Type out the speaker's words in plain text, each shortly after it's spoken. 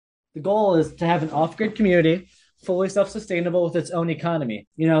The goal is to have an off-grid community, fully self-sustainable with its own economy.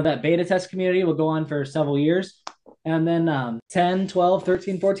 That beta test community will go on for several years. And then 10, 12,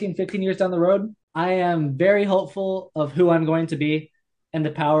 13, 14, 15 years down the road, I am very hopeful of who I'm going to be and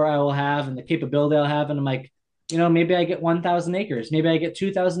the power I will have and the capability I'll have. And I'm like, maybe I get 1,000 acres. Maybe I get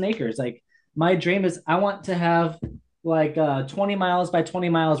 2,000 acres. Like my dream is I want to have like 20 miles by 20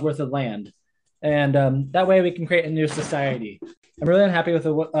 miles worth of land. And that way we can create a new society. I'm really unhappy with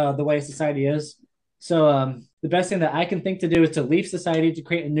the way society is. So the best thing that I can think to do is to leave society to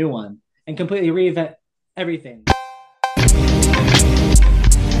create a new one and completely reinvent everything.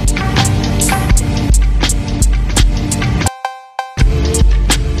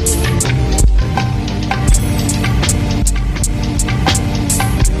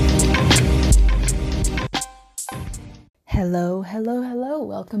 Hello, hello, hello.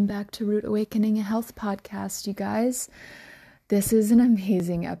 Welcome back to Root Awakening, a health podcast, you guys. This is an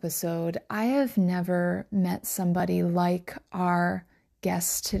amazing episode. I have never met somebody like our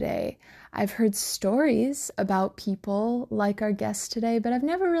guest today. I've heard stories about people like our guest today, but I've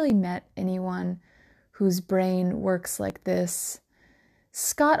never really met anyone whose brain works like this.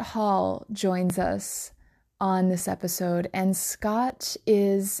 Scott Hall joins us on this episode, and Scott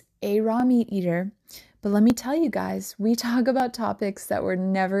is a raw meat eater. But let me tell you guys, we talk about topics that were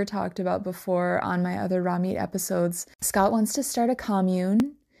never talked about before on my other raw meat episodes. Scott wants to start a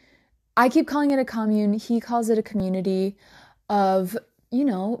commune. I keep calling it a commune. He calls it a community of,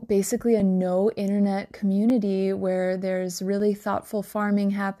 basically a no internet community where there's really thoughtful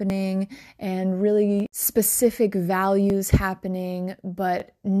farming happening and really specific values happening,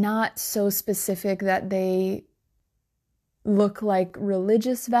 but not so specific that they look like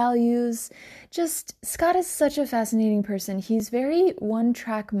religious values. Just, Scott is such a fascinating person. He's very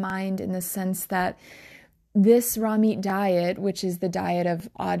one-track mind in the sense that this raw meat diet, which is the diet of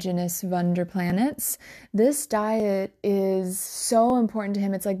Augenis Wunderplanets, this diet is so important to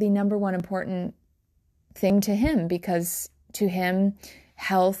him. It's like the number one important thing to him, because to him,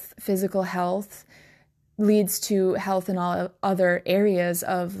 health, physical health, leads to health in all other areas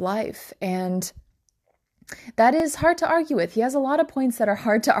of life. And that is hard to argue with. He has a lot of points that are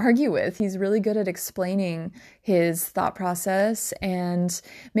hard to argue with. He's really good at explaining his thought process and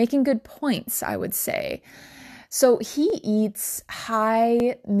making good points, I would say. So he eats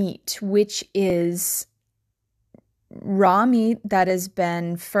high meat, which is raw meat that has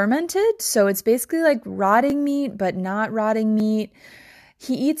been fermented. So it's basically like rotting meat, but not rotting meat.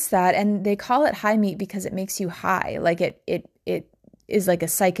 He eats that, and they call it high meat because it makes you high. Like it is like a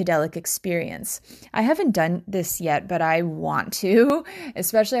psychedelic experience. I haven't done this yet, but I want to,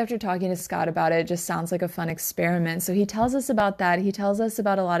 especially after talking to Scott about it. It just sounds like a fun experiment. So he tells us about that. He tells us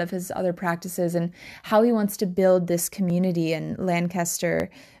about a lot of his other practices and how he wants to build this community in Lancaster,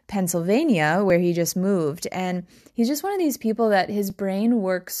 Pennsylvania, where he just moved. And he's just one of these people that his brain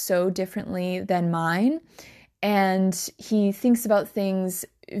works so differently than mine. And he thinks about things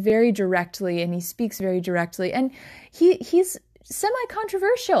very directly, and he speaks very directly. And he's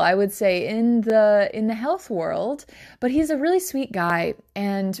semi-controversial, I would say, in the health world, but he's a really sweet guy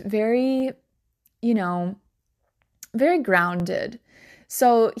and very, very grounded.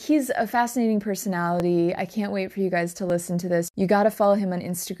 So he's a fascinating personality. I can't wait for you guys to listen to this. You got to follow him on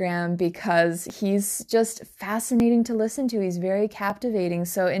Instagram because he's just fascinating to listen to. He's very captivating.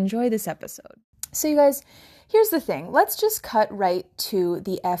 So enjoy this episode. So you guys, here's the thing. Let's just cut right to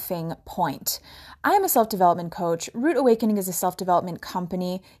the effing point. I am a self-development coach. Root Awakening is a self-development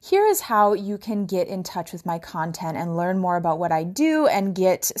company. Here is how you can get in touch with my content and learn more about what I do and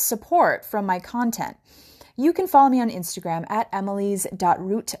get support from my content. You can follow me on Instagram at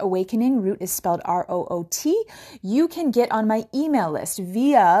emilys.rootawakening. Root is spelled R-O-O-T. You can get on my email list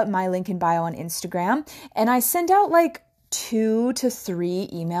via my link in bio on Instagram. And I send out like 2 to 3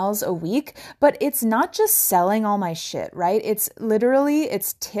 emails a week, but it's not just selling all my shit, right? It's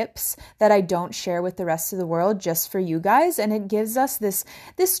tips that I don't share with the rest of the world just for you guys. And it gives us this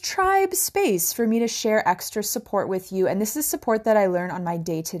tribe space for me to share extra support with you. And this is support that I learn on my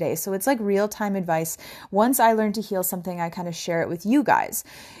day to day. So it's like real time advice. Once I learn to heal something, I kind of share it with you guys.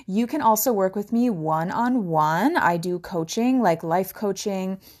 You can also work with me one-on-one. I do coaching, like life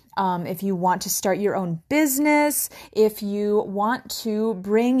coaching. If you want to start your own business, if you want to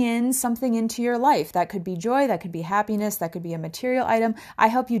bring in something into your life, that could be joy, that could be happiness, that could be a material item. I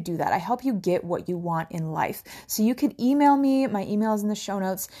help you do that. I help you get what you want in life. So you could email me. My email is in the show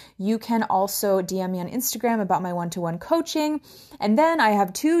notes. You can also DM me on Instagram about my one-to-one coaching. And then I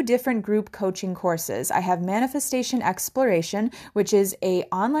have 2 different group coaching courses. I have Manifestation Exploration, which is an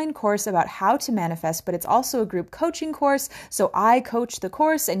online course about how to manifest, but it's also a group coaching course. So I coach the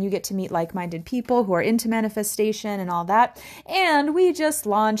course and and you get to meet like-minded people who are into manifestation and all that. And we just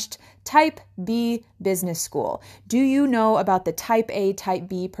launched Type B Business School. Do you know about the Type A, Type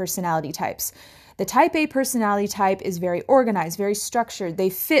B personality types? The Type A personality type is very organized, very structured. They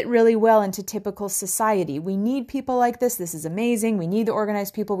fit really well into typical society. We need people like this. This is amazing. We need the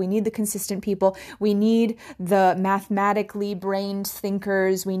organized people. We need the consistent people. We need the mathematically brained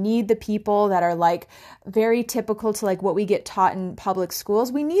thinkers. We need the people that are like very typical to like what we get taught in public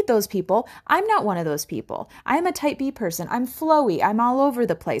schools. We need those people. I'm not one of those people. I'm a Type B person. I'm flowy. I'm all over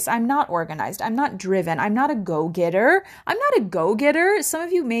the place. I'm not organized. I'm not driven. I'm not a go-getter. I'm not a go-getter. Some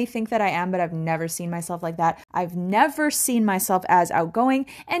of you may think that I am, but I've never seen myself like that. I've never seen myself as outgoing,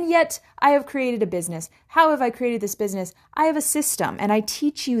 and yet I have created a business. How have I created this business? I have a system, and I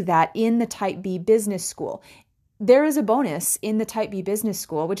teach you that in the Type B Business School. There is a bonus in the Type B Business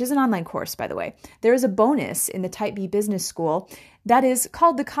School, which is an online course, by the way. There is a bonus in the Type B Business School that is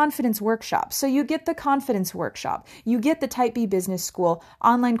called the Confidence Workshop. So you get the Confidence Workshop. You get the Type B Business School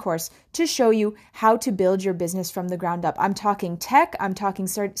online course to show you how to build your business from the ground up. I'm talking tech. I'm talking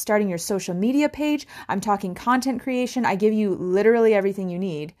starting your social media page. I'm talking content creation. I give you literally everything you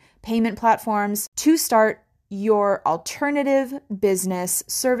need. Payment platforms to start your alternative business,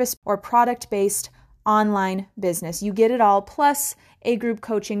 service, or product-based online business. You get it all, plus a group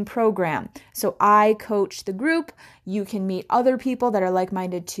coaching program. So I coach the group. You can meet other people that are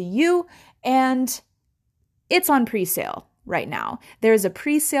like-minded to you, and it's on pre-sale right now. There's a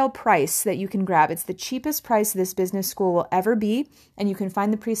pre-sale price that you can grab. It's the cheapest price this business school will ever be, and you can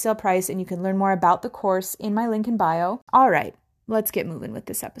find the pre-sale price and you can learn more about the course in my link in bio. All right, let's get moving with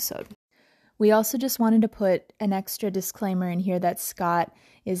this episode. We also just wanted to put an extra disclaimer in here that Scott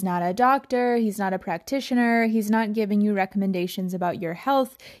is not a doctor, he's not a practitioner, he's not giving you recommendations about your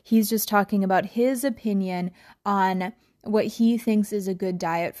health, he's just talking about his opinion on what he thinks is a good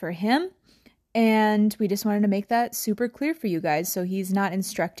diet for him, and we just wanted to make that super clear for you guys. So he's not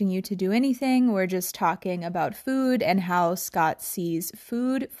instructing you to do anything, we're just talking about food and how Scott sees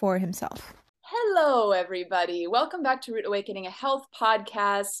food for himself. Hello, everybody. Welcome back to Root Awakening, a health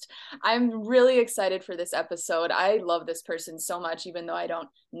podcast. I'm really excited for this episode. I love this person so much, even though I don't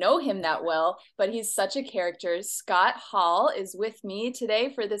know him that well, but he's such a character. Scott Hall is with me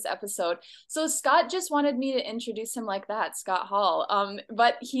today for this episode. So Scott just wanted me to introduce him like that, Scott Hall.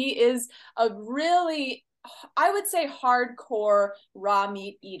 But he is a really, I would say, hardcore raw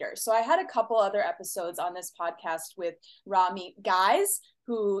meat eater. So I had a couple other episodes on this podcast with raw meat guys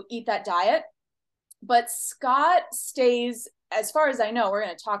who eat that diet. But Scott stays, as far as I know, we're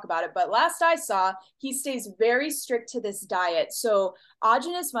going to talk about it, but last I saw, he stays very strict to this diet. So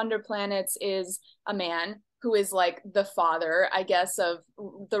Aajonus Wonderplanets is a man who is like the father, I guess, of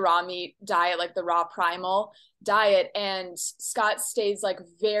the raw meat diet, like the raw primal diet. And Scott stays like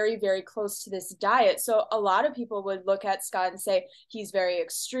very, very close to this diet. So a lot of people would look at Scott and say he's very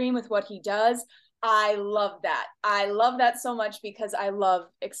extreme with what he does. I love that. I love that so much because I love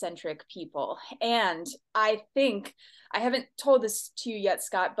eccentric people. And I think, I haven't told this to you yet,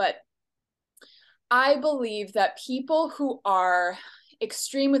 Scott, but I believe that people who are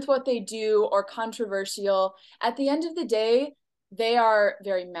extreme with what they do or controversial, at the end of the day, they are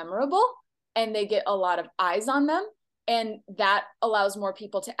very memorable and they get a lot of eyes on them. And that allows more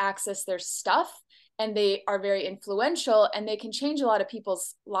people to access their stuff. And they are very influential and they can change a lot of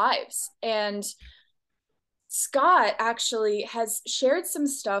people's lives. And Scott actually has shared some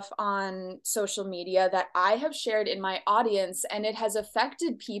stuff on social media that I have shared in my audience, and it has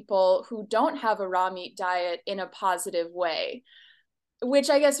affected people who don't have a raw meat diet in a positive way, which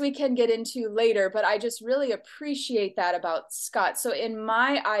I guess we can get into later, but I just really appreciate that about Scott. So in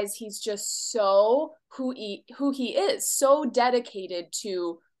my eyes, he's just so who he is, so dedicated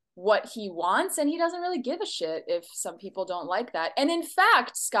to what he wants, and he doesn't really give a shit if some people don't like that. And in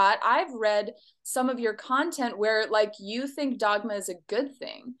fact, Scott, I've read some of your content where like you think dogma is a good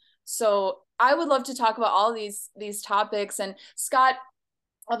thing. So I would love to talk about all these topics. And Scott,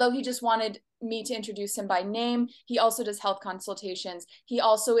 although he just wanted me to introduce him by name, he also does health consultations. He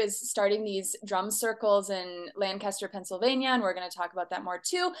also is starting these drum circles in Lancaster, Pennsylvania, and we're going to talk about that more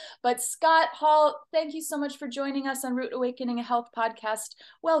too. But Scott Hall, thank you so much for joining us on Root Awakening, a health podcast.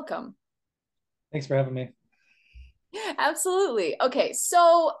 Welcome. Thanks for having me. Absolutely. Okay,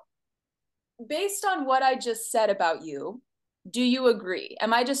 so based on what I just said about you, do you agree?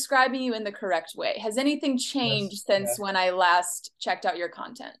 Am I describing you in the correct way? Has anything changed since when I last checked out your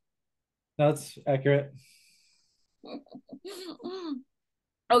content? That's accurate.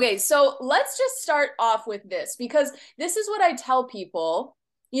 Okay, so let's just start off with this, because this is what I tell people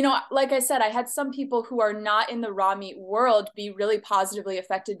you know, like I said, I had some people who are not in the raw meat world be really positively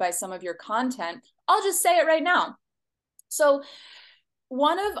affected by some of your content. I'll just say it right now. So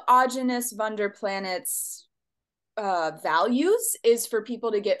one of Aajonus van der Planet's values is for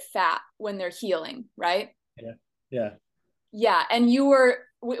people to get fat when they're healing, right? Yeah. And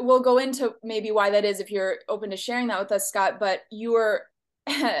we'll go into maybe why that is if you're open to sharing that with us, Scott, but you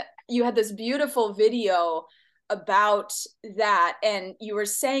had this beautiful video about that, and you were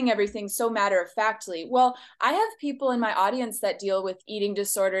saying everything so matter-of-factly. Well, I have people in my audience that deal with eating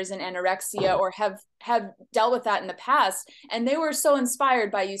disorders and anorexia, or have dealt with that in the past, and they were so inspired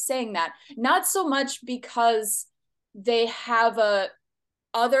by you saying that. Not so much because they have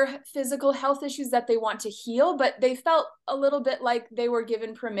other physical health issues that they want to heal, but they felt a little bit like they were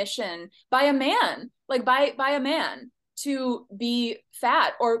given permission by a man, like by a man, to be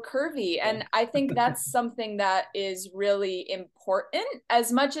fat or curvy. And I think that's something that is really important.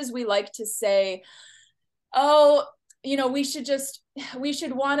 As much as we like to say, oh, you know, we should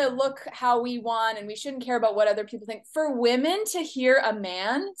want to look how we want and we shouldn't care about what other people think. For women to hear a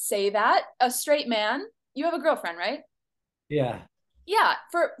man say that, a straight man, you have a girlfriend, right? Yeah. Yeah,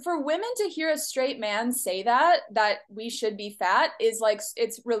 for women to hear a straight man say that we should be fat is like,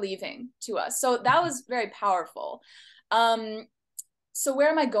 it's relieving to us. So that was very powerful. So where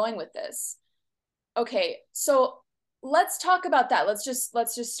am I going with this? Okay, so let's talk about that. Let's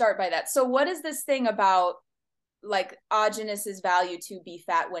just start by that. So what is this thing about like Aajonus's value to be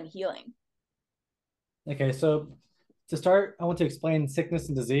fat when healing? Okay, so to start, I want to explain sickness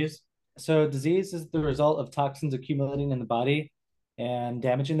and disease. So disease is the result of toxins accumulating in the body and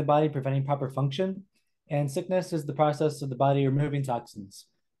damaging the body, preventing proper function. And sickness is the process of the body removing toxins.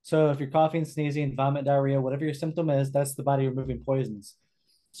 So if you're coughing, sneezing, vomit, diarrhea, whatever your symptom is, that's the body removing poisons.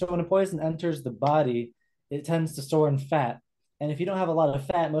 So when a poison enters the body, it tends to store in fat. And if you don't have a lot of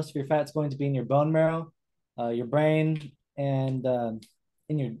fat, most of your fat's going to be in your bone marrow, your brain, and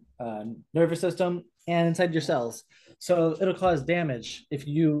in your nervous system, and inside your cells. So it'll cause damage if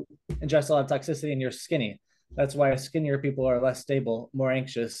you ingest a lot of toxicity and you're skinny. That's why skinnier people are less stable, more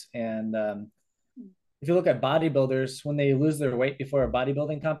anxious, and if you look at bodybuilders, when they lose their weight before a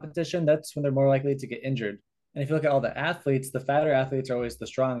bodybuilding competition, that's when they're more likely to get injured. And if you look at all the athletes, the fatter athletes are always the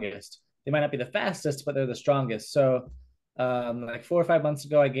strongest. They might not be the fastest, but they're the strongest. So, like 4 or 5 months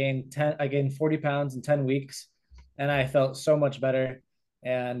ago, I gained 40 pounds in 10 weeks, and I felt so much better.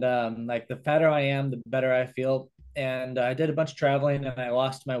 And like the fatter I am, the better I feel. And I did a bunch of traveling, and I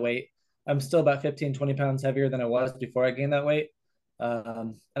lost my weight. I'm still about 15, 20 pounds heavier than I was before I gained that weight.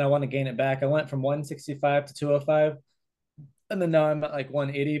 And I want to gain it back. I went from 165 to 205, and then now I'm at like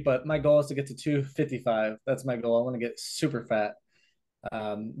 180. But my goal is to get to 255. That's my goal. I want to get super fat.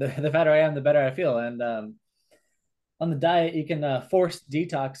 The fatter I am, the better I feel. And on the diet, you can force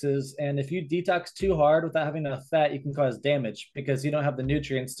detoxes, and if you detox too hard without having enough fat, you can cause damage because you don't have the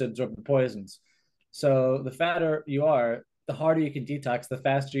nutrients to absorb the poisons. So the fatter you are, the harder you can detox, the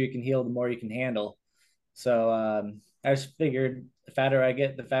faster you can heal, the more you can handle. So I just figured the fatter I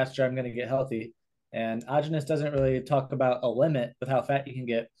get, the faster I'm going to get healthy. And Aajonus doesn't really talk about a limit with how fat you can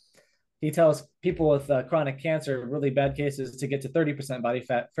get. He tells people with chronic cancer, really bad cases, to get to 30% body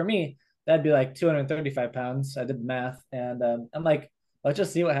fat. For me, that'd be like 235 pounds. I did the math, and I'm like, let's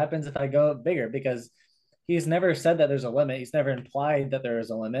just see what happens if I go bigger, because he's never said that there's a limit. He's never implied that there is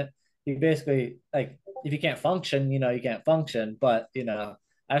a limit. He basically, like, if you can't function, you can't function. But,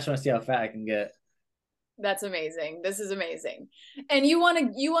 I just want to see how fat I can get. That's amazing. This is amazing. And you want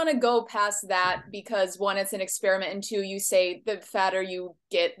to go past that because one, it's an experiment, and two, you say the fatter you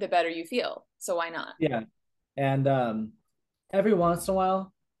get, the better you feel. So why not? Yeah. And every once in a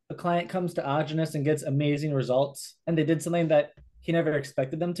while, a client comes to Aajonus and gets amazing results, and they did something that he never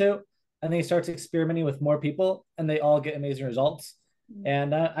expected them to, and then he starts experimenting with more people, and they all get amazing results.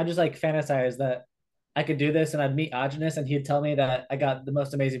 And I just like fantasize that I could do this, and I'd meet Aajonus, and he'd tell me that I got the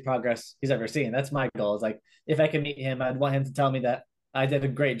most amazing progress he's ever seen. That's my goal. Is like, if I could meet him, I'd want him to tell me that I did a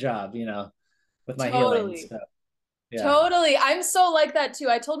great job, with my healing. So, yeah. Totally. I'm so like that too.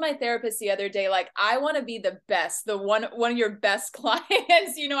 I told my therapist the other day, like, I want to be the best, the one of your best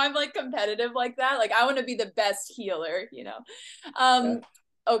clients. I'm like competitive like that. Like, I want to be the best healer, Yeah.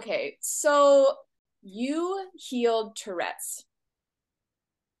 Okay. So you healed Tourette's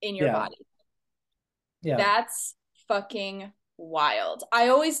in your body. Yeah. That's fucking wild. I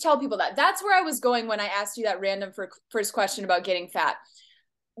always tell people that. That's where I was going when I asked you that random first question about getting fat.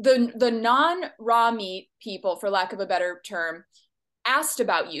 The non-raw meat people, for lack of a better term, asked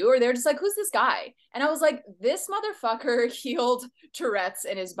about you, or they're just like, who's this guy? And I was like, this motherfucker healed Tourette's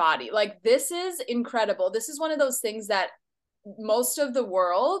in his body. Like, this is incredible. This is one of those things that most of the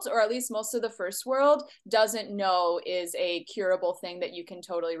world, or at least most of the first world, doesn't know is a curable thing that you can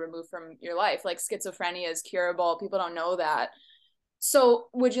totally remove from your life. Like schizophrenia is curable. People don't know that. So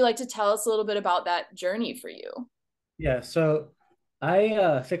would you like to tell us a little bit about that journey for you? Yeah, so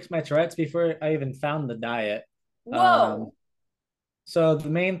I fixed my Tourette's before I even found the diet. Um, Whoa. so the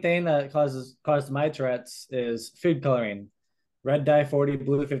main thing that caused my Tourette's is food coloring, red dye 40,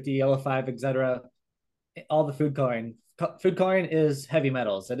 blue 50, yellow 5, etc. All the food coloring. Food coloring is heavy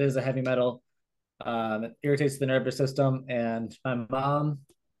metals. It is a heavy metal. It irritates the nervous system. And my mom,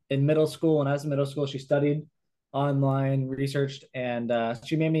 in middle school, when I was in middle school, she studied online, researched, and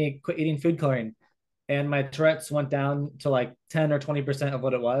she made me quit eating food coloring. And my Tourette's went down to like 10 or 20% of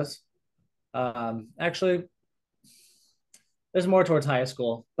what it was. Actually, there's more towards high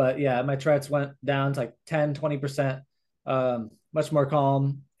school, but yeah, my Tourette's went down to like 10, 20%, much more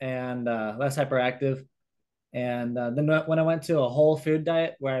calm and less hyperactive. And then when I went to a whole food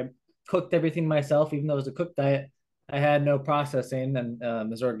diet where I cooked everything myself, even though it was a cooked diet, I had no processing and it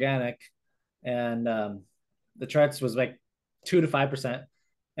was organic. And the Tourette's was like 2 to 5%.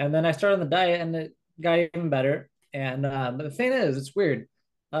 And then I started on the diet and it got even better. And but the thing is, it's weird.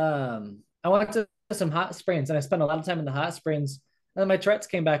 I went to some hot springs and I spent a lot of time in the hot springs, and then my Tourette's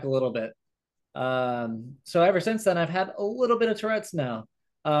came back a little bit. So ever since then, I've had a little bit of Tourette's now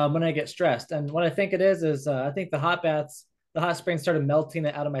when I get stressed. And what I think it is I think the hot springs started melting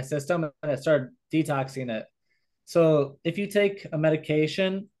it out of my system and it started detoxing it. So if you take a bunch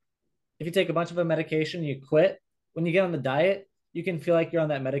of a medication, you quit, when you get on the diet, you can feel like you're on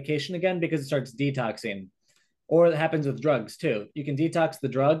that medication again because it starts detoxing. Or it happens with drugs too. You can detox the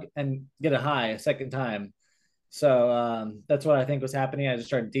drug and get a high a second time. So that's what I think was happening. I just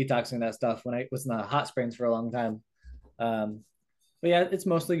started detoxing that stuff when I was in the hot springs for a long time. Um, but yeah, it's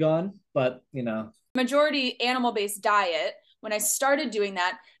mostly gone. But Majority animal-based diet. When I started doing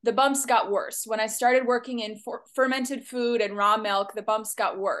that, the bumps got worse. When I started working in fermented food and raw milk, the bumps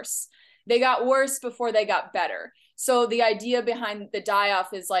got worse. They got worse before they got better. So the idea behind the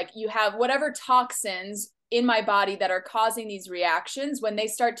die-off is like you have whatever toxins in my body that are causing these reactions. When they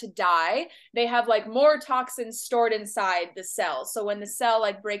start to die, they have like more toxins stored inside the cell. So when the cell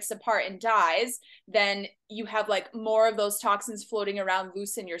like breaks apart and dies, then you have like more of those toxins floating around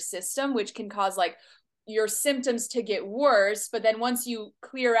loose in your system, which can cause like your symptoms to get worse. But then once you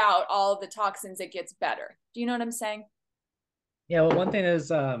clear out all of the toxins, it gets better. Do you know what I'm saying? yeah, well, one thing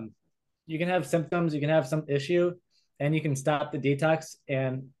is you can have symptoms, you can have some issue, and you can stop the detox,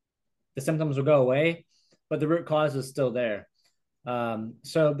 and the symptoms will go away, but the root cause is still there.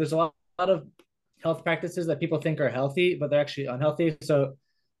 So there's lot of health practices that people think are healthy, but they're actually unhealthy. So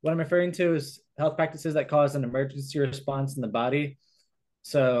what I'm referring to is health practices that cause an emergency response in the body.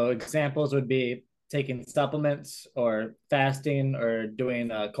 So examples would be taking supplements or fasting or doing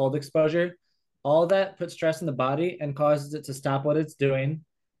a cold exposure. All that puts stress in the body and causes it to stop what it's doing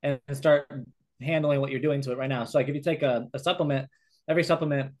and start handling what you're doing to it right now. So like if you take a supplement, every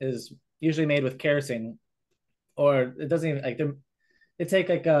supplement is usually made with kerosene, or it doesn't even like they take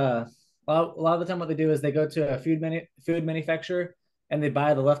like a lot of the time what they do is they go to a food manufacturer and they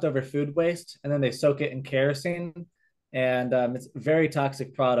buy the leftover food waste and then they soak it in kerosene, and it's a very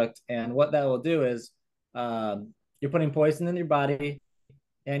toxic product. And what that will do is you're putting poison in your body,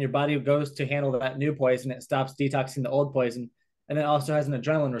 and your body goes to handle that new poison. It stops detoxing the old poison, and then also has an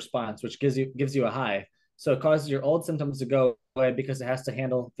adrenaline response, which gives you a high. So it causes your old symptoms to go away because it has to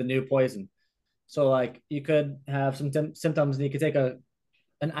handle the new poison. So like you could have some symptoms and you could take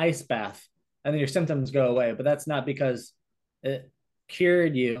an ice bath and then your symptoms go away, but that's not because it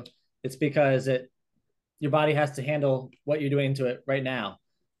cured you. It's because your body has to handle what you're doing to it right now.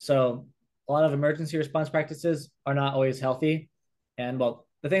 So a lot of emergency response practices are not always healthy. And well,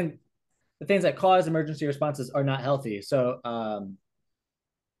 the things that cause emergency responses are not healthy. So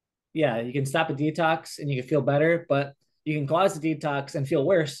yeah, you can stop a detox and you can feel better, but you can cause the detox and feel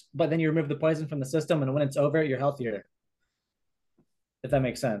worse, but then you remove the poison from the system, and when it's over, you're healthier. If that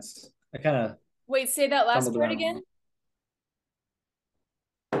makes sense. I kind of Wait, say that last stumbled part around. again.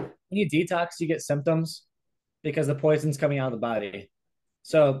 When you detox, you get symptoms because the poison's coming out of the body.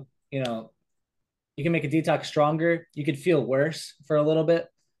 So, you can make a detox stronger. You could feel worse for a little bit,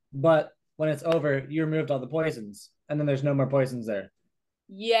 but when it's over, you removed all the poisons, and then there's no more poisons there.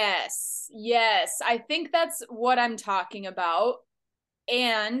 Yes, yes. I think that's what I'm talking about.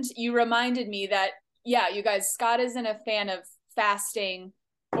 And you reminded me that, yeah, you guys, Scott isn't a fan of fasting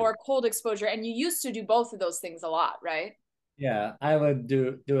or cold exposure, and you used to do both of those things a lot, right? Yeah, I would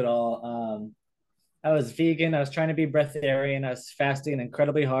do it all. I was vegan. I was trying to be breatharian. I was fasting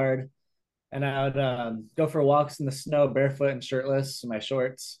incredibly hard. and I would go for walks in the snow barefoot and shirtless in my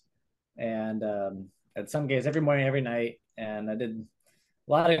shorts, and at some days every morning, every night, and I did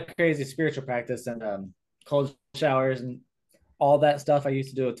a lot of crazy spiritual practice and cold showers and all that stuff. I used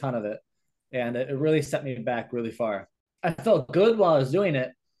to do a ton of it, and it really set me back really far. I felt good while I was doing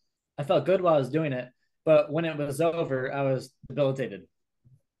it. I felt good while I was doing it, but when it was over, I was debilitated.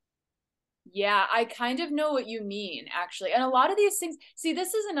 Yeah, I kind of know what you mean, actually. And a lot of these things, see,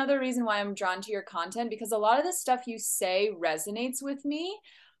 this is another reason why I'm drawn to your content, because a lot of the stuff you say resonates with me.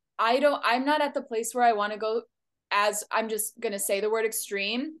 I'm not at the place where I want to go, as I'm just going to say the word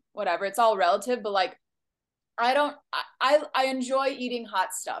extreme, whatever, it's all relative, but like, I don't, I enjoy eating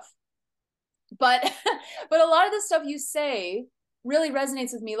hot stuff, but, but a lot of the stuff you say really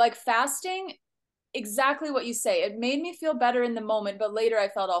resonates with me. Like fasting, exactly what you say. It made me feel better in the moment, but later I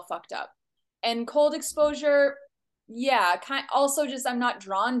felt all fucked up. And cold exposure, yeah, also just I'm not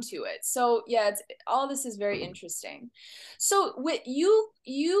drawn to it. So yeah, it's all this is very interesting. So with you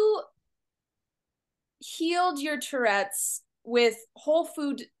healed your Tourette's with whole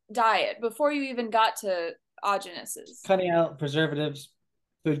food diet before you even got to Agenesis. Cutting out preservatives,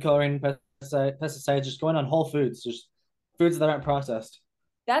 food coloring, pesticides, just going on whole foods, just foods that aren't processed.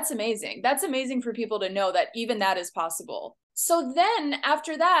 That's amazing. That's amazing for people to know that even that is possible. So then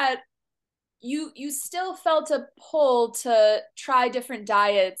after that, you still felt a pull to try different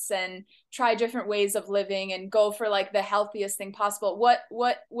diets and try different ways of living and go for like the healthiest thing possible.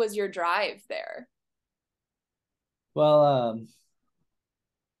 What was your drive there? Well,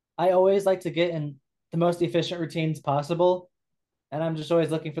 I always like to get in the most efficient routines possible, and I'm just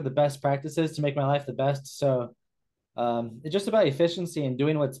always looking for the best practices to make my life the best. So it's just about efficiency and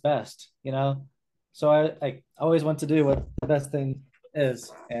doing what's best, you know. So I always want to do what the best thing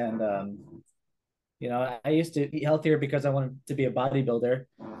is, and you know, I used to eat healthier because I wanted to be a bodybuilder,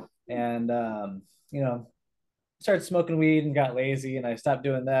 and you know, started smoking weed and got lazy, and I stopped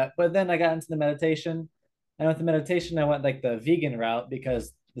doing that. But then I got into the meditation, and with the meditation, I went like the vegan route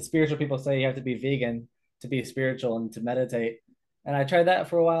because the spiritual people say you have to be vegan to be spiritual and to meditate. And I tried that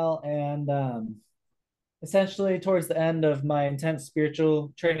for a while, and essentially towards the end of my intense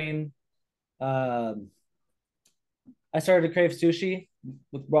spiritual training, um, I started to crave sushi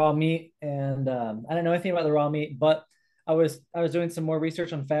with raw meat, and I didn't know anything about the raw meat, but I was doing some more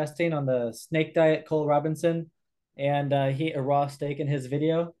research on fasting on the snake diet, Cole Robinson, and he ate a raw steak in his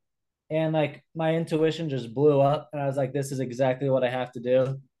video, and like my intuition just blew up, and I was like, this is exactly what I have to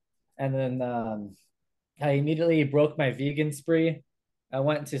do. And then I immediately broke my vegan spree. I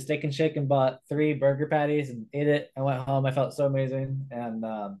went to Steak and Shake and bought 3 burger patties and ate it. I went home. I felt so amazing, and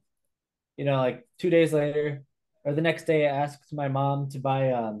you know, like 2 days later or the next day, I asked my mom to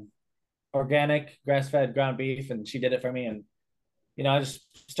buy organic grass-fed ground beef, and she did it for me. And you know, I just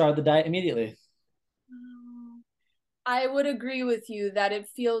started the diet immediately. I would agree with you that it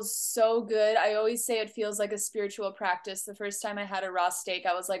feels so good. I always say it feels like a spiritual practice. The first time I had a raw steak,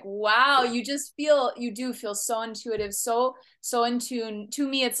 I was like, wow, you do feel so intuitive, so in tune. To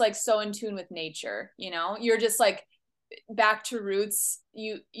me, it's like so in tune with nature, you know? You're just like back to roots.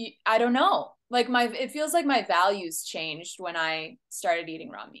 You I don't know. Like it feels like my values changed when I started eating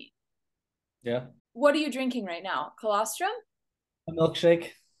raw meat. Yeah, What are you drinking right now? Colostrum? a milkshake,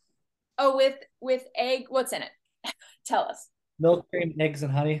 Oh, with egg. What's in it? Tell us. milk, cream, eggs,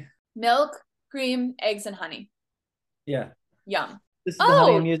 and honey. Milk, cream, eggs, and honey. Yeah, Yum. this is the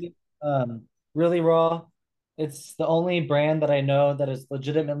honey Oh, I'm using. Really raw. It's the only brand that I know that is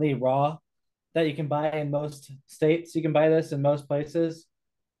legitimately raw that you can buy in most states. You can buy this in most places.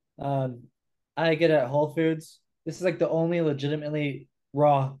 Um, I get it at Whole Foods. This is like the only legitimately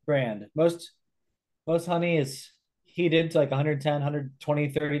raw brand. Most honey is heated to like 110, 120,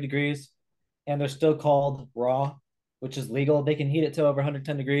 30 degrees, and they're still called raw, which is legal. They can heat it to over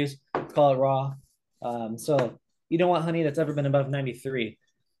 110 degrees, call it raw. So you don't want honey that's ever been above 93.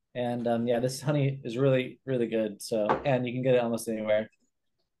 And yeah, this honey is really, really good. So, and you can get it almost anywhere.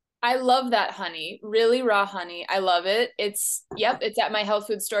 I love that honey. Really raw honey. I love it. Yep, it's at my health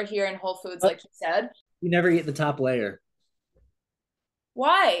food store here in Whole Foods, But like you said. you never eat the top layer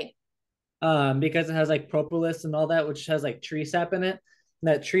Why? because it has like propolis and all that, which has like tree sap in it. And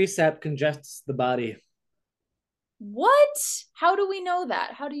that tree sap congests the body. What? How do we know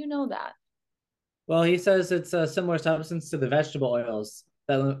that? How do you know that? Well, he says it's a similar substance to the vegetable oils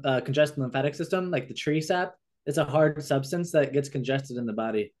that congest the lymphatic system, like the tree sap. It's a hard substance that gets congested in the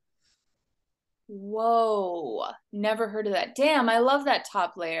body. Whoa. Never heard of that. Damn, I love that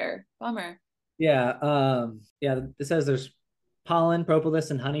top layer. Bummer. Yeah, yeah. It says there's pollen,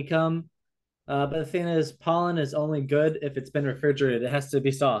 propolis, and honeycomb. But the thing is, pollen is only good if it's been refrigerated. It has to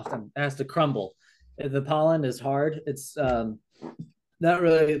be soft and it has to crumble. If the pollen is hard, it's not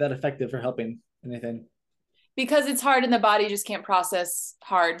really that effective for helping anything. Because it's hard and the body just can't process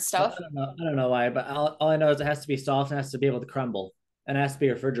hard I stuff. don't know. I don't know why, but all I know is it has to be soft and it has to be able to crumble and it has to be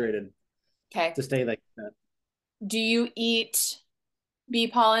refrigerated Okay. to stay like that. Do you eat bee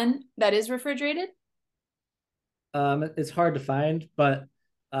pollen that is refrigerated? It's hard to find, but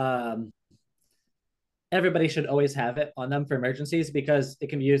um, everybody should always have it on them for emergencies because it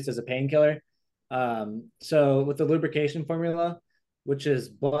can be used as a painkiller. So with the lubrication formula, which is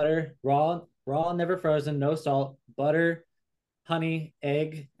butter, raw, never frozen, no salt, butter, honey,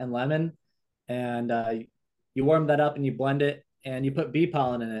 egg, and lemon, and you warm that up and you blend it and you put bee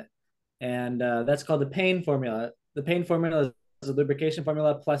pollen in it, and that's called the pain formula. The pain formula is a lubrication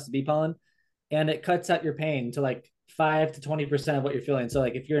formula plus bee pollen, and it cuts out your pain to like 5 to 20% of what you're feeling. So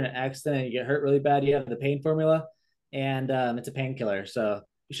like if you're in an accident and you get hurt really bad, you have the pain formula, and it's a painkiller. So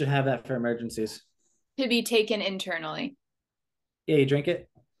you should have that for emergencies. To be taken internally. Yeah, you drink it.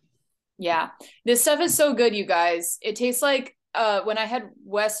 Yeah. This stuff is so good, you guys. It tastes like when I had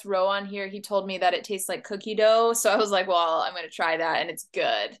Wes Rowe on here, he told me that it tastes like cookie dough. So I was like, well, I'm gonna try that, and it's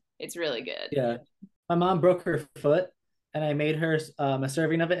good. It's really good. Yeah, my mom broke her foot, and I made her a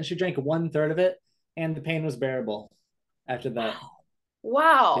serving of it, and she drank 1/3 of it, and the pain was bearable after that. Yeah.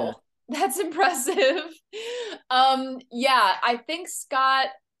 Wow. That's impressive. Yeah, I think Scott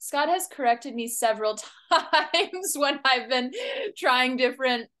has corrected me several times when I've been trying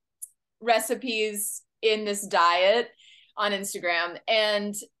different recipes in this diet on Instagram.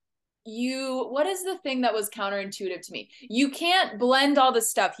 And what is the thing that was counterintuitive to me? You can't blend all the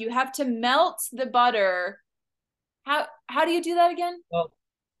stuff. You have to melt the butter. How do you do that again? Well,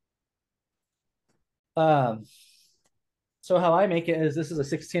 um, so how I make it is this is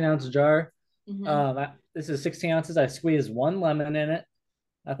a 16-ounce jar. Mm-hmm. This is 16 ounces. I squeeze one lemon in it.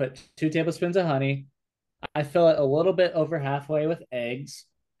 I put 2 tablespoons of honey. I fill it a little bit over halfway with eggs,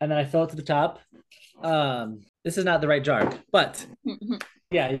 and then I fill it to the top. This is not the right jar, but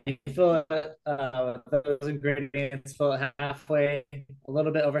yeah, you fill it with those ingredients. Fill it halfway, a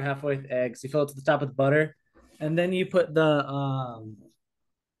little bit over halfway with eggs. You fill it to the top with butter, and then you put the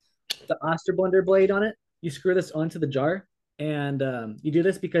Oster blender blade on it. You screw this onto the jar, and you do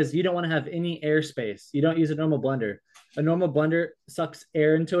this because you don't want to have any airspace. You don't use a normal blender. A normal blender sucks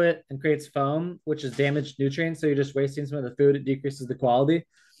air into it and creates foam, which is damaged nutrients. So you're just wasting some of the food. It decreases the quality.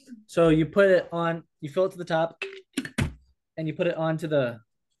 So you put it on, you fill it to the top, and you put it onto the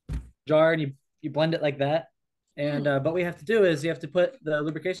jar, and you blend it like that. And but what you have to do is you have to put the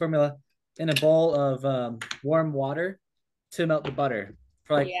lubrication formula in a bowl of warm water to melt the butter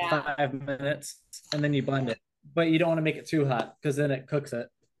for like Yeah. 5 minutes, and then you blend it. But you don't want to make it too hot because then it cooks it.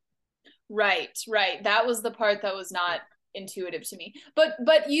 Right, right. That was the part that was not intuitive to me.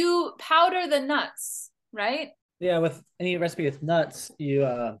 But you powder the nuts, right? Yeah, with any recipe with nuts, you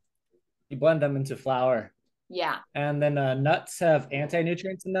blend them into flour, Yeah. and then nuts have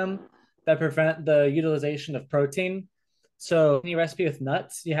anti-nutrients in them that prevent the utilization of protein. So any recipe with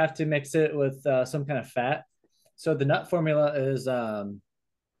nuts, you have to mix it with some kind of fat. So the nut formula is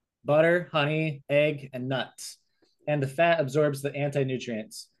butter, honey, egg, and nuts. And the fat absorbs the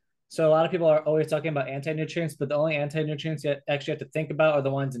anti-nutrients. So a lot of people are always talking about anti-nutrients, but the only anti-nutrients you actually have to think about are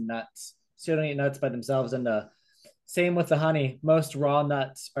the ones in nuts. So you don't eat nuts by themselves. And same with the honey. Most raw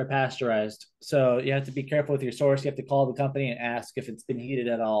nuts are pasteurized. So you have to be careful with your source. You have to call the company and ask if it's been heated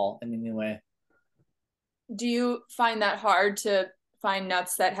at all in any way. Do you find that hard to find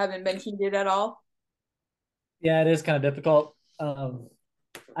nuts that haven't been heated at all? Yeah, it is kind of difficult.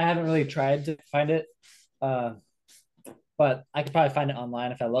 I haven't really tried to find it, uh, but I could probably find it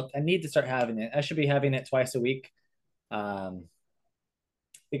online if I looked. I need to start having it. I should be having it twice a week, um,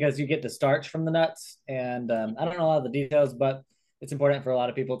 because you get the starch from the nuts, and I don't know a lot of the details, but it's important for a lot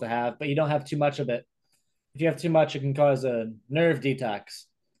of people to have. But you don't have too much of it. If you have too much, it can cause a nerve detox.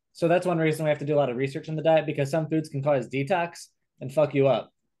 So that's one reason we have to do a lot of research in the diet because some foods can cause detox and fuck you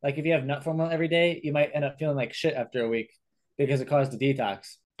up. Like if you have nut formula every day, you might end up feeling like shit after a week because it caused a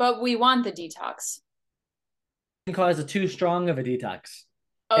detox. But we want the detox. It can cause a too strong of a detox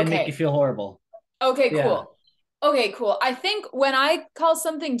and make you Okay. feel horrible. Okay, Yeah. cool. Okay, cool. I think when I call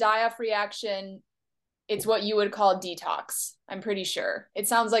something die-off reaction, it's what you would call detox. I'm pretty sure. It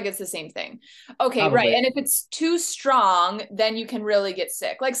sounds like it's the same thing. Okay, right. Probably. And if it's too strong, then you can really get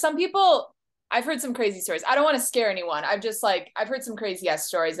sick. Like some people, I've heard some crazy stories. I don't want to scare anyone. I've heard some crazy ass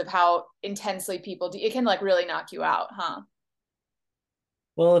stories of how intensely people do. It can like really knock you out, huh?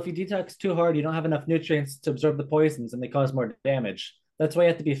 Well, if you detox too hard, you don't have enough nutrients to absorb the poisons and they cause more damage. That's why you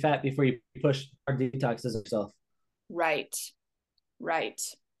have to be fat before you push hard detoxes yourself. Right. Right.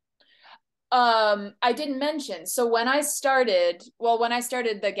 I didn't mention. So when I started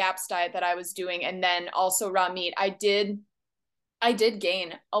the GAPS diet that I was doing and then also raw meat, I did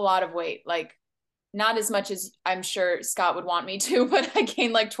gain a lot of weight. Like not as much as I'm sure Scott would want me to, but I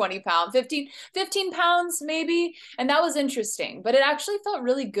gained like 20 pounds, 15 pounds maybe. And that was interesting, but it actually felt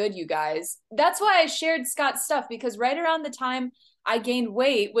really good, you guys. That's why I shared Scott's stuff, because right around the time I gained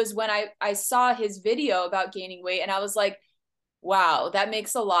weight was when I saw his video about gaining weight. And I was like, wow, that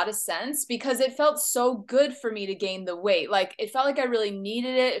makes a lot of sense, because it felt so good for me to gain the weight. Like it felt like I really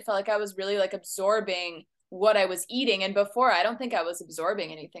needed it. It felt like I was really like absorbing what I was eating. And before, I don't think I was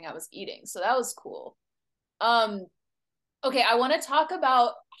absorbing anything I was eating. So that was cool. Um, okay, I want to talk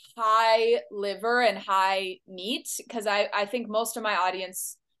about high liver and high meat, because I think most of my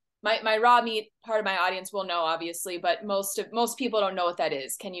audience, my raw meat part of my audience will know, obviously, but most people don't know what that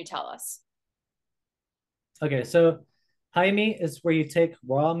is. Can you tell us? Okay, so high meat is where you take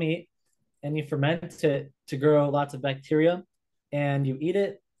raw meat and you ferment it to grow lots of bacteria, and you eat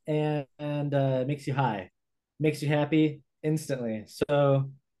it, and it makes you high, makes you happy instantly.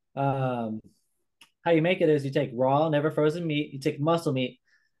 So um, how you make it is you take raw, never frozen meat, you take muscle meat.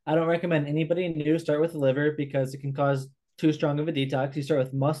 I don't recommend anybody new start with the liver because it can cause too strong of a detox. You start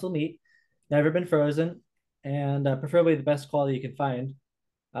with muscle meat, never been frozen, and preferably the best quality you can find.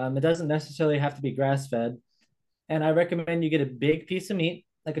 It doesn't necessarily have to be grass fed. And I recommend you get a big piece of meat,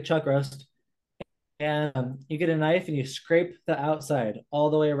 like a chuck roast, and you get a knife and you scrape the outside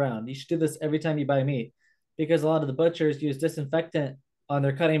all the way around. You should do this every time you buy meat because a lot of the butchers use disinfectant on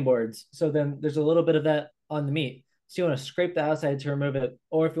their cutting boards. So then there's a little bit of that on the meat. So you want to scrape the outside to remove it.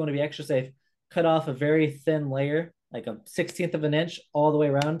 Or if you want to be extra safe, cut off a very thin layer, like a 16th of an inch all the way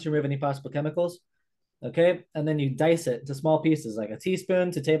around to remove any possible chemicals. Okay. And then you dice it into small pieces, like a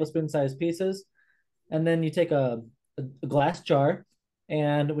teaspoon to tablespoon sized pieces. And then you take a glass jar.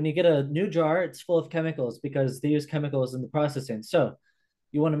 And when you get a new jar, it's full of chemicals because they use chemicals in the processing. So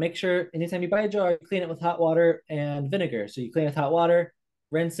you want to make sure anytime you buy a jar, you clean it with hot water and vinegar. So you clean it with hot water,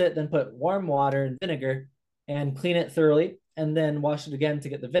 rinse it, then put warm water and vinegar and clean it thoroughly, and then wash it again to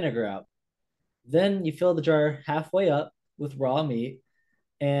get the vinegar out. Then you fill the jar halfway up with raw meat,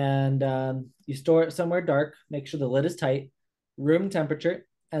 and you store it somewhere dark. Make sure the lid is tight, room temperature,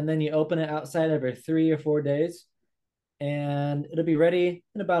 and then you open it outside every 3 or 4 days, and it'll be ready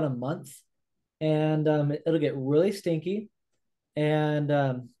in about a month. And it'll get really stinky,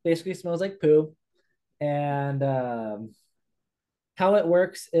 and basically smells like poo. And how it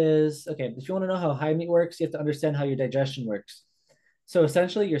works is okay. If you want to know how high meat works, you have to understand how your digestion works. So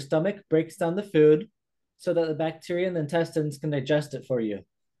essentially, your stomach breaks down the food so that the bacteria in the intestines can digest it for you.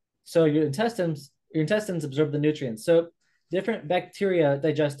 So your intestines absorb the nutrients. So different bacteria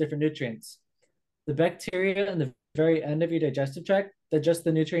digest different nutrients. The bacteria in the very end of your digestive tract digest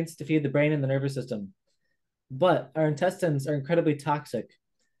the nutrients to feed the brain and the nervous system. But our intestines are incredibly toxic.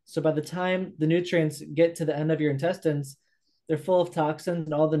 So by the time the nutrients get to the end of your intestines, they're full of toxins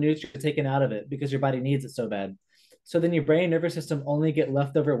and all the nutrients are taken out of it because your body needs it so bad. So then your brain and nervous system only get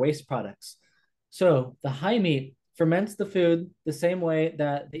leftover waste products. So the high meat ferments the food the same way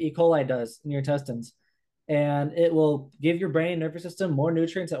that the E. coli does in your intestines. And it will give your brain and nervous system more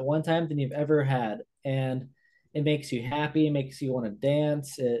nutrients at one time than you've ever had. And it makes you happy, it makes you want to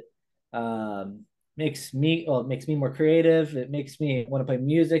dance. Um, it makes me more creative. It makes me want to play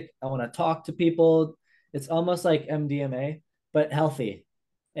music. I want to talk to people. It's almost like MDMA, but healthy.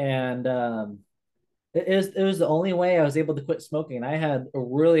 And it was the only way I was able to quit smoking. I had a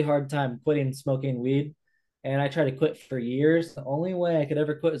really hard time quitting smoking weed, and I tried to quit for years. The only way I could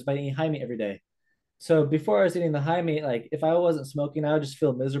ever quit was by eating high meat every day. So before I was eating the high meat, like if I wasn't smoking, I would just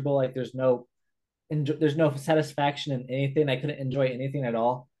feel miserable. Like there's no satisfaction in anything. I couldn't enjoy anything at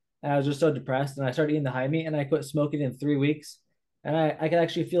all. And I was just so depressed. And I started eating the high meat, and I quit smoking in 3 weeks. And I could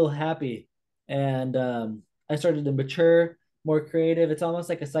actually feel happy. And I started to mature, more creative. It's almost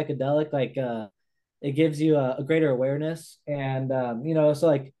like a psychedelic. Like it gives you a greater awareness. And so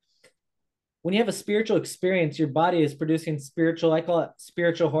like when you have a spiritual experience, your body is producing spiritual, I call it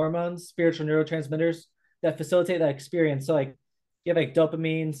spiritual hormones, spiritual neurotransmitters that facilitate that experience. So like you have like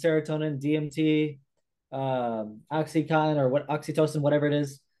dopamine, serotonin, DMT, oxycontin or what oxytocin, whatever it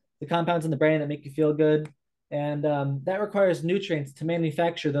is, the compounds in the brain that make you feel good. And that requires nutrients to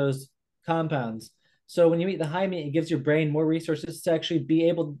manufacture those compounds. So when you eat the high meat, it gives your brain more resources to actually be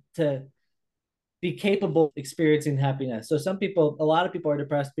able to be capable of experiencing happiness. So a lot of people are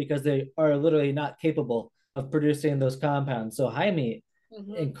depressed because they are literally not capable of producing those compounds. So high meat,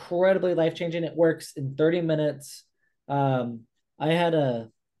 incredibly life changing. It works in 30 minutes. Um, I had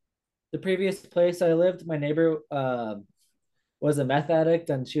the previous place I lived, my neighbor was a meth addict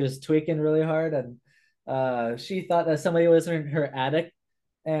and she was tweaking really hard, and she thought that somebody was in her attic,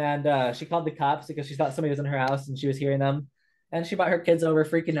 and she called the cops because she thought somebody was in her house and she was hearing them, and she brought her kids over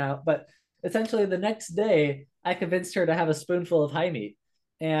freaking out. But essentially the next day I convinced her to have a spoonful of high meat,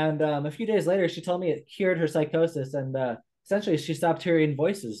 and a few days later she told me it cured her psychosis, and essentially she stopped hearing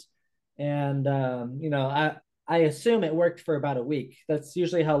voices. And I assume it worked for about a week. That's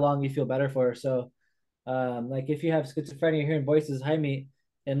usually how long you feel better for. So like if you have schizophrenia, you're hearing voices, high meat,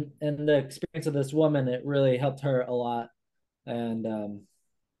 and the experience of this woman, it really helped her a lot. And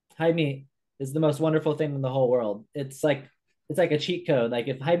high meat is the most wonderful thing in the whole world. It's like a cheat code. Like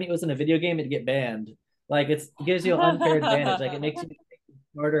if high meat was in a video game, it'd get banned. Like it gives you an unfair advantage. Like it makes you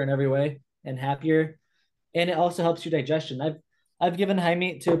smarter in every way and happier, and it also helps your digestion. I've given high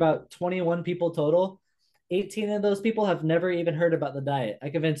meat to about 21 people total. 18 of those people have never even heard about the diet. I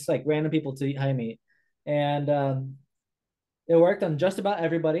convinced like random people to eat high meat, and it worked on just about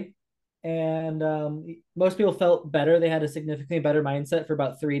everybody. And most people felt better. They had a significantly better mindset for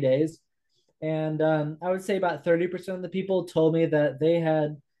about 3 days. And I would say about 30% of the people told me that they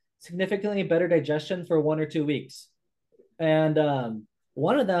had significantly better digestion for 1 or 2 weeks. And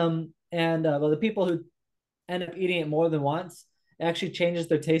one of them, and well, the people who end up eating it more than once, it actually changes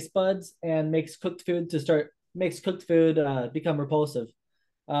their taste buds and makes cooked food become repulsive.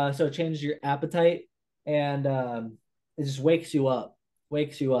 So it changes your appetite, and it just wakes you up.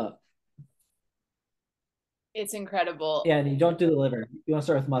 It's incredible. Yeah, and you don't do the liver. You want to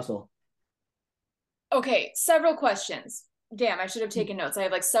start with muscle. Okay, several questions. Damn, I should have taken notes. I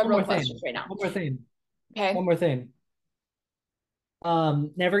have like several questions right now. One more thing. Okay. One more thing.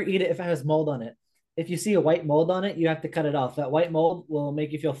 Never eat it if it has mold on it. If you see a white mold on it, you have to cut it off. That white mold will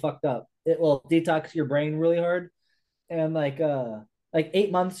make you feel fucked up. It will detox your brain really hard. And like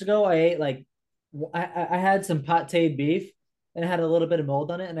 8 months ago, I ate like I had some pate beef and it had a little bit of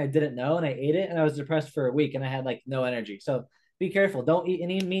mold on it, and I didn't know, and I ate it, and I was depressed for a week, and I had like no energy. So be careful. Don't eat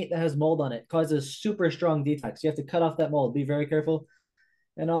any meat that has mold on it. It causes super strong detox. You have to cut off that mold. Be very careful.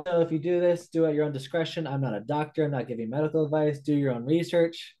 And also, if you do this, do at your own discretion. I'm not a doctor. I'm not giving medical advice. Do your own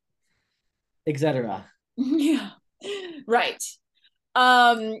research, etc. Yeah. Right.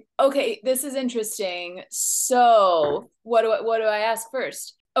 Okay, this is interesting. So, what do I ask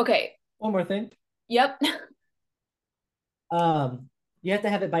first? Okay. One more thing. Yep. You have to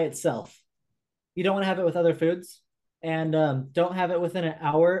have it by itself. You don't want to have it with other foods, and don't have it within an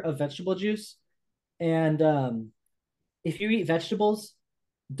hour of vegetable juice. And if you eat vegetables,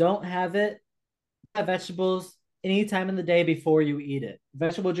 don't have vegetables any time in the day before you eat it.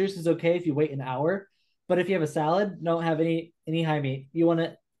 Vegetable juice is okay if you wait an hour, but if you have a salad, don't have any high meat. You want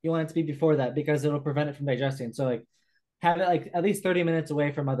it to be before that because it'll prevent it from digesting. So like have it like at least 30 minutes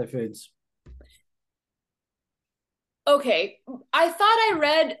away from other foods. Okay. I thought I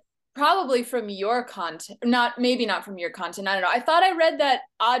read probably from your content, not maybe not from your content. I don't know. I thought I read that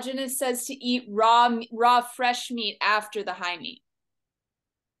Ajanis says to eat raw fresh meat after the high meat.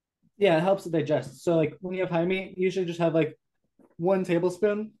 Yeah, it helps it digest. So like when you have high meat, you usually just have like 1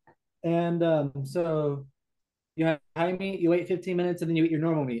 tablespoon. And so you have high meat, you wait 15 minutes, and then you eat your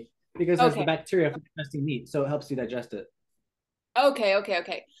normal meat because there's the Okay. bacteria for digesting meat. So it helps you digest it.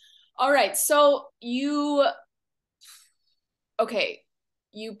 Okay. All right. So okay,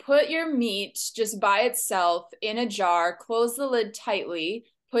 you put your meat just by itself in a jar, close the lid tightly,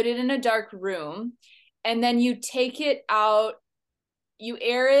 put it in a dark room, and then you take it out, you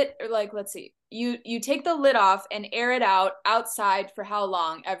air it, or like, let's see, you take the lid off and air it out outside for how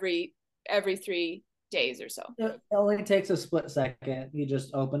long? Every 3 days or so. It only takes a split second. You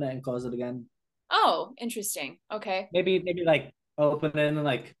just open it and close it again. Oh, interesting. Okay. Maybe like open it and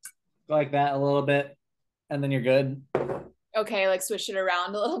like go like that a little bit, and then you're good. Okay, like switch it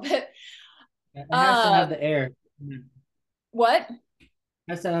around a little bit. It has to have Um, the air. what? It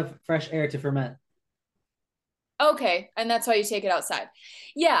has to have fresh air to ferment. Okay, and that's why you take it outside.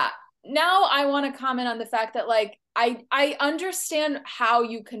 Yeah. Now I want to comment on the fact that like I understand how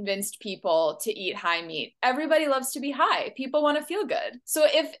you convinced people to eat high meat. Everybody loves to be high. People want to feel good. So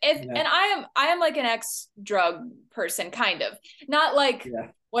if Yeah. and I am like an ex drug person kind of. Not like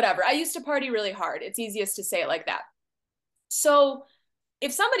Yeah. whatever. I used to party really hard. It's easiest to say it like that. So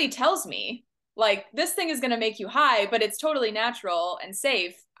if somebody tells me like this thing is going to make you high, but it's totally natural and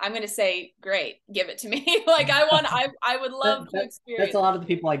safe, I'm going to say, great, give it to me. Like I would love to That's experience. a lot of the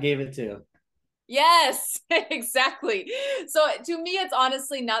people I gave it to. Yes, exactly. So to me, it's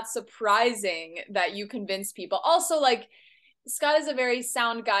honestly not surprising that you convince people. Also, like Scott is a very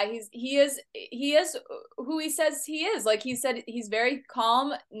sound guy. He is who he says he is. Like he said, he's very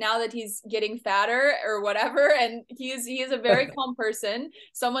calm now that he's getting fatter or whatever, and he is a very calm person,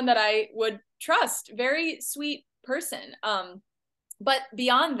 someone that I would trust, very sweet person. But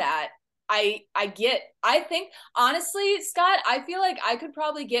beyond that, I think honestly, Scott, I feel like I could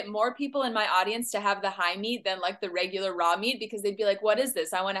probably get more people in my audience to have the high meat than like the regular raw meat, because they'd be like, what is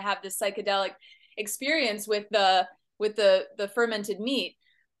this? I want to have this psychedelic experience with the fermented meat.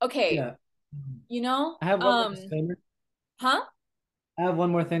 Okay. Yeah. I have one more disclaimer. Huh? I have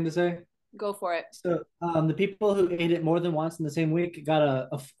one more thing to say. Go for it. So the people who ate it more than once in the same week got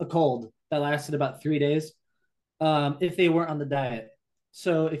a cold that lasted about 3 days, if they weren't on the diet.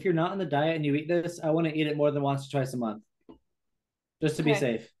 So if you're not on the diet and you eat this, I want to eat it more than once or twice a month, just to be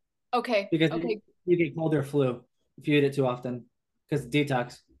safe. Okay. Because you get cold or flu if you eat it too often, because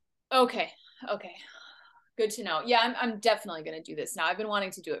detox. Okay. Good to know. Yeah, I'm definitely going to do this now. I've been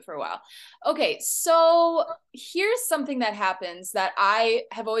wanting to do it for a while. Okay, so here's something that happens that I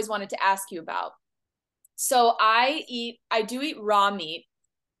have always wanted to ask you about. So I do eat raw meat,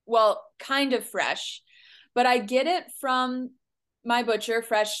 well, kind of fresh, but I get it from my butcher,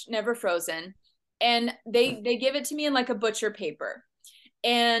 fresh, never frozen, and they give it to me in like a butcher paper,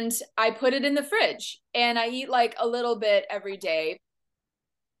 and I put it in the fridge, and I eat like a little bit every day.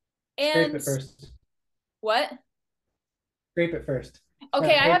 And scrape it first. What? Scrape it first.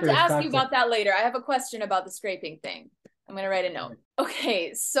 Okay, I have to ask you about that later. I have a question about the scraping thing. I'm gonna write a note.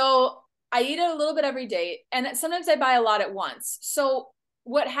 Okay, so I eat it a little bit every day, and sometimes I buy a lot at once. So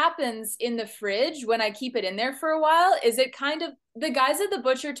what happens in the fridge when I keep it in there for a while is it kind of, the guys at the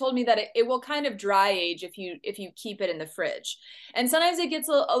butcher told me that it will kind of dry age if you keep it in the fridge. And sometimes it gets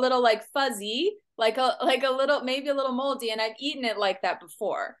a little like fuzzy, like a little, maybe a little moldy, and I've eaten it like that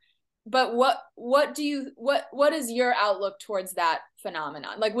before. But what is your outlook towards that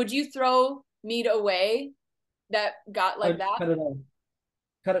phenomenon? Like, would you throw meat away that got like that? Cut it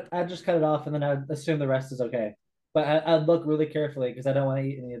off. I'd just cut it off, and then I'd assume the rest is okay. But I'd look really carefully because I don't want to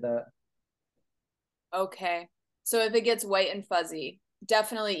eat any of that. Okay. So if it gets white and fuzzy,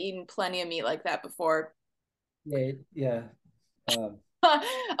 definitely eaten plenty of meat like that before. Yeah.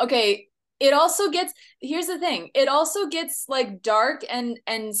 Okay. It also gets, here's the thing, it also gets like dark and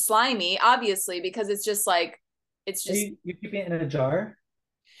slimy, obviously, because it's just like, it's just. You keep it in a jar?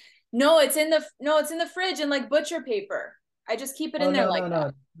 No, it's in the fridge in like butcher paper. I just keep it in there like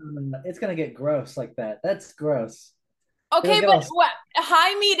that. No. It's gonna get gross like that. That's gross. Okay, but what?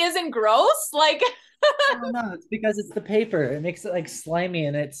 High meat isn't gross? Like. No, it's because it's the paper. It makes it like slimy,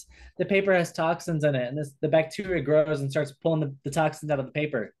 and the paper has toxins in it, and the bacteria grows and starts pulling the toxins out of the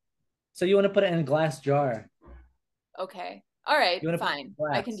paper. So you want to put it in a glass jar. Okay. All right. Fine.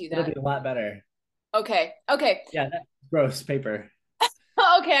 I can do that. It'll be a lot better. Okay. Yeah, that's gross paper.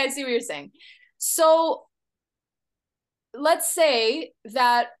 Okay, I see what you're saying. So let's say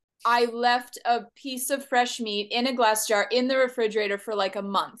that I left a piece of fresh meat in a glass jar in the refrigerator for like a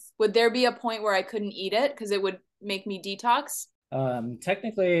month. Would there be a point where I couldn't eat it because it would make me detox?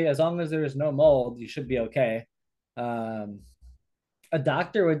 Technically, as long as there's no mold, you should be okay. A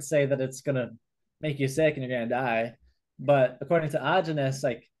doctor would say that it's gonna make you sick and you're gonna die, but according to Agenus,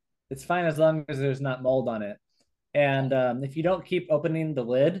 like it's fine as long as there's not mold on it. And if you don't keep opening the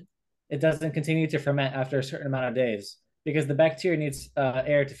lid, it doesn't continue to ferment after a certain amount of days because the bacteria needs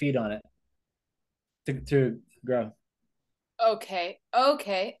air to feed on it to grow. Okay.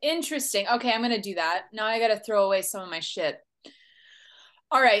 Interesting. Okay, I'm gonna do that. Now I gotta throw away some of my shit.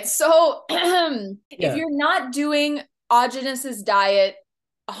 All right. So if you're not doing Agenus's diet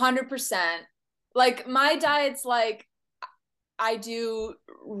 100%, like my diet's like I do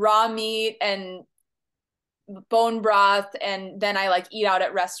raw meat and bone broth, and then I like eat out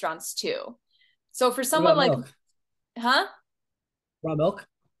at restaurants too. So for someone like milk? Huh? Raw milk?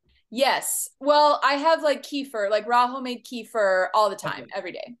 Yes. Well, I have like kefir, like raw homemade kefir all the time,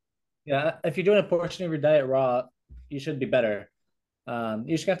 every day. Yeah, if you're doing a portion of your diet raw, you should be better. You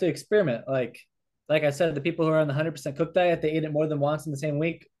just have to experiment. Like I said, the people who are on the 100% cooked diet, they ate it more than once in the same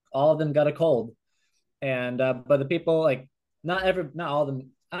week. All of them got a cold, and but the people like not all of them.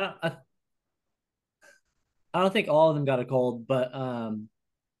 I don't think all of them got a cold, but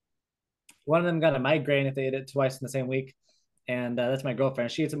one of them got a migraine if they ate it twice in the same week, and that's my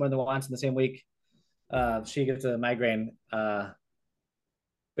girlfriend. She eats it more than once in the same week. She gets a migraine. But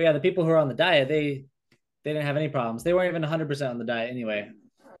yeah, the people who are on the diet, they didn't have any problems. They weren't even 100% on the diet anyway.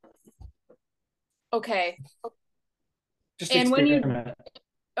 Okay. Just and when you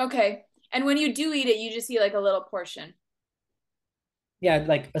do eat it, you just eat like a little portion. Yeah,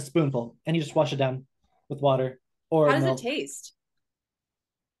 like a spoonful, and you just wash it down with water. or How does it milk, taste?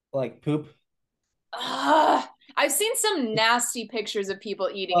 like poop. Ugh. I've seen some nasty pictures of people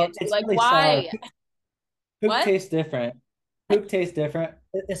eating Well, it too. it's Like, really sour. why? Poop What? tastes different. Poop tastes different.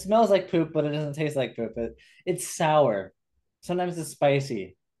 It smells like poop, but it doesn't taste like poop. It's sour. Sometimes it's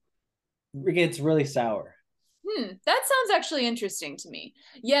spicy. It gets really sour. That sounds actually interesting to me.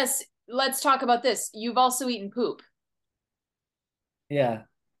 Yes, let's talk about this. You've also eaten poop. Yeah.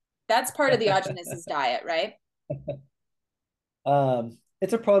 That's part of the Agenus's diet, right?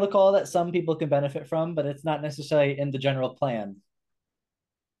 It's a protocol that some people can benefit from, but it's not necessarily in the general plan.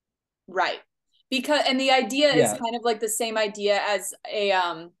 Right. Because and the idea is Yeah. kind of like the same idea as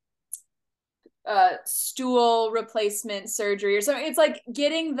a stool replacement surgery or something. It's like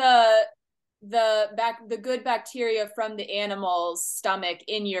getting the good bacteria from the animal's stomach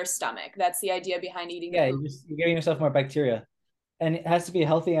in your stomach. That's the idea behind eating the Yeah, poop. you're getting yourself more bacteria. And it has to be a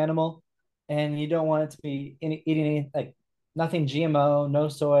healthy animal, and you don't want it to be eating any like nothing GMO, no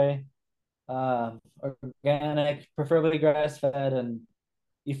soy, organic, preferably grass fed, and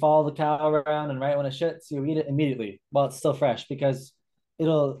you follow the cow around, and right when it shits, you eat it immediately while it's still fresh because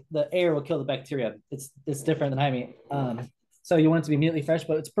the air will kill the bacteria. It's different than high meat. So you want it to be immediately fresh,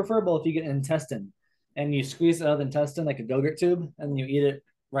 but it's preferable if you get an intestine and you squeeze it out of the intestine like a Go-Gurt tube, and you eat it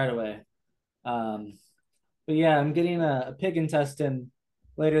right away. Um, but yeah, I'm getting a pig intestine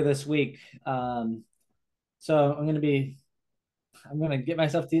later this week. So I'm gonna get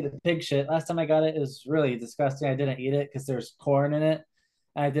myself to eat the pig shit. Last time I got it, it was really disgusting. I didn't eat it because there's corn in it,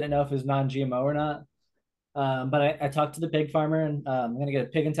 and I didn't know if it was non-GMO or not. But I talked to the pig farmer, and I'm gonna get a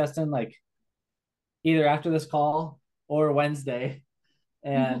pig intestine like either after this call or Wednesday.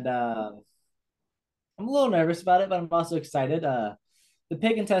 And I'm a little nervous about it, but I'm also excited. The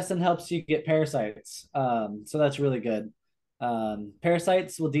pig intestine helps you get parasites, so that's really good.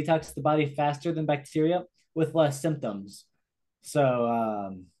 Parasites will detox the body faster than bacteria with less symptoms.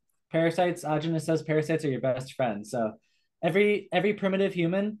 So parasites, Agenus says parasites are your best friend. So every primitive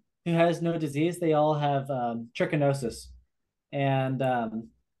human who has no disease, they all have trichinosis. And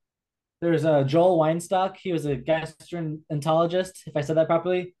there's Joel Weinstock. He was a gastroenterologist, if I said that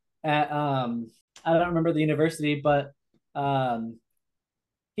properly, at I don't remember the university, but um,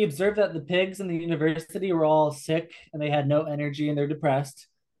 he observed that the pigs in the university were all sick and they had no energy and they're depressed,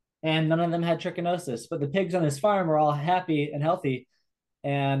 and none of them had trichinosis. But the pigs on his farm were all happy and healthy,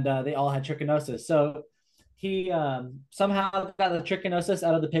 and they all had trichinosis. So he somehow got the trichinosis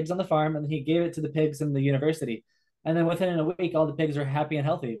out of the pigs on the farm, and he gave it to the pigs in the university. And then within a week, all the pigs were happy and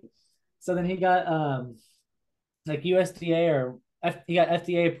healthy. So then he got like USDA or he got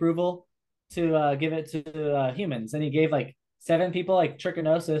FDA approval to give it to humans, and he gave like 7 people like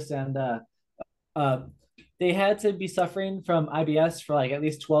trichinosis, and uh, they had to be suffering from IBS for like at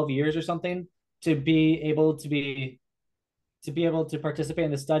least 12 years or something to be able to participate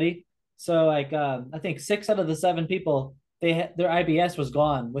in the study. So like I think 6 out of the 7 people their IBS was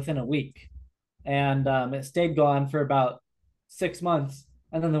gone within a week, and it stayed gone for about 6 months.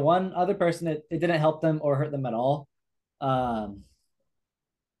 And then the one other person, it didn't help them or hurt them at all. Um,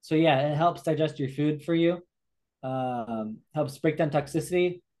 so yeah, it helps digest your food for you. Helps break down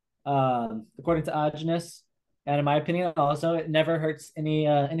toxicity, according to Agenus. And in my opinion, also, it never hurts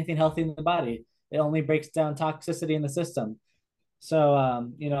anything healthy in the body. It only breaks down toxicity in the system. So,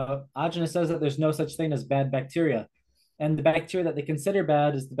 Agenus says that there's no such thing as bad bacteria. And the bacteria that they consider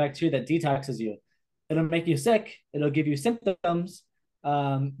bad is the bacteria that detoxes you. It'll make you sick, it'll give you symptoms,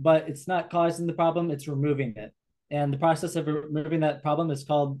 but it's not causing the problem, it's removing it. And the process of removing that problem is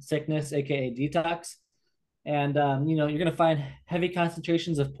called sickness, aka detox. And you're going to find heavy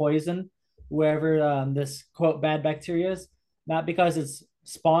concentrations of poison wherever this quote bad bacteria is, not because it's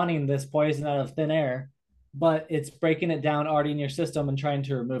spawning this poison out of thin air, but it's breaking it down already in your system and trying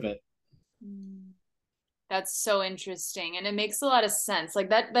to remove it. That's so interesting, and it makes a lot of sense. Like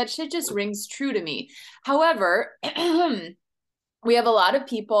that shit just rings true to me. However, we have a lot of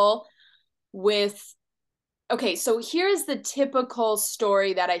people with okay, so here's the typical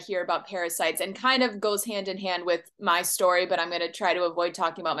story that I hear about parasites and kind of goes hand in hand with my story, but I'm going to try to avoid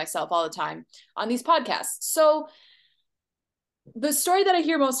talking about myself all the time on these podcasts. So the story that I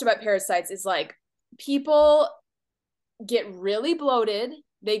hear most about parasites is like people get really bloated,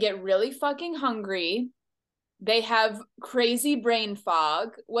 they get really fucking hungry, they have crazy brain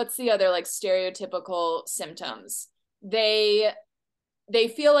fog. What's the other like stereotypical symptoms? They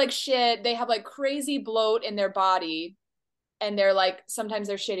feel like shit, they have like crazy bloat in their body, and they're like sometimes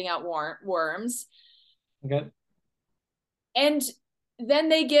they're shitting out worms. Okay. And then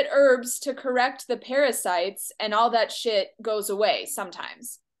they get herbs to correct the parasites and all that shit goes away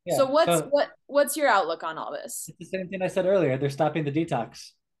sometimes. Yeah. So So what's your outlook on all this? it's the same thing I said earlier. They're stopping the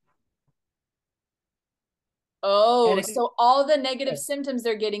detox. And Oh, if so all the negative symptoms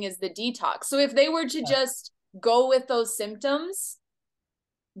they're getting is the detox. So if they were to yeah, just go with those symptoms,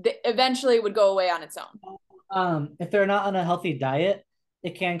 eventually it would go away on its own. if they're not on a healthy diet,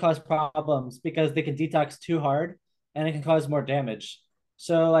 it can cause problems because they can detox too hard and it can cause more damage.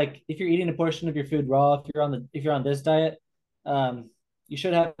 So like if you're eating a portion of your food raw, if you're on this diet, um, you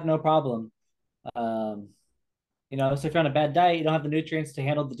should have no problem. Um, so if you're on a bad diet, you don't have the nutrients to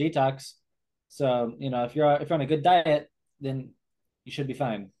handle the detox. So, if you're on a good diet, then you should be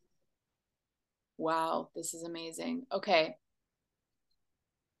fine. Wow, this is amazing. Okay,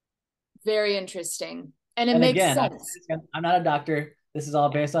 very interesting. And it And makes again, sense. I'm not a doctor. This is all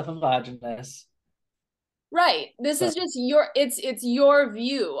based off of Vaginas. Right. This So is just it's your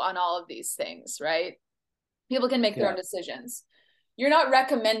view on all of these things, right? People can make their own yeah. decisions. You're not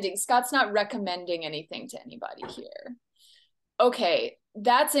recommending, Scott's not recommending anything to anybody here. Okay,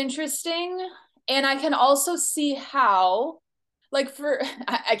 that's interesting. And I can also see how, like,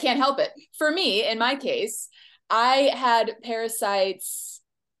 I can't help it. For me, in my case, I had parasites.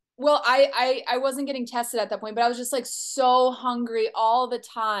 Well, I wasn't getting tested at that point, but I was just like so hungry all the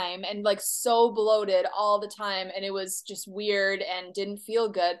time and like so bloated all the time, and it was just weird and didn't feel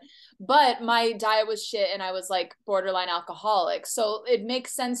good. But my diet was shit and I was like borderline alcoholic. So it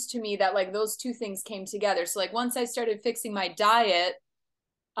makes sense to me that like those two things came together. So like once I started fixing my diet,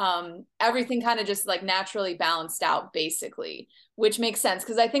 everything kind of just like naturally balanced out basically, which makes sense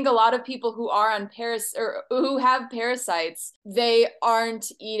because I think a lot of people who are on or who have parasites, they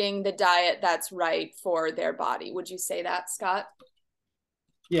aren't eating the diet that's right for their body. Would you say that, Scott?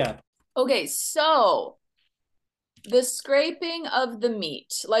 Yeah. Okay, so the scraping of the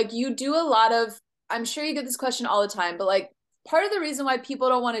meat, like you do a lot of, I'm sure you get this question all the time, but like part of the reason why people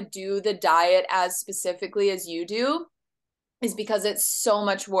don't want to do the diet as specifically as you do is because it's so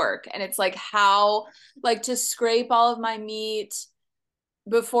much work. And it's like how, like to scrape all of my meat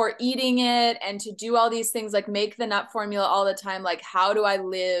before eating it and to do all these things, like make the nut formula all the time. Like, how do I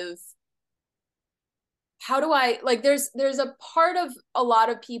live? How do I like there's a part of a lot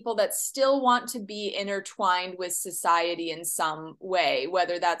of people that still want to be intertwined with society in some way,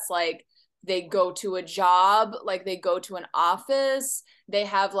 whether that's like they go to a job, like they go to an office, they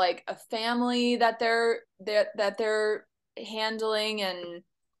have like a family that they're handling and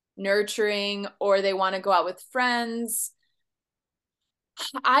nurturing, or they want to go out with friends.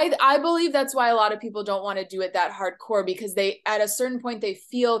 I believe that's why a lot of people don't want to do it that hardcore, because they at a certain point they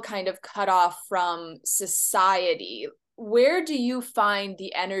feel kind of cut off from society. Where do you find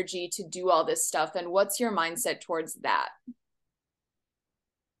the energy to do all this stuff, and what's your mindset towards that?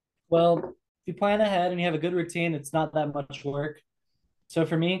 Well, if you plan ahead and you have a good routine, it's not that much work. So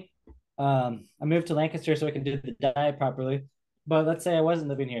for me, I moved to Lancaster so I can do the diet properly. But let's say I wasn't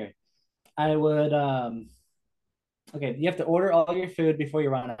living here. I would okay, you have to order all your food before you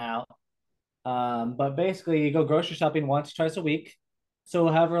run out. But basically you go grocery shopping once, twice a week. So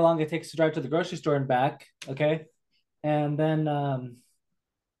however long it takes to drive to the grocery store and back, okay? And then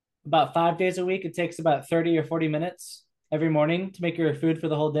about 5 days a week, it takes about 30 or 40 minutes every morning to make your food for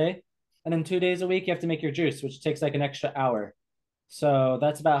the whole day. And then 2 days a week, you have to make your juice, which takes like an extra hour. So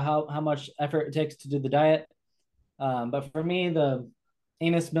that's about how much effort it takes to do the diet. But for me, the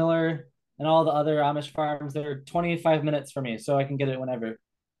Amos Miller and all the other Amish farms, they're 25 minutes for me, so I can get it whenever.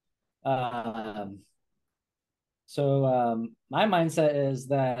 Um, my mindset is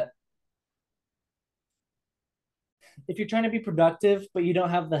that if you're trying to be productive, but you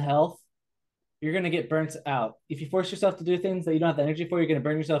don't have the health, you're going to get burnt out. If you force yourself to do things that you don't have the energy for, you're going to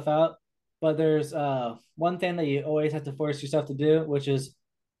burn yourself out. But there's one thing that you always have to force yourself to do, which is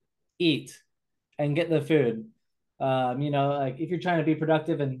eat and get the food. Like if you're trying to be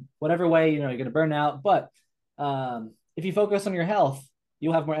productive in whatever way, you're going to burn out. But if you focus on your health,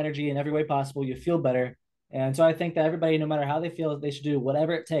 you'll have more energy in every way possible. You feel better. And so I think that everybody, no matter how they feel, they should do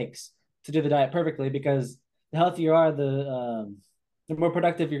whatever it takes to do the diet perfectly, because the healthier you are, the more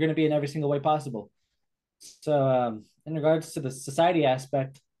productive you're going to be in every single way possible. So, in regards to the society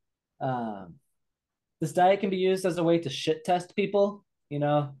aspect, um, this diet can be used as a way to shit test people, you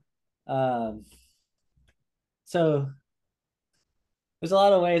know. Um, so there's a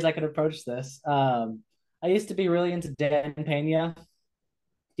lot of ways I could approach this. I used to be really into Dan Pena.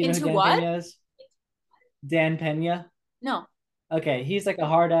 Do you know who Into Dan what? Pena is? Dan Pena. No. Okay, he's like a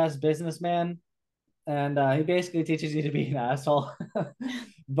hard ass businessman, and he basically teaches you to be an asshole.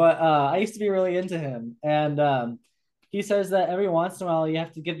 But I used to be really into him, and he says that every once in a while you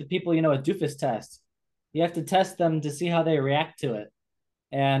have to give the people, a doofus test. You have to test them to see how they react to it.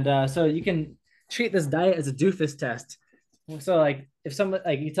 And so you can treat this diet as a doofus test. So like if someone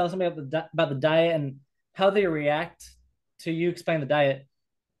like you tell somebody about the diet and how they react to you explain the diet,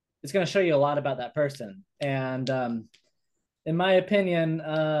 it's going to show you a lot about that person. And in my opinion,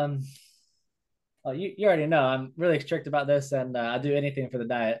 well, you already know I'm really strict about this, and I'll do anything for the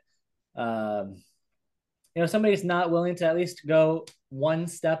diet. Um, somebody's not willing to at least go one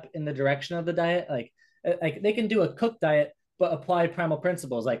step in the direction of the diet, like they can do a cooked diet but apply primal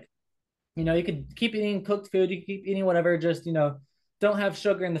principles. Like you could keep eating cooked food, you can keep eating whatever, just don't have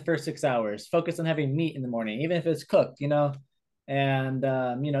sugar in the first 6 hours. Focus on having meat in the morning, even if it's cooked. And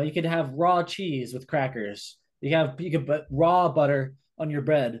you could have raw cheese with crackers. You could put raw butter on your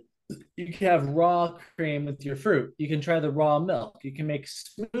bread. You can have raw cream with your fruit. You can try the raw milk. You can make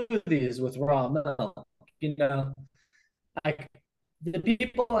smoothies with raw milk. You know, I the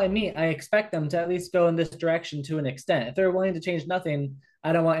people I meet, I expect them to at least go in this direction to an extent. If they're willing to change nothing,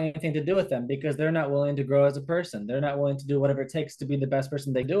 I don't want anything to do with them because they're not willing to grow as a person. They're not willing to do whatever it takes to be the best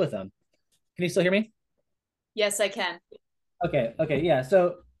person they do with them. Can you still hear me? Yes, I can. Okay, yeah.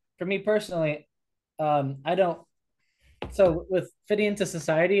 So for me personally, I don't. So with fitting into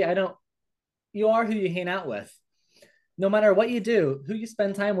society, I don't. You are who you hang out with. No matter what you do, who you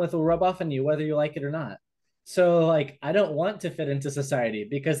spend time with will rub off on you, whether you like it or not. So like I don't want to fit into society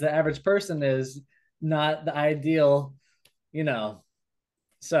because the average person is not the ideal, you know.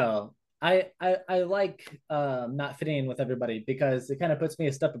 So I like not fitting in with everybody because it kind of puts me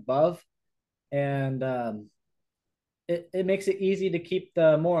a step above, and it makes it easy to keep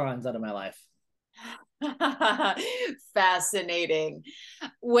the morons out of my life. Fascinating.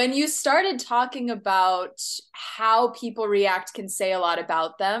 When you started talking about how people react can say a lot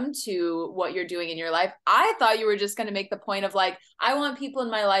about them to what you're doing in your life, I thought you were just going to make the point of like, I want people in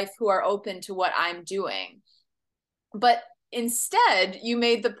my life who are open to what I'm doing. But instead, you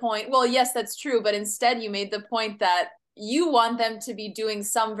made the point, well, yes, that's true, but instead you made the point that you want them to be doing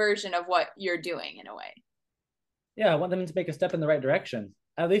some version of what you're doing in a way. Yeah, I want them to make a step in the right direction.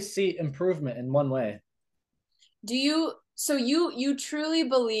 At least see improvement in one way. Do you, so you truly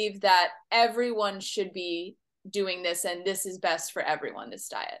believe that everyone should be doing this and this is best for everyone, this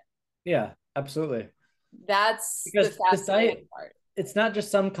diet? Yeah, absolutely. That's the Because this fascinating diet, part. it's not just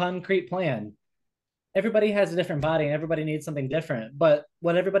some concrete plan. Everybody has a different body and everybody needs something different. But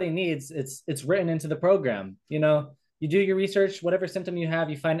what everybody needs, it's written into the program. You do your research, whatever symptom you have,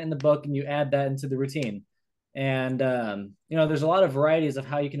 you find it in the book and you add that into the routine. And there's a lot of varieties of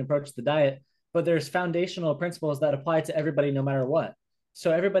how you can approach the diet, but there's foundational principles that apply to everybody no matter what.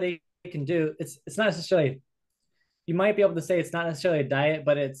 So everybody can do it's not necessarily, you might be able to say it's not necessarily a diet,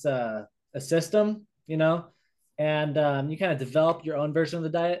 but it's a system. And you kind of develop your own version of the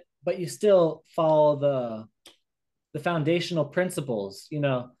diet, but you still follow the foundational principles. You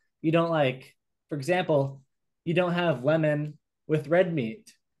don't like, for example, you don't have lemon with red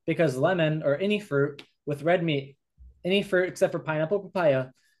meat because lemon or any fruit with red meat, any fruit except for pineapple, papaya,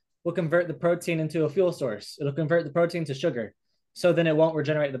 will convert the protein into a fuel source. It'll convert the protein to sugar. So then it won't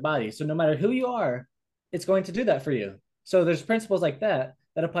regenerate the body. So no matter who you are, it's going to do that for you. So there's principles like that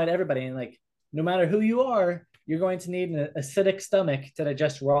apply to everybody. And like, no matter who you are, you're going to need an acidic stomach to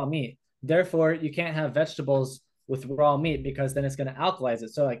digest raw meat. Therefore, you can't have vegetables with raw meat because then it's going to alkalize it.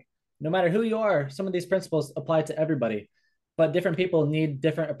 So like, no matter who you are, some of these principles apply to everybody, but different people need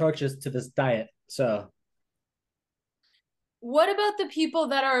different approaches to this diet. So What about the people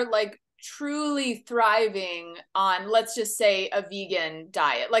that are like truly thriving on, let's just say, a vegan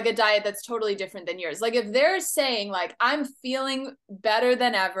diet, like a diet that's totally different than yours? Like if they're saying like, I'm feeling better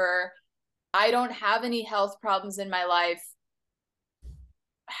than ever, I don't have any health problems in my life,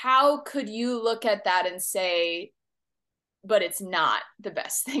 how could you look at that and say, but it's not the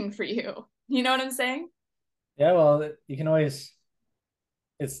best thing for you? You know what I'm saying? yeah, well, you can always,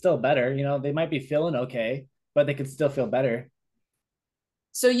 it's still better. They might be feeling okay, but they could still feel better.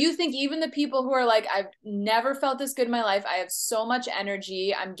 So you think even the people who are like, I've never felt this good in my life. I have so much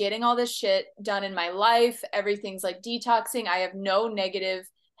energy. I'm getting all this shit done in my life. Everything's like detoxing. I have no negative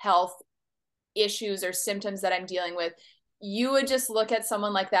health issues or symptoms that I'm dealing with. You would just look at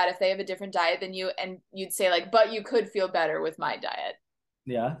someone like that if they have a different diet than you, and you'd say like, but you could feel better with my diet.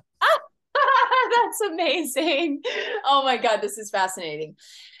 Yeah. That's amazing. Oh my God, this is fascinating.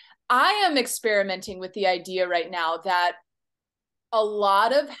 I am experimenting with the idea right now that a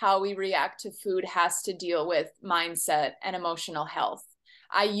lot of how we react to food has to deal with mindset and emotional health.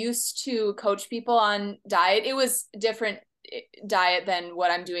 I used to coach people on diet. It was different diet than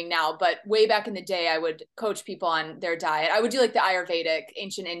what I'm doing now, but way back in the day, I would coach people on their diet. I would do like the Ayurvedic,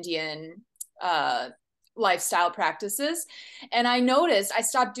 ancient Indian, lifestyle practices. And I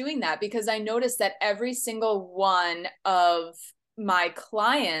stopped doing that because I noticed that every single one of my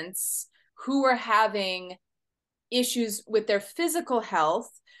clients who were having issues with their physical health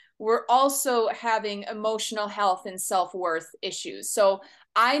were also having emotional health and self-worth issues. So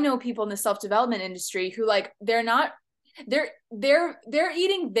I know people in the self-development industry who like they're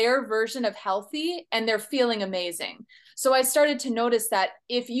eating their version of healthy and they're feeling amazing. So I started to notice that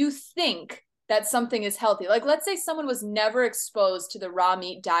if you think that something is healthy, like let's say someone was never exposed to the raw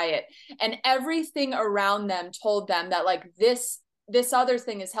meat diet and everything around them told them that like this other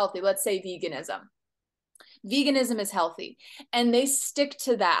thing is healthy, let's say veganism is healthy, and they stick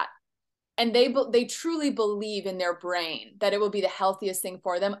to that, and they truly believe in their brain that it will be the healthiest thing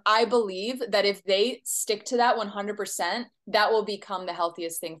for them. I believe that if they stick to that 100%, that will become the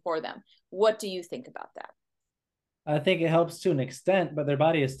healthiest thing for them. What do you think about that? I think it helps to an extent, but their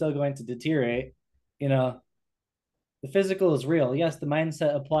body is still going to deteriorate. You know, the physical is real. Yes, the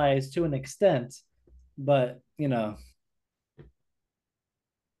mindset applies to an extent, but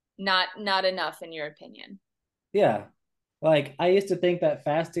not enough in your opinion. yeah. Like I used to think that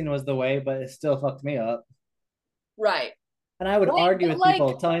fasting was the way, but it still fucked me up. Right. And I would Right, argue but with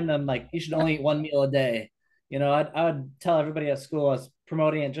people, telling them like you should only eat one meal a day. I would tell everybody at school I was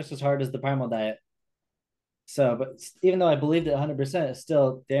promoting it just as hard as the primal diet. So, but even though I believed it 100%, it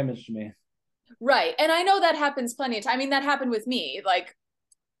still damaged me. right. And I know that happens plenty of time. I mean, that happened with me. Like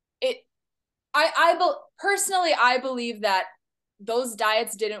it, personally, I believe that those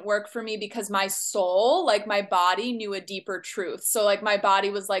diets didn't work for me because my soul, like my body, knew a deeper truth. So like my body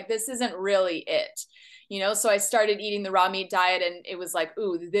was like, this isn't really it. So I started eating the raw meat diet and it was like,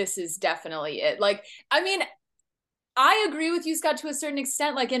 ooh, this is definitely it. Like, I mean, I agree with you, Scott, to a certain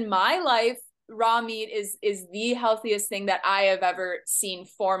extent. Like in my life, raw meat is the healthiest thing that I have ever seen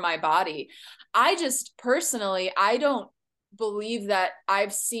for my body. I just personally, I don't believe that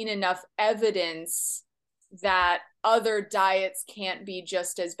I've seen enough evidence that other diets can't be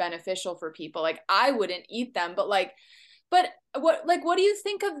just as beneficial for people. Like I wouldn't eat them, but what do you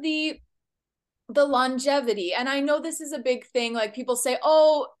think of the longevity? And I know this is a big thing. Like people say,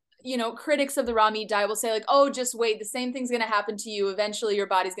 oh, critics of the raw meat diet will say like, oh, just wait, the same thing's going to happen to you. Eventually your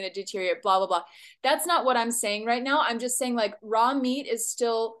body's going to deteriorate, blah, blah, blah. That's not what I'm saying right now. I'm just saying like raw meat is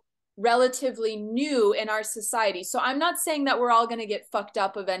still relatively new in our society. So I'm not saying that we're all going to get fucked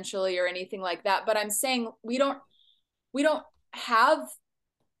up eventually or anything like that, but I'm saying we don't have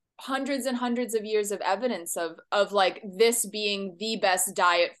hundreds and hundreds of years of evidence of like this being the best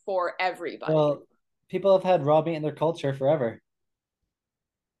diet for everybody. Well, people have had raw meat in their culture forever.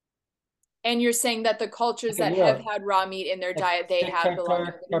 And you're saying that the cultures that have had raw meat in their diet, they have the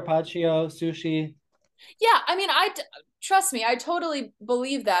longevity. Carpaccio, sushi. Yeah, I mean, trust me, I totally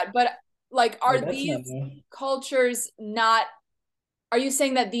believe that. But like, are these cultures not? Are you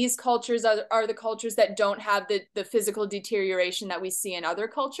saying that these cultures are the cultures that don't have the physical deterioration that we see in other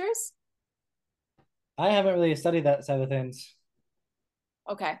cultures? I haven't really studied that side of things.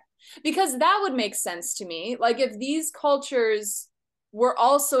 Okay, because that would make sense to me. Like, if these cultures were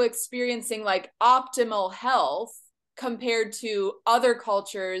also experiencing like optimal health compared to other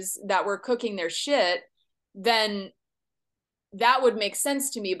cultures that were cooking their shit, then that would make sense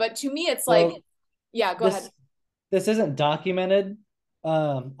to me. But to me, it's like, yeah, go ahead. This isn't documented.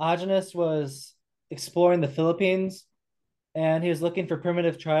 Agenus was exploring the Philippines and he was looking for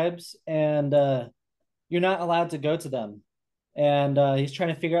primitive tribes, and you're not allowed to go to them. And he's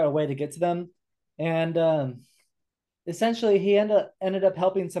trying to figure out a way to get to them. And essentially he ended up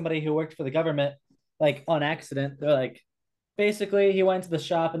helping somebody who worked for the government, like on accident. They're like, basically he went to the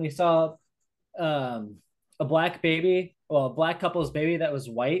shop and he saw a black baby, well, a black couple's baby that was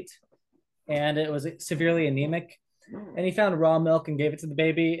white, and it was severely anemic. And he found raw milk and gave it to the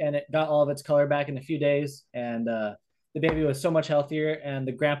baby, and it got all of its color back in a few days. And the baby was so much healthier, and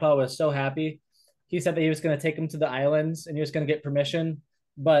the grandpa was so happy. He said that he was going to take him to the islands and he was going to get permission,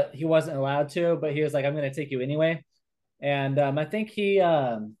 but he wasn't allowed to. But he was like, I'm going to take you anyway. And I think he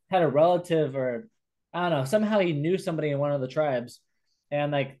had a relative, or I don't know, somehow he knew somebody in one of the tribes.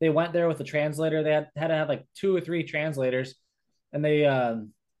 And like they went there with a translator. They had to have like 2 or 3 translators, and they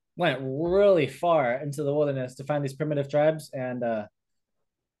went really far into the wilderness to find these primitive tribes. And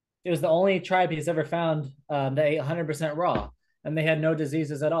it was the only tribe he's ever found that ate 100% raw, and they had no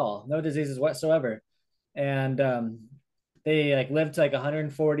diseases at all, no diseases whatsoever. And they like lived to like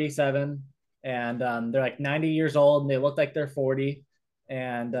 147, and they're like 90 years old, and they look like they're 40,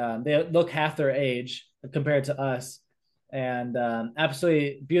 and they look half their age compared to us. And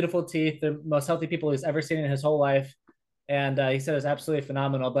absolutely beautiful teeth. They're the most healthy people he's ever seen in his whole life. and he said it was absolutely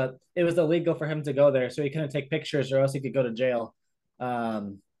phenomenal. But it was illegal for him to go there, so he couldn't take pictures, or else he could go to jail.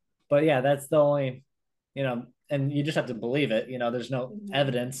 Um, but yeah, that's the only, and you just have to believe it. There's no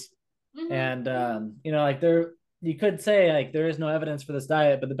evidence, and like you could say like there is no evidence for this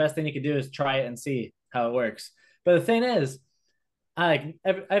diet, but the best thing you could do is try it and see how it works. But the thing is, I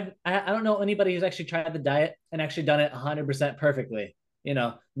don't know anybody who's actually tried the diet and actually done it 100% perfectly.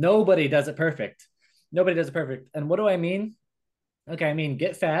 Nobody does it perfect. Nobody does it perfect. And what do I mean? Okay, I mean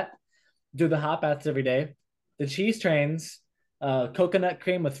get fat, do the hot baths every day, the cheese trains, coconut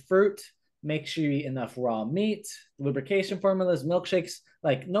cream with fruit. Make sure you eat enough raw meat, lubrication formulas, milkshakes.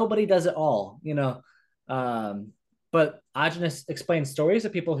 Like nobody does it all. But Agenus explains stories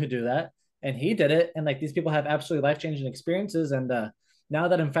of people who do that, and he did it, and like these people have absolutely life-changing experiences. And now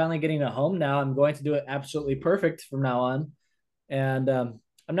that I'm finally getting a home, now I'm going to do it absolutely perfect from now on. And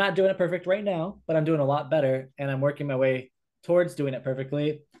I'm not doing it perfect right now, but I'm doing a lot better, and I'm working my way towards doing it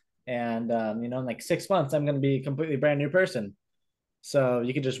perfectly. And in like 6 months, I'm going to be a completely brand new person. So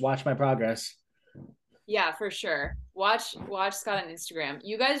you can just watch my progress. Yeah, for sure. Watch Scott on Instagram.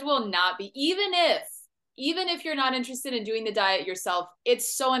 You guys will not be, even if you're not interested in doing the diet yourself,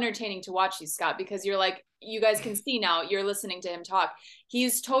 it's so entertaining to watch you, Scott, because you're like, you guys can see now, you're listening to him talk.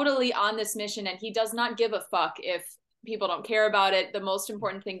 He's totally on this mission, and he does not give a fuck if people don't care about it. The most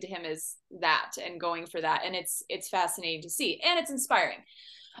important thing to him is that, and going for that. And it's fascinating to see, and it's inspiring.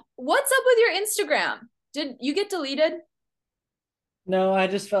 What's up with your Instagram? Did you get deleted? No, I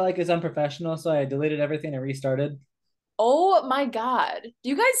just felt like it's unprofessional, so I deleted everything and restarted. Oh my God. Do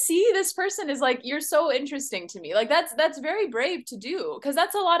you guys see this person is like, you're so interesting to me. Like that's very brave to do, because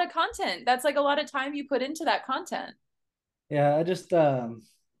that's a lot of content. That's like a lot of time you put into that content. Yeah, I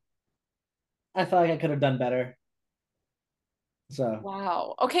felt like I could have done better. So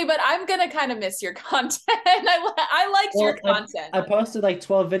Wow. Okay, but I'm gonna kind of miss your content. I liked your well, content. I posted like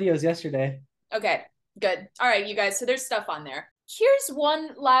 12 videos yesterday. Okay, good. All right, you guys. So there's stuff on there. Here's one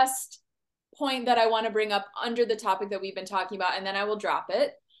last point that I want to bring up under the topic that we've been talking about, and then I will drop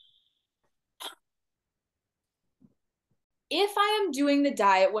it. If I am doing the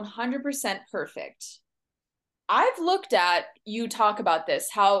diet 100% perfect, I've looked at you talk about this,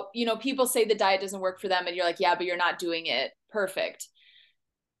 how, people say the diet doesn't work for them, and you're like, yeah, but you're not doing it perfect.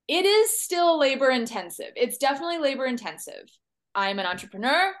 It is still labor intensive. It's definitely labor intensive. I'm an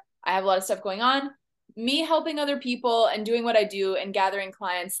entrepreneur. I have a lot of stuff going on. Me helping other people and doing what I do and gathering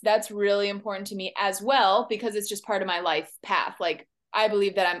clients, that's really important to me as well, because it's just part of my life path. Like, I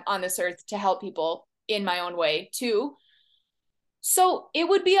believe that I'm on this earth to help people in my own way too. So it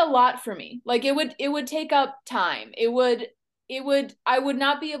would be a lot for me. Like it would take up time. I would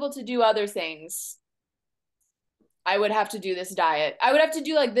not be able to do other things. I would have to do this diet. I would have to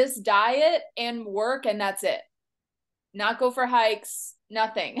do like this diet and work, and that's it. Not go for hikes,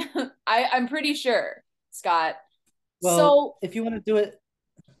 nothing. I'm pretty sure, Scott. Well, So if you want to do it,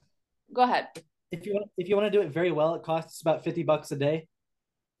 go ahead. if you want to do it very well, it costs about $50 a day,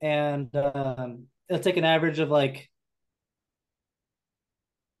 and it'll take an average of like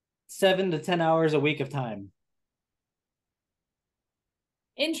 7 to 10 hours a week of time.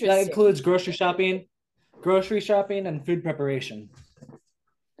 That Interesting. includes grocery shopping, and food preparation.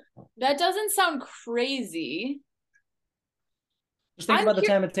 That doesn't sound crazy. Just think I'm about the cur-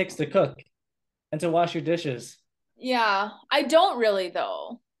 time it takes to cook and to wash your dishes. yeah, I don't really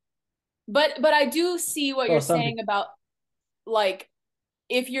though. But I do see what you're Well, some saying people. about, like,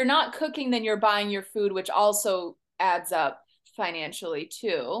 if you're not cooking, then you're buying your food, which also adds up financially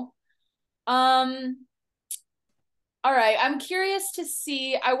too. Um, all right, I'm curious to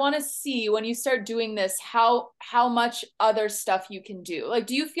see, I want to see when you start doing this how much other stuff you can do. Like,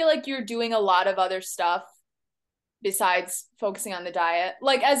 do you feel like you're doing a lot of other stuff besides focusing on the diet?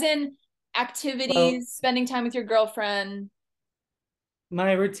 Like as in Well, activities, spending time with your girlfriend.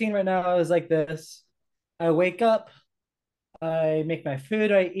 my routine right now is like this. I wake up, I make my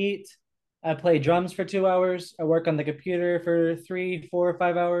food, I eat, I play drums for 2 hours, I work on the computer for 3, 4,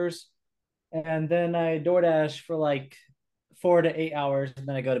 5 hours, and then I DoorDash for like 4 to 8 hours, and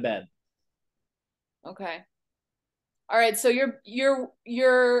then I go to bed. Okay. All right, so you're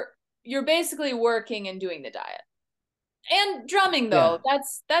basically working and doing the diet. And drumming though, Yeah.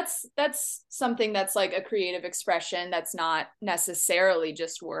 that's something that's like a creative expression that's not necessarily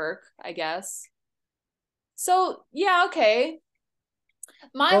just work, I guess. So, yeah, okay.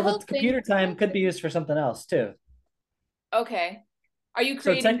 My Well, the whole thing, computer time could be used for something else too. okay. Are you So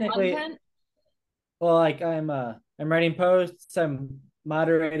creating technically, content? well, like I'm writing posts, I'm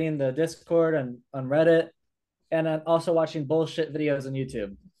moderating the Discord and on Reddit, and I'm also watching bullshit videos on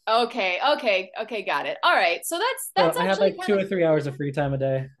YouTube. Okay, got it. All right. So So that's I have actually like kind two of or 3 hours of free time a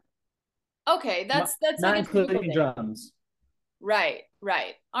day, okay. That's like not a typical including day. drums. Right,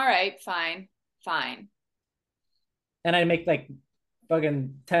 right. All right, fine, fine. And I make like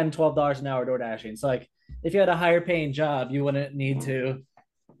fucking $10, $12 an hour door dashing. So like if you had a higher paying job, you wouldn't need to,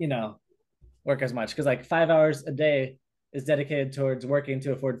 you know, work as much because like 5 hours a day is dedicated towards working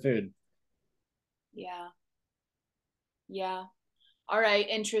to afford food. Yeah, yeah. All right,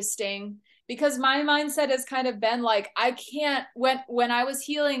 interesting. Because my mindset has kind of been like I can't when I was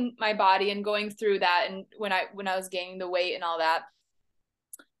healing my body and going through that and when I was gaining the weight and all that,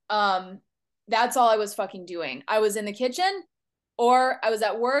 um that's all I was fucking doing. I was in the kitchen or I was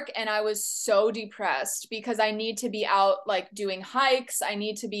at work and I was so depressed because I need to be out like doing hikes, I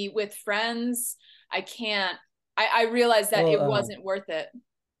need to be with friends. I can't I realized that Well, it wasn't worth it.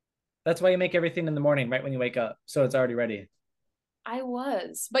 that's why you make everything in the morning, right when you wake up, so it's already ready. I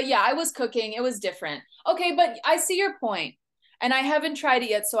was. But yeah, I was cooking. It was different. Okay, but I see your point. And I haven't tried it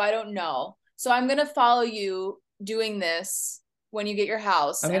yet, so I don't know. So I'm gonna follow you doing this when you get your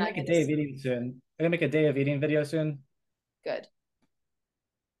house I'm and gonna I'm make a gonna day of eating soon. I'm gonna make a day of eating video soon. good.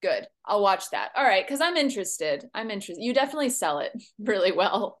 Good. I'll watch that. All right, because I'm interested. I'm interested. You definitely sell it really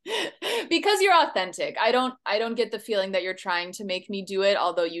well. Because you're authentic. I don't get the feeling that you're trying to make me do it,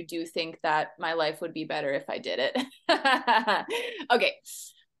 although you do think that my life would be better if I did it. Okay.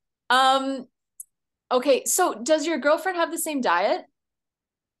 Um Okay, so does your girlfriend have the same diet?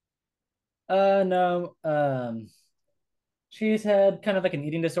 No. She's had kind of like an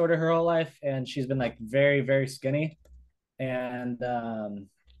eating disorder her whole life, and she's been like very, very skinny. And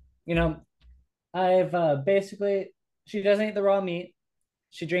you know, I've basically she doesn't eat the raw meat.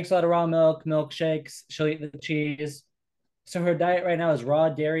 She drinks a lot of raw milk, milkshakes. She'll eat the cheese. So her diet right now is raw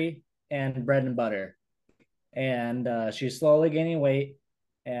dairy and bread and butter. And she's slowly gaining weight.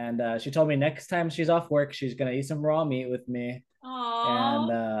 And she told me next time she's off work, she's gonna eat some raw meat with me. And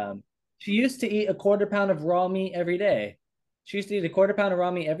Aww. she used to eat a quarter pound of raw meat every day. She used to eat a quarter pound of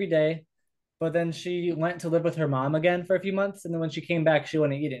raw meat every day, but then she went to live with her mom again for a few months, and then when she came back, she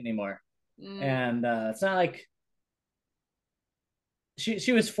wouldn't eat it anymore. Mm, And it's not like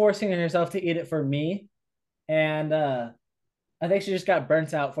she was forcing herself to eat it for me, and I think she just got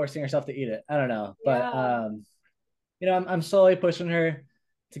burnt out forcing herself to eat it. I don't know, but yeah. I'm slowly pushing her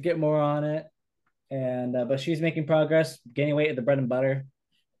to get more on it, and but she's making progress, gaining weight at the bread and butter,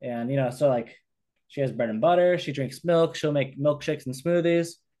 and so like she has bread and butter, she drinks milk, she'll make milkshakes and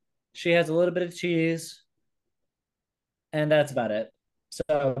smoothies, she has a little bit of cheese, and that's about it.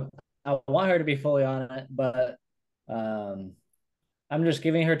 So I want her to be fully on it, but um, I'm just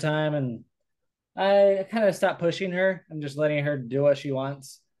giving her time, and I kind of stopped pushing her. I'm just letting her do what she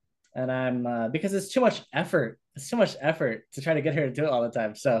wants, and I'm because it's too much effort. It's too much effort to try to get her to do it all the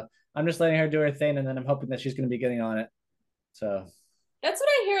time. So I'm just letting her do her thing, and then I'm hoping that she's going to be getting on it. So That's what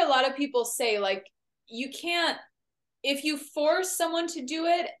I hear a lot of people say. Like, you can't, if you force someone to do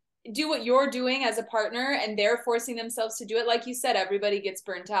it, do what you're doing as a partner, and they're forcing themselves to do it. Like you said, everybody gets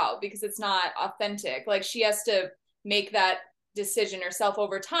burnt out because it's not authentic. Like, she has to make that decision herself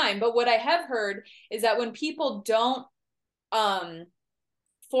over time. But what I have heard is that when people don't, um,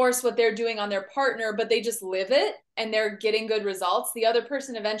 force what they're doing on their partner, but they just live it and they're getting good results, the other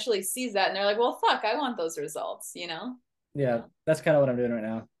person eventually sees that and they're like, well, fuck, I want those results, you know? yeah, that's kind of what I'm doing right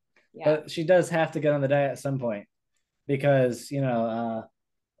now. Yeah. But she does have to get on the diet at some point because a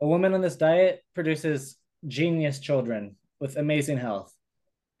woman on this diet produces genius children with amazing health.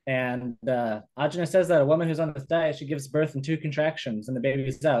 And Ajna says that a woman who's on this diet, she gives birth in two contractions and the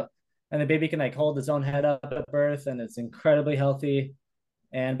baby's out. And the baby can like hold his own head up at birth and it's incredibly healthy.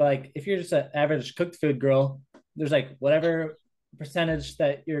 And but like if you're just an average cooked food girl, there's like whatever percentage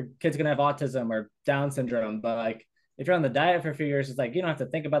that your kid's gonna have autism or Down syndrome. But like if you're on the diet for a few years, it's like you don't have to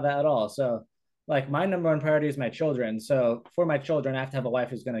think about that at all. So like my number one priority is my children. So for my children, I have to have a wife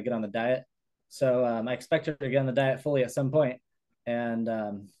who's gonna get on the diet. So I expect her to get on the diet fully at some point. And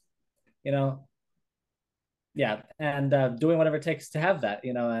you know, yeah, and doing whatever it takes to have that,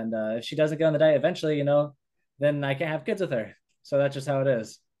 and if she doesn't get on the diet eventually, then I can't have kids with her. So that's just how it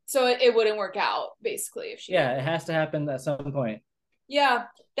is. So it wouldn't work out basically if she Yeah, didn't. it has to happen at some point. Yeah.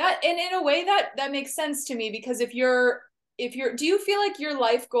 That, and in a way that makes sense to me because if you're do you feel like your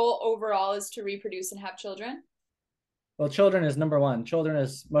life goal overall is to reproduce and have children? Well, children is number one. Children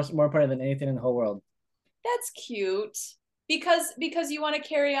is more important than anything in the whole world. That's cute. Because you want to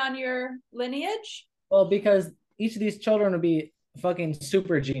carry on your lineage? Well, because each of these children will be fucking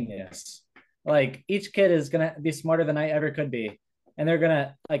super genius. Like each kid is gonna be smarter than I ever could be. And they're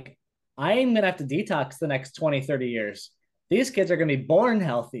gonna like I'm gonna have to detox the next 20, 30 years these kids are going to be born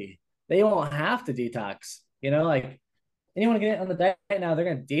healthy. They won't have to detox. Like anyone get on the diet now, they're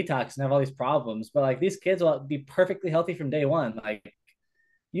going to detox and have all these problems. But like these kids will be perfectly healthy from day one. Like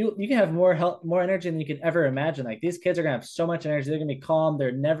you can have more energy than you could ever imagine. Like these kids are gonna have so much energy. They're gonna be calm.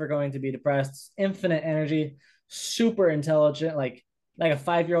 They're never going to be depressed. Infinite energy, super intelligent. Like a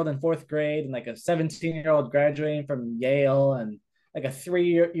 5-year-old in fourth grade, and like a 17-year-old graduating from Yale, and like a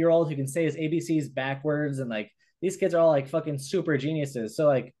 3-year-old who can say his ABCs backwards. And like these kids are all like fucking super geniuses. So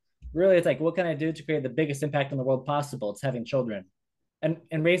like really, it's like, what can I do to create the biggest impact in the world possible? It's having children, and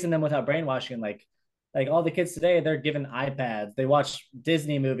raising them without brainwashing. Like all the kids today, they're given iPads. They watch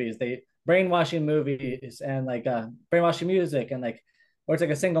Disney movies. They brainwashing movies, and like brainwashing music, and like, or it's like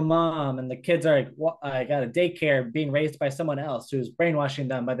a single mom, and the kids are like, I got a daycare being raised by someone else who's brainwashing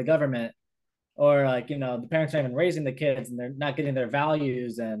them by the government, or like the parents aren't even raising the kids, and they're not getting their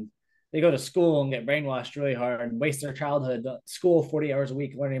values, and they go to school and get brainwashed really hard and waste their childhood school 40 hours a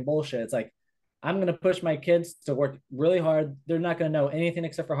week learning bullshit. It's like, I'm gonna push my kids to work really hard. They're not gonna know anything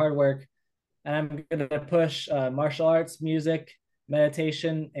except for hard work, and I'm going to push martial arts, music,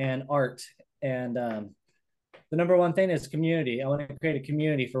 meditation, and art. And the number one thing is community. I want to create a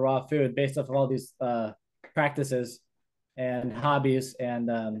community for raw food based off of all these practices and hobbies, and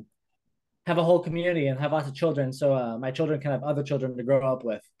have a whole community and have lots of children. So my children can have other children to grow up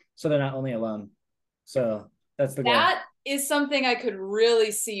with, so they're not only alone. So that's the goal. That is something I could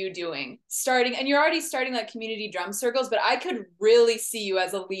really see you doing, and you're already starting like community drum circles, but I could really see you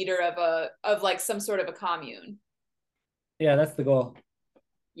as a leader of like some sort of a commune. Yeah, that's the goal.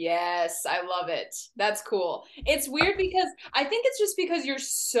 Yes, I love it. That's cool. It's weird because I think it's just because you're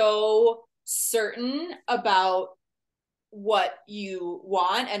so certain about what you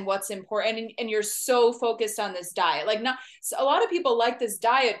want and what's important, and you're so focused on this diet. Like, not so a lot of people like this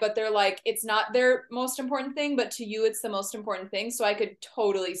diet, but they're like, it's not their most important thing, but to you it's the most important thing. So I could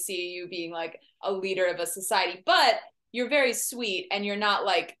totally see you being like a leader of a society, but you're very sweet, and you're not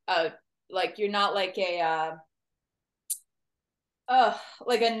like you're not like a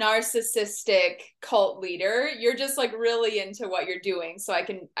like a narcissistic cult leader. You're just like really into what you're doing. So I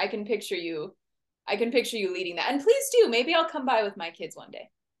can picture you leading that. And please do. Maybe I'll come by with my kids one day.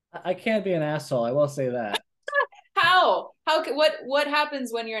 I can't be an asshole. I will say that. How? What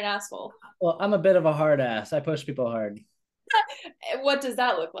happens when you're an asshole? Well, I'm a bit of a hard ass. I push people hard. What does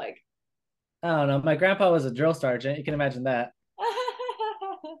that look like? I don't know. My grandpa was a drill sergeant. You can imagine that.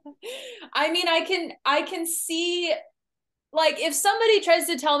 I mean, I can see, like, if somebody tries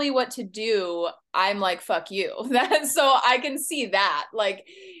to tell me what to do, I'm like, fuck you. So I can see that. Like,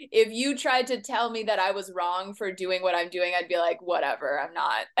 if you tried to tell me that I was wrong for doing what I'm doing, I'd be like, whatever, I'm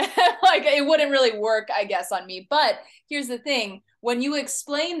not. Like, it wouldn't really work, I guess, on me. But here's the thing. When you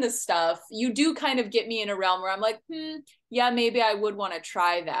explain the stuff, you do kind of get me in a realm where I'm like, yeah, maybe I would want to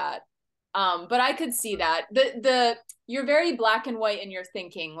try that. But I could see that. You're very black and white in your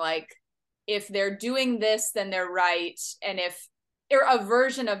thinking. Like, if they're doing this, then they're right. And if they're a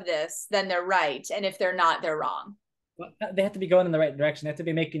version of this, then they're right. And if they're not, they're wrong. Well, they have to be going in the right direction. They have to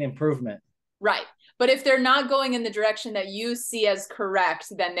be making improvement. Right. But if they're not going in the direction that you see as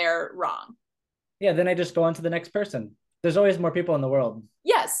correct, then they're wrong. Yeah, then I just go on to the next person. There's always more people in the world.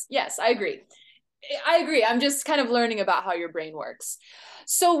 Yes, I agree. I'm just kind of learning about how your brain works.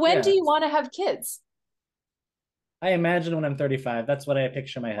 So when do you want to have kids? I imagine when I'm 35. That's what I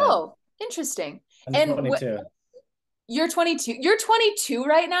picture in my head. Oh, interesting. I'm 22. You're 22. You're 22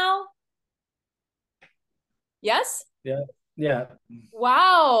 right now? Yes? Yeah.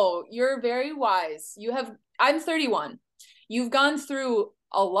 Wow, you're very wise. I'm 31. You've gone through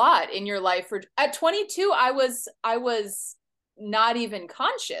a lot in your life. At 22, I was not even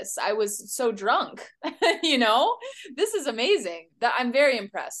conscious. I was so drunk. This is amazing. I'm very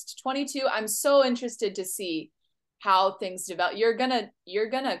impressed. 22, I'm so interested to see how things develop. You're gonna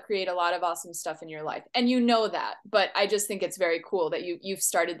create a lot of awesome stuff in your life, and you know that. But I just think it's very cool that you've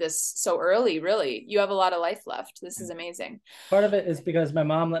started this so early. Really, you have a lot of life left. This is amazing. Part of it is because my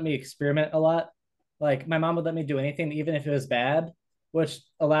mom let me experiment a lot. Like, my mom would let me do anything, even if it was bad, which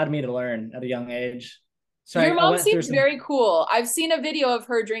allowed me to learn at a young age. So your mom seems very cool. I've seen a video of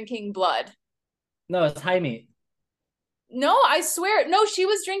her drinking blood. No, it's high meat. No, I swear. No, she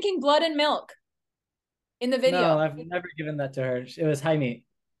was drinking blood and milk in the video. No, I've never given that to her. It was high meat.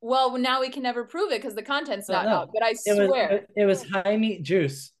 Well, now we can never prove it because the content's not out, but I swear. It was high meat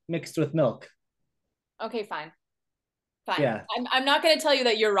juice mixed with milk. Okay, fine. Yeah. I'm not going to tell you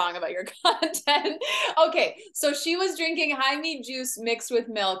that you're wrong about your content. Okay, so she was drinking high meat juice mixed with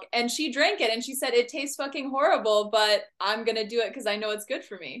milk, and she drank it, and she said, it tastes fucking horrible, but I'm going to do it because I know it's good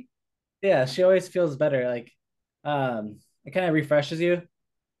for me. Yeah, she always feels better. Like, It kind of refreshes you.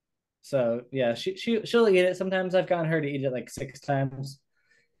 So yeah, she'll eat it. Sometimes I've gotten her to eat it like 6 times, and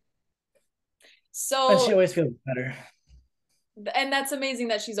So, she always feels better. and that's amazing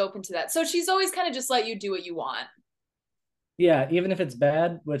that she's open to that. So she's always kind of just let you do what you want. Yeah, even if it's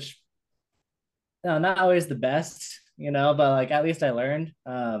bad, which no, not always the best, but like at least I learned.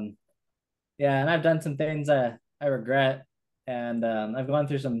 Yeah, and I've done some things I regret, and I've gone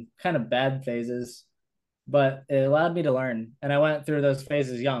through some kind of bad phases, but it allowed me to learn. And I went through those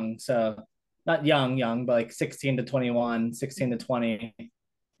phases young, so not young, but like 16 to 21, 16 to 20.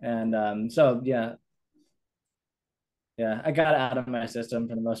 And so yeah, I got it out of my system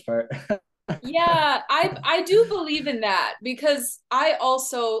for the most part. Yeah, I do believe in that because I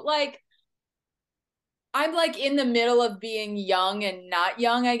also like I'm like in the middle of being young and not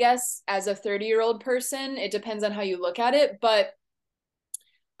young, I guess, as a 30-year-old person. It depends on how you look at it, but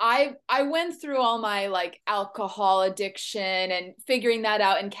I went through all my like alcohol addiction and figuring that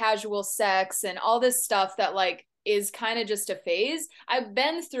out and casual sex and all this stuff that like is kind of just a phase. I've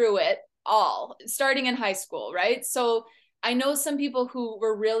been through it all starting in high school, right? So I know some people who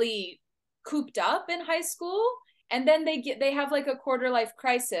were really cooped up in high school and then they have like a quarter life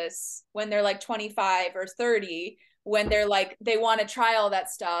crisis when they're like 25 or 30 when they're like they want to try all that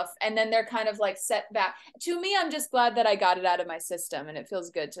stuff and then they're kind of like set back. To me, I'm just glad that I got it out of my system and it feels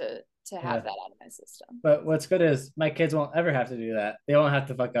good to have Yeah. that out of my system. But what's good is my kids won't ever have to do that. They won't have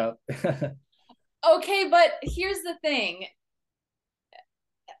to fuck up. Okay, but here's the thing.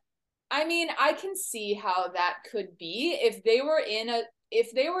 I mean, I can see how that could be if they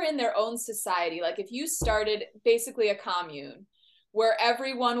were in their own society, like if you started basically a commune where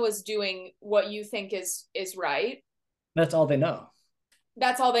everyone was doing what you think is right. That's all they know.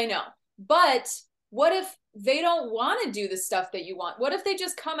 That's all they know. But what if they don't want to do the stuff that you want? What if they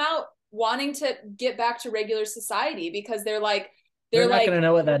just come out wanting to get back to regular society because They're they're not like going to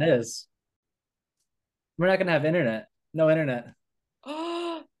know what that is. We're not going to have internet. No internet.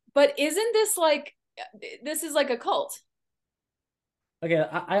 oh, but isn't this like this is like a cult? Okay,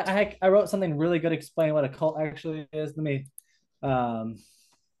 I wrote something really good explaining what a cult actually is. Let me um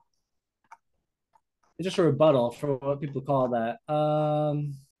it's just a rebuttal for what people call that.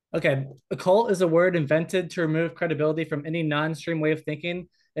 Okay, a cult is a word invented to remove credibility from any non-stream way of thinking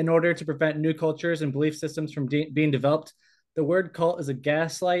in order to prevent new cultures and belief systems from being developed. The word cult is a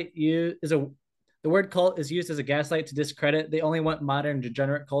gaslight you is a the word cult is used as a gaslight to discredit. They only want modern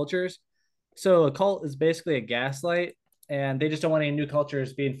degenerate cultures. So a cult is basically a gaslight, and they just don't want any new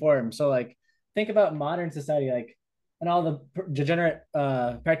cultures being formed. So like, think about modern society, like, and all the degenerate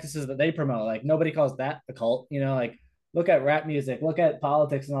practices that they promote. Like nobody calls that a cult. Like look at rap music, look at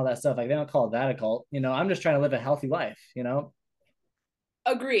politics and all that stuff. Like they don't call that a cult. I'm just trying to live a healthy life.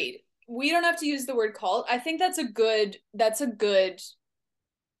 Agreed. We don't have to use the word cult. I think that's a good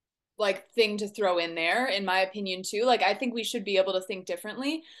like thing to throw in there in my opinion too. Like I think we should be able to think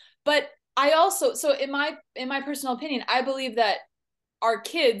differently. But I also so in my personal opinion, I believe that our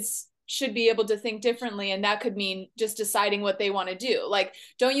kids should be able to think differently and that could mean just deciding what they want to do. Like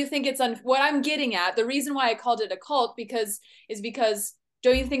don't you think what I'm getting at, the reason why I called it a cult because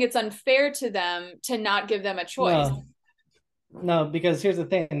don't you think it's unfair to them to not give them a choice? No, no, because here's the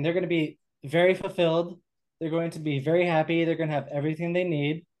thing: they're going to be very fulfilled. They're going to be very happy. They're going to have everything they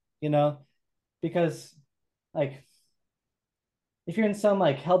need. You know, because like if you're in some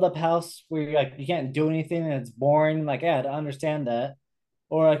like held up house where you're like you can't do anything and it's boring, like yeah, I understand that.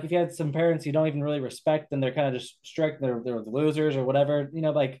 Or like if you had some parents you don't even really respect and they're kind of just strict, they're losers or whatever,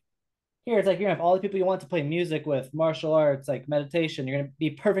 like here it's like you're gonna have all the people you want to play music with, martial arts, like meditation. You're gonna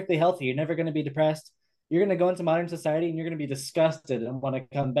be perfectly healthy. You're never gonna be depressed. You're gonna go into modern society and you're gonna be disgusted and want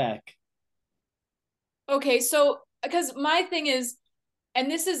to come back. Okay, so because my thing is, and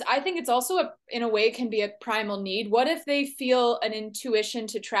this is, I think it's also in a way, it can be a primal need. What if they feel an intuition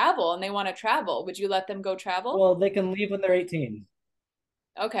to travel and they want to travel? Would you let them go travel? Well, they can leave when they're 18.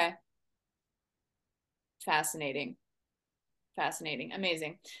 Okay, fascinating, fascinating,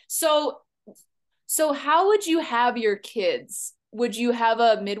 amazing. So how would you have your kids? Would you have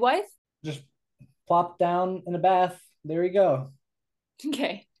a midwife? Just plop down in a bath. There you go.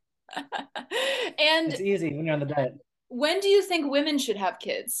 Okay. And It's easy when you're on the diet. when do you think women should have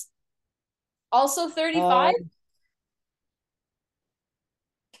kids? Also 35? Um,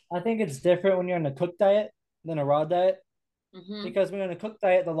 I think it's different when you're on a cooked diet than a raw diet, Mm-hmm. because when you're on a cooked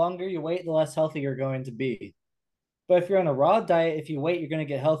diet, the longer you wait, the less healthy you're going to be. But if you're on a raw diet, if you wait, you're going to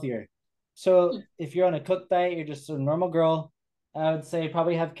get healthier. So if you're on a cooked diet, you're just a normal girl. I would say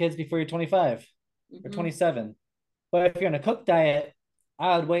probably have kids before you're 25 or Mm-hmm. 27. But if you're on a cooked diet,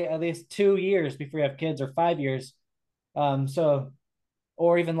 I would wait at least 2 years before you have kids, or 5 years, So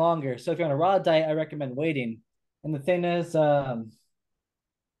or even longer. So if you're on a raw diet, I recommend waiting. And the thing is,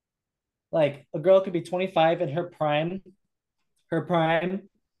 like a girl could be 25 in her prime,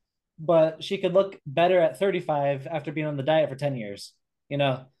 but she could look better at 35 after being on the diet for 10 years, you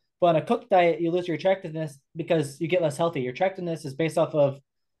know. But on a cooked diet, you lose your attractiveness because you get less healthy. Your attractiveness is based off of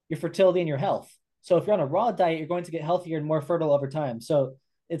your fertility and your health. So if you're on a raw diet, you're going to get healthier and more fertile over time. So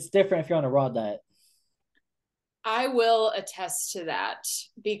it's different if you're on a raw diet. I will attest to that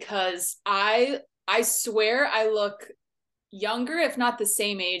because I swear I look younger, if not the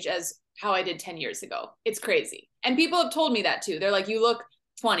same age as how I did 10 years ago. It's crazy. And people have told me that too. They're like, you look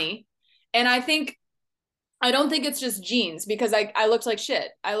 20. And I don't think it's just genes because I looked like shit.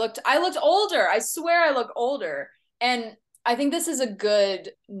 I looked older. I swear I look older. And I think this is a good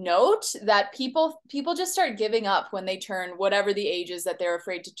note that people just start giving up when they turn whatever the age is that they're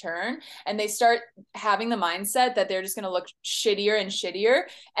afraid to turn, and they start having the mindset that they're just going to look shittier and shittier.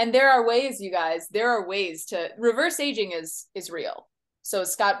 And there are ways, you guys, there are ways to reverse aging is real. So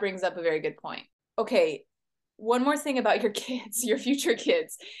Scott brings up a very good point. Okay, one more thing about your kids, your future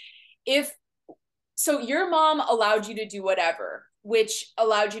kids. If so your mom allowed you to do whatever, which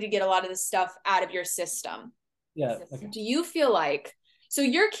allowed you to get a lot of the stuff out of your system. Yeah. Okay. Do you feel like so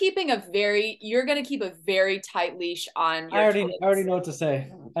you're going to keep a very tight leash on your kids? I already know what to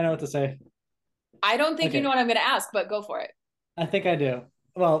say. I know what to say. I don't think you know Okay. what I'm going to ask, but go for it. I think I do.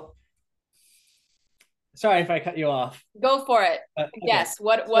 Well, sorry if I cut you off. Go for it. Okay. Guess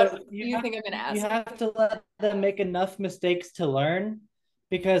what So do you think I'm going to you ask? have to let them make enough mistakes to learn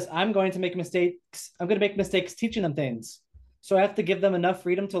because I'm going to make mistakes. I'm going to make mistakes teaching them things. So I have to give them enough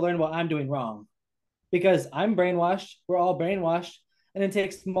freedom to learn what I'm doing wrong because I'm brainwashed. We're all brainwashed. And it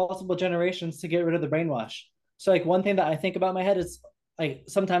takes multiple generations to get rid of the brainwash. So, like, one thing that I think about in my head is like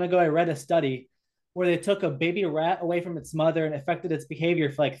some time ago, I read a study where they took a baby rat away from its mother and affected its behavior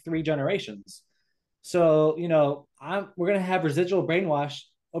for like 3 generations. So, we're gonna have residual brainwash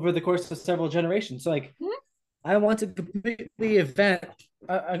over the course of several generations. So, like, Hmm? I want to completely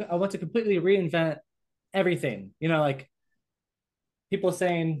I want to completely reinvent everything. Like people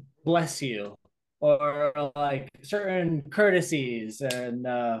saying "bless you" or like certain courtesies and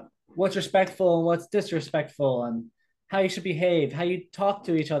what's respectful and what's disrespectful and how you should behave, how you talk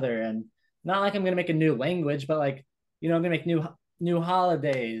to each other, and not like I'm gonna make a new language, but like I'm gonna make new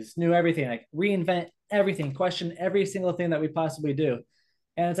holidays, new everything, like reinvent everything, question every single thing that we possibly do.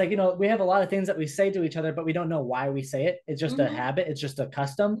 And it's like, we have a lot of things that we say to each other, but we don't know why we say it. It's just a Mm-hmm. habit, it's just a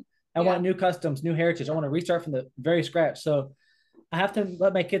custom. I Yeah. want new customs, new heritage. I want to restart from the very scratch. So I have to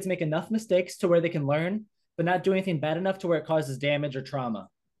let my kids make enough mistakes to where they can learn, but not do anything bad enough to where it causes damage or trauma.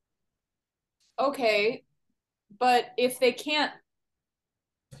 Okay, but if they can't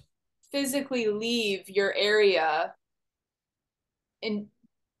physically leave your area in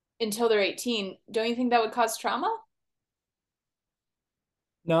until they're 18, don't you think that would cause trauma?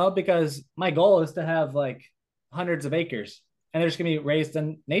 No, because my goal is to have like hundreds of acres and they're just going to be raised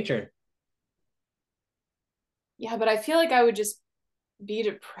in nature. Yeah, but I feel like I would just be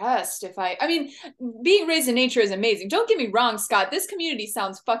depressed if I mean, being raised in nature is amazing. Don't get me wrong, Scott. This community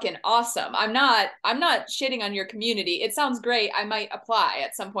sounds fucking awesome. I'm not shitting on your community. It sounds great. I might apply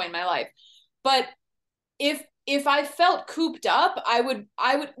at some point in my life. But if I felt cooped up, I would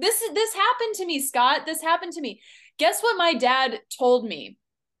this happened to me, Scott. This happened to me. Guess what my dad told me?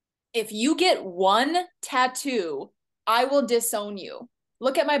 If you get one tattoo, I will disown you.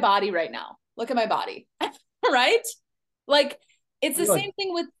 Look at my body right now. Look at my body. Right? Like it's the same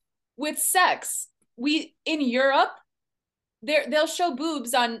thing with sex. We in Europe, they'll show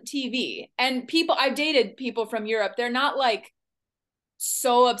boobs on TV, and people I've dated people from Europe. They're not like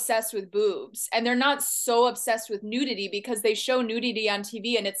so obsessed with boobs, and they're not so obsessed with nudity because they show nudity on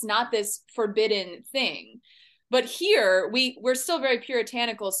TV and it's not this forbidden thing. But here we're still very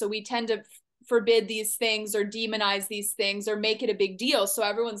puritanical, so we tend to forbid these things or demonize these things or make it a big deal. So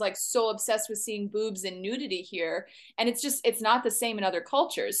everyone's like so obsessed with seeing boobs and nudity here, and it's not the same in other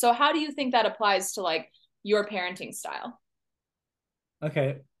cultures. So how do you think that applies to like your parenting style?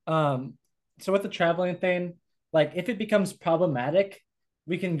 Okay. So with the traveling thing, like if it becomes problematic,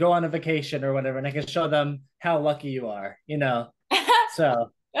 we can go on a vacation or whatever, and I can show them how lucky you are.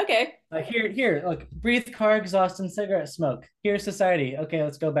 So Okay. like here, look, breathe car exhaust and cigarette smoke. Here's society. Okay,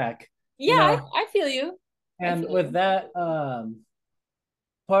 let's go back. Yeah, You know, I feel you. I and feel with you. that,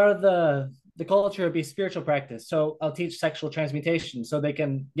 part of the culture would be spiritual practice. So I'll teach sexual transmutation so they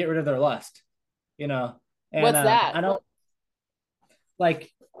can get rid of their lust. You know, and What's that? I don't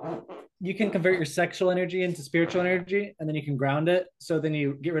like you can convert your sexual energy into spiritual energy, and then you can ground it. So then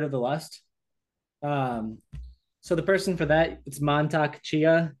you get rid of the lust. Um, So the person for that, it's Mantak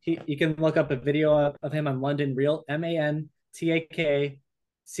Chia. You can look up a video of him on London Real, Mantakchia,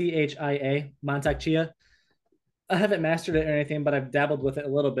 Mantak Chia. I haven't mastered it or anything, but I've dabbled with it a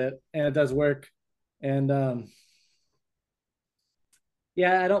little bit, and it does work. And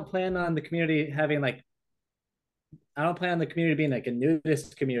yeah, I don't plan on the community being like a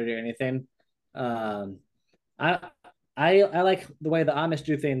nudist community or anything. Um, I I like the way the Amish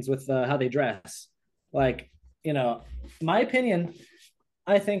do things with how they dress. Like, my opinion,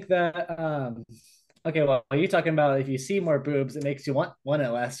 I think that okay, well, you're talking about if you see more boobs, it makes you want it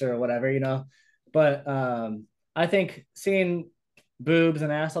less or whatever, But I think seeing boobs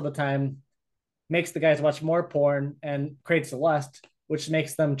and ass all the time makes the guys watch more porn and creates lust, which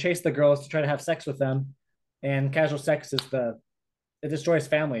makes them chase the girls to try to have sex with them. And casual sex it destroys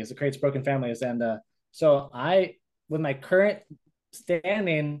families, it creates broken families. And so with my current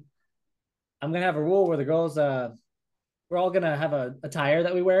standing, I'm gonna have a rule where the girls, we're all gonna have a attire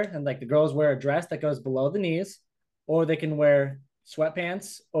that we wear, and like the girls wear a dress that goes below the knees, or they can wear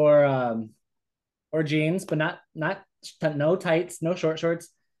sweatpants or jeans, but not no tights, no short shorts,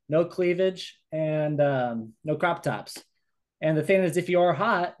 no cleavage, and no crop tops. And the thing is, if you are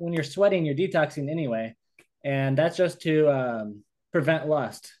hot, when you're sweating, you're detoxing anyway, and that's just to prevent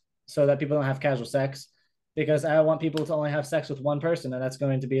lust, so that people don't have casual sex. Because I want people to only have sex with one person, and that's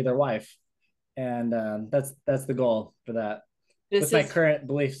going to be their wife, and that's the goal for that. This With my is current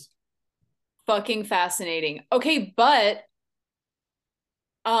beliefs. fucking fascinating. Okay, but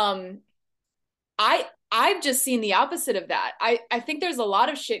um I've just seen the opposite of that. I think there's a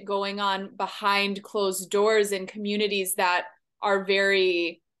lot of shit going on behind closed doors in communities that are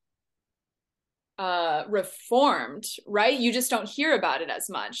very reformed, right? You just don't hear about it as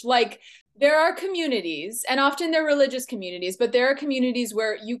much. Like there are communities, and often they're religious communities, but there are communities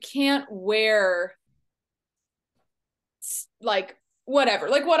where you can't wear like whatever,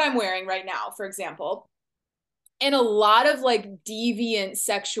 like what I'm wearing right now, for example. And a lot of like deviant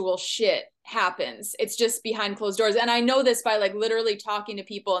sexual shit happens. It's just behind closed doors. And I know this by like literally talking to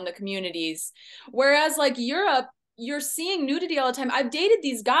people in the communities. Whereas like Europe, you're seeing nudity all the time. I've dated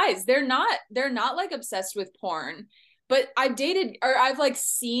these guys. They're not like obsessed with porn. But I've like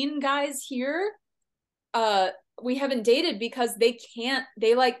seen guys here. Uh we haven't dated because they can't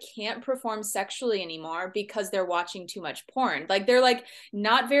perform sexually anymore because they're watching too much porn. Like they're like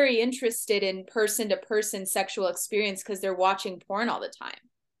not very interested in person to person sexual experience because they're watching porn all the time.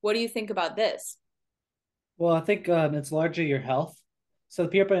 What do you think about this? Well, I think it's largely your health. So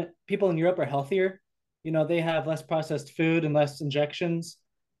people in Europe are healthier. They have less processed food and less injections.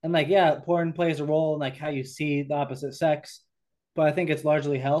 And like, yeah, porn plays a role in like how you see the opposite sex, but I think it's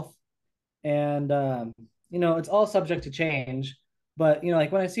largely health. And it's all subject to change. But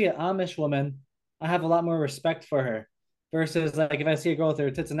like when I see an Amish woman, I have a lot more respect for her. Versus like if I see a girl with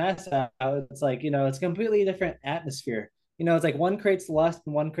her tits and ass out, it's like, it's a completely different atmosphere. It's like one creates lust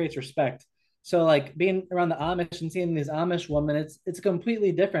and one creates respect. So like being around the Amish and seeing these Amish women, it's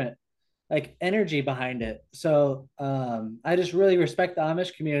completely different, like energy behind it. So I just really respect the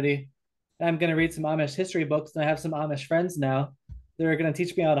Amish community. I'm gonna read some Amish history books, and I have some Amish friends now. They're gonna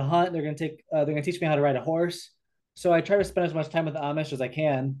teach me how to hunt. They're gonna teach me how to ride a horse. So I try to spend as much time with the Amish as I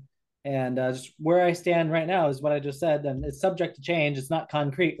can. And just where I stand right now is what I just said, and it's subject to change. It's not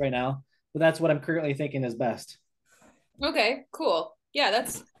concrete right now, but that's what I'm currently thinking is best. Okay, cool. Yeah,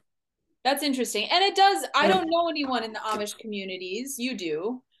 that's interesting. And it does, I don't know anyone in the Amish communities. You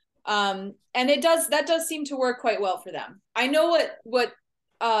do. And that does seem to work quite well for them. I know what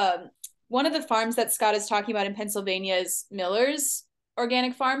one of the farms that Scott is talking about in Pennsylvania is Miller's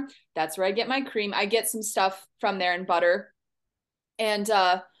Organic Farm. That's where I get my cream. I get some stuff from there and butter. And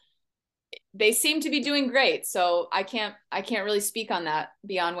they seem to be doing great. So I can't really speak on that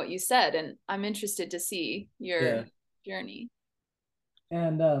beyond what you said. And I'm interested to see your journey.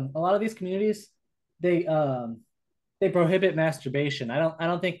 And a lot of these communities, they they prohibit masturbation. I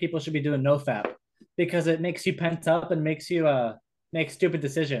don't think people should be doing nofap because it makes you pent up and makes you make stupid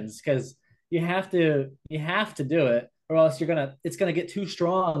decisions because you have to do it, or else it's gonna get too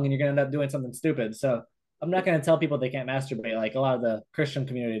strong and you're gonna end up doing something stupid. So I'm not gonna tell people they can't masturbate like a lot of the Christian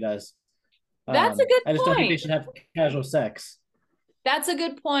community does. That's a good I just don't think they point. should have casual sex. That's a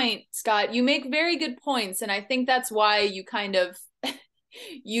good point, Scott. You make very good points, and I think that's why you kind of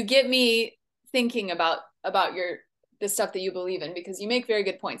you get me thinking about your the stuff that you believe in because you make very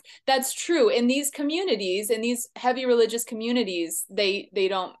good points. That's true. In these communities, in these heavy religious communities, they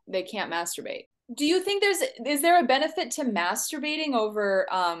can't masturbate. Do you think is there a benefit to masturbating over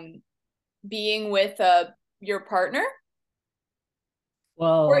being with your partner?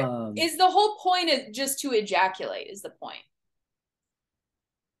 Well, Or is the whole point just to ejaculate is the point?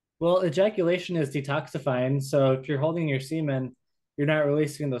 well, ejaculation is detoxifying. So if you're holding your semen, you're not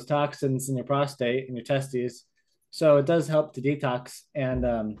releasing those toxins in your prostate and your testes. So it does help to detox.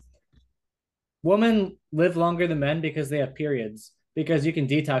 And women live longer than men because they have periods, because you can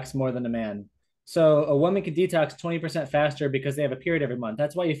detox more than a man. So a woman can detox 20% faster because they have a period every month.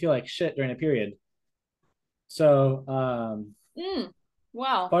 That's why you feel like shit during a period. So Mm,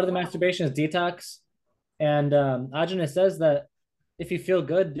 wow. part of the masturbation is detox. And Ajahn says that if you feel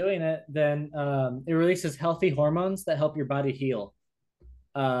good doing it, then it releases healthy hormones that help your body heal.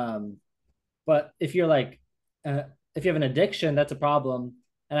 Um, but if you're like, if you have an addiction, that's a problem.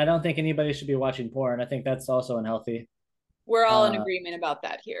 And I don't think anybody should be watching porn. I think that's also unhealthy. We're all in Uh, agreement about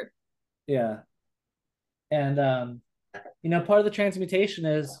that here. yeah. And, part of the transmutation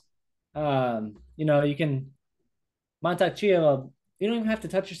is, you can Mantak Chia, well, you don't even have to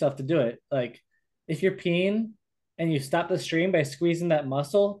touch yourself to do it. Like if you're peeing and you stop the stream by squeezing that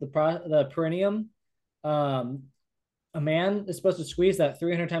muscle, the perineum, um, a man is supposed to squeeze that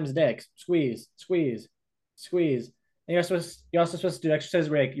 300 times a day. Squeeze, squeeze, squeeze. And you're also supposed to do exercise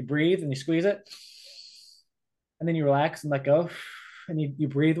where like you breathe and you squeeze it, and then you relax and let go, and you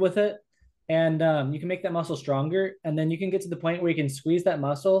breathe with it, and you can make that muscle stronger, and then you can get to the point where you can squeeze that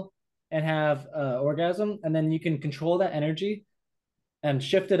muscle and have orgasm, and then you can control that energy and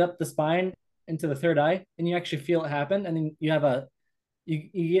shift it up the spine into the third eye, and you actually feel it happen, and then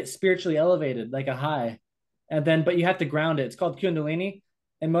you get spiritually elevated like a high, and then but you have to ground it. It's called Kundalini,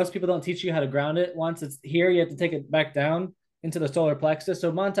 and most people don't teach you how to ground it. Once it's here, you have to take it back down into the solar plexus.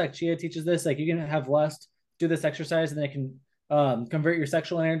 So Mantak Chia teaches this. Like you can have lust, do this exercise, and then it can convert your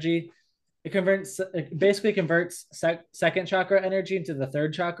sexual energy. It basically converts second chakra energy into the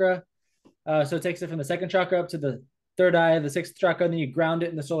third chakra. So it takes it from the second chakra up to the third eye, the sixth chakra, and then you ground it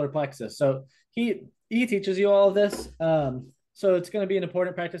in the solar plexus. So he teaches you all of this. So it's going to be an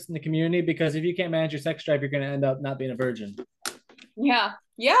important practice in the community, because if you can't manage your sex drive, you're going to end up not being a virgin. Yeah.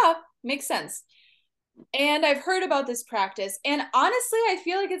 Yeah. Makes sense. And I've heard about this practice. And honestly, I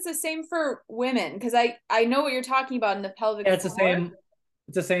feel like it's the same for women because I know what you're talking about in the pelvic Yeah, it's the floor. same.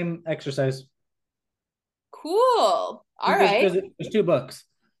 It's the same exercise. Cool. All right. There's two books: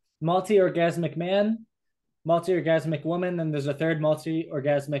 Multi-Orgasmic Man, Multi-Orgasmic Woman, and there's a third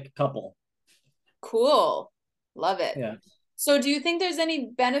Multi-Orgasmic Couple. Cool. Love it. Yeah. So do you think there's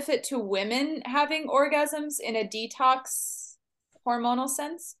any benefit to women having orgasms in a detox hormonal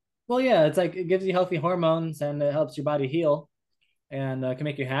sense? Well, yeah, it's like it gives you healthy hormones and it helps your body heal, and can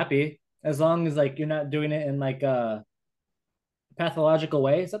make you happy, as long as like you're not doing it in like a pathological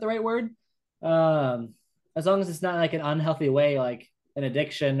way. Is that the right word? As long as it's not like an unhealthy way, like an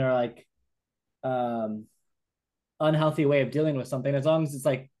addiction or like um unhealthy way of dealing with something. As long as it's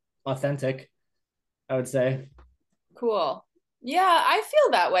like authentic, I would say. Cool. Yeah, I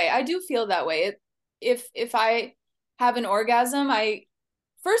feel that way. I do feel that way. If I have an orgasm, I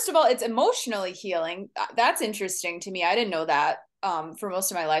first of all, it's emotionally healing. That's interesting to me. I didn't know that for most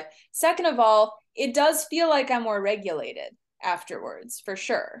of my life. Second of all, it does feel like I'm more regulated afterwards, for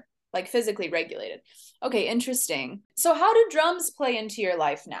sure. Like physically regulated. Okay, interesting. So how do drums play into your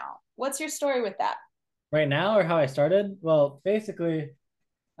life now? What's your story with that? Right now, or how I started? Well, basically,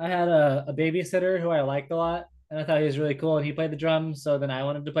 I had a babysitter who I liked a lot, and I thought he was really cool, and he played the drums. So then I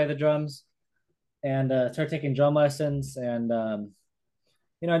wanted to play the drums, and started taking drum lessons. And I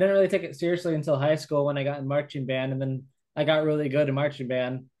didn't really take it seriously until high school when I got in marching band, and then I got really good in marching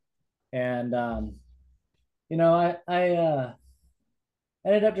band. And I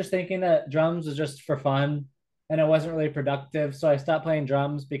ended up just thinking that drums was just for fun, and it wasn't really productive. So I stopped playing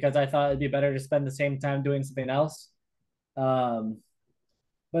drums because I thought it'd be better to spend the same time doing something else. Um,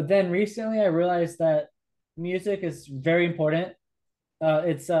 but then recently I realized that music is very important.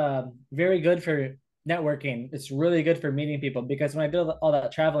 It's very good for networking. It's really good for meeting people, because when I did all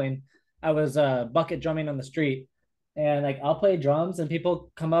that traveling, I was bucket drumming on the street, and like I'll play drums and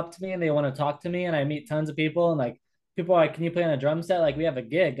people come up to me and they want to talk to me, and I meet tons of people, and like people are like, "Can you play on a drum set?" Like we have a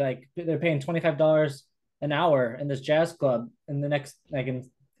gig, like they're paying $25 an hour in this jazz club in the next like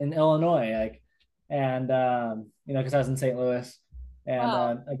in Illinois, like, and because I was in St. Louis, and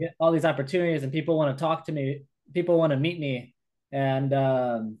Wow. I get all these opportunities, and people want to talk to me, people want to meet me, and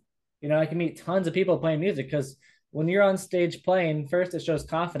I can meet tons of people playing music, because when you're on stage playing, first it shows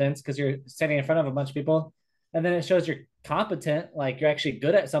confidence because you're standing in front of a bunch of people, and then it shows you're competent, like you're actually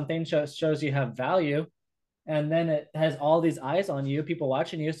good at something, shows you have value, and then it has all these eyes on you, people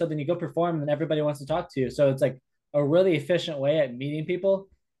watching you. So then you go perform and everybody wants to talk to you. So it's like a really efficient way at meeting people.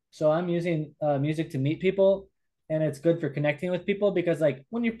 So I'm using music to meet people, and it's good for connecting with people because like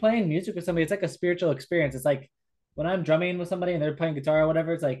when you're playing music with somebody, it's like a spiritual experience. It's like when I'm drumming with somebody and they're playing guitar or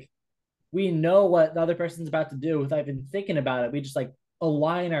whatever, it's like we know what the other person's about to do without even thinking about it. We just like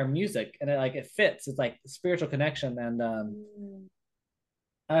align our music and it fits. It's like spiritual connection. And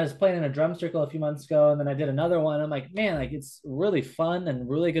I was playing in a drum circle a few months ago, and then I did another one. I'm like, man, like it's really fun and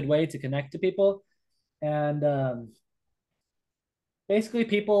really good way to connect to people. And basically,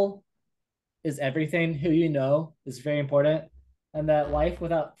 people is everything. Who you know is very important, and that life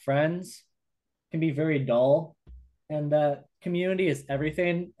without friends can be very dull. And that community is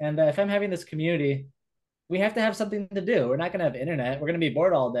everything. And that if I'm having this community, we have to have something to do. We're not going to have internet. We're going to be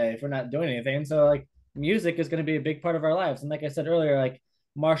bored all day if we're not doing anything. So like music is going to be a big part of our lives. And like I said earlier, like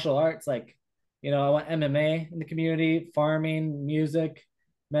martial arts, like, I want MMA in the community, farming, music,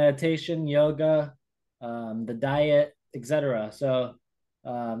 meditation, yoga, the diet, etc. So,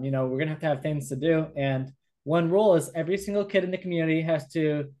 we're going to have things to do. And one rule is every single kid in the community has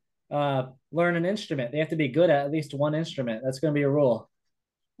to learn an instrument. They have to be good at least one instrument. That's going to be a rule.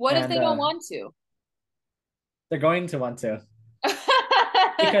 What if And they don't want to? they're going to want to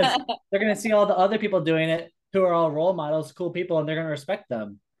because they're going to see all the other people doing it who are all role models, cool people, and they're going to respect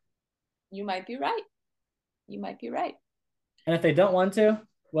them. You might be right. You might be right. And if they don't want to,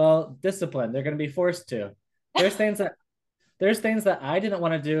 well, discipline. They're going to be forced to. There's things that I didn't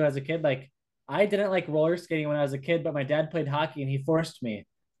want to do as a kid. Like I didn't like roller skating when I was a kid, but my dad played hockey and he forced me.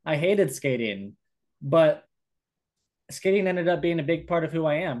 I hated skating, but skating ended up being a big part of who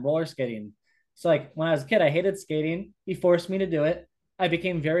I am, roller skating. So like when I was a kid, I hated skating. He forced me to do it. I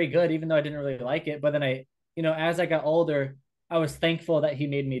became very good, even though I didn't really like it. But then as I got older, I was thankful that he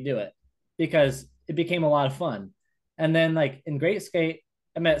made me do it because it became a lot of fun. And then like in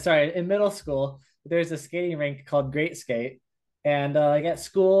in middle school, there's a skating rink called Great Skate. And like at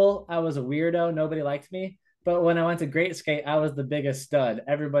school, I was a weirdo. Nobody liked me. But when I went to Great Skate, I was the biggest stud.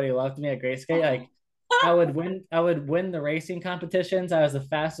 Everybody loved me at Great Skate. Like I would win the racing competitions. I was the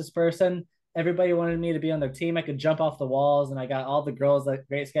fastest person. Everybody wanted me to be on their team. I could jump off the walls and I got all the girls at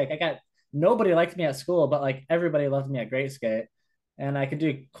Great Skate. Nobody liked me at school, but like everybody loved me at Great Skate. And I could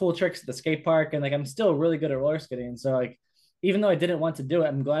do cool tricks at the skate park. And like I'm still really good at roller skating. So like even though I didn't want to do it,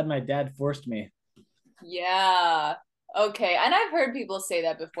 I'm glad my dad forced me. Yeah. Okay. And I've heard people say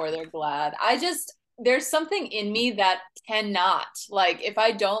that before. They're glad. There's something in me that cannot, like, if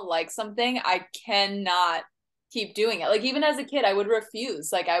I don't like something, I cannot keep doing it. Like, even as a kid, I would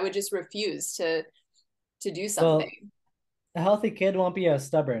refuse. Like, I would just refuse to do something. Well, a healthy kid won't be as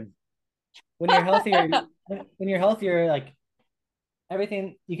stubborn. When you're healthier, like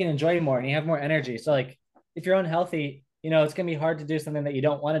everything you can enjoy more and you have more energy. So like if you're unhealthy, it's gonna be hard to do something that you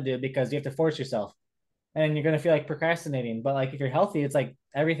don't want to do because you have to force yourself and you're gonna feel like procrastinating. But like if you're healthy, it's like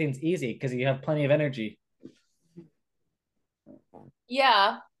everything's easy because you have plenty of energy.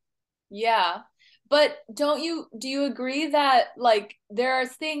 Yeah. Yeah. But do you agree that like there are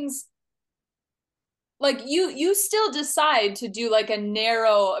things like you still decide to do like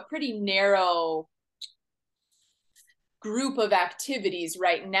a pretty narrow group of activities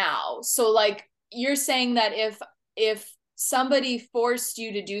right now. So like you're saying that if somebody forced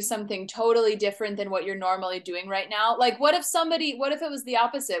you to do something totally different than what you're normally doing right now, like what if it was the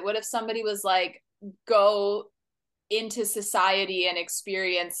opposite? What if somebody was like, go into society and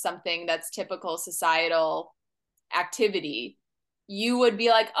experience something that's typical societal activity? You would be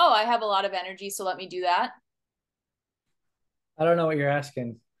like, oh, I have a lot of energy, so let me do that. I don't know what you're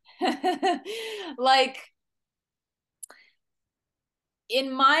asking. Like in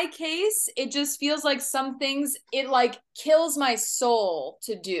my case, it just feels like some things it like kills my soul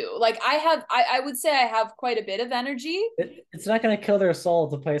to do. Like I would say I have quite a bit of energy. It's not going to kill their soul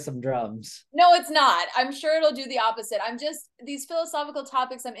to play some drums. No, it's not. I'm sure it'll do the opposite. I'm just these philosophical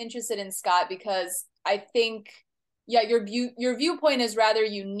topics I'm interested in, Scott, because I think yeah, your viewpoint is rather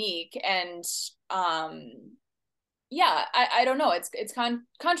unique and yeah, I don't know. It's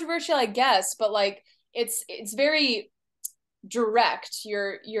controversial, I guess, but like it's very direct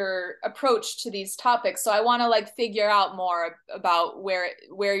your approach to these topics. So I want to like figure out more about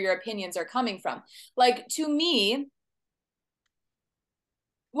where your opinions are coming from. Like to me,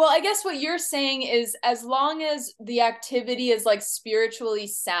 well, I guess what you're saying is as long as the activity is like spiritually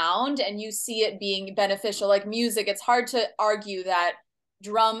sound and you see it being beneficial, like music, it's hard to argue that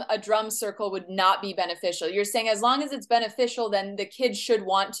a drum circle would not be beneficial. You're saying as long as it's beneficial, then the kids should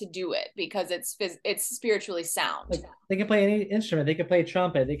want to do it because it's spiritually sound. Like they can play any instrument. They could play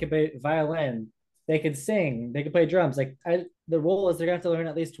trumpet. They could play violin. They could sing. They could play drums. The rule is they're gonna have to learn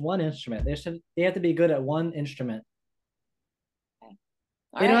at least one instrument. They have to be good at one instrument. Okay.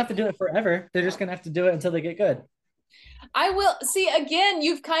 They don't have to do it forever. They're just gonna have to do it until they get good. I will see again,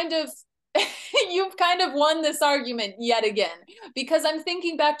 you've kind of you've kind of won this argument yet again, because I'm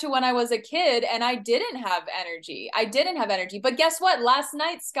thinking back to when I was a kid and I didn't have energy. I didn't have energy. But guess what? Last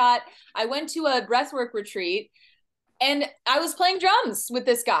night, Scott, I went to a breathwork retreat and I was playing drums with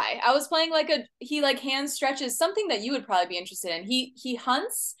this guy. I was playing he like hand stretches, something that you would probably be interested in. He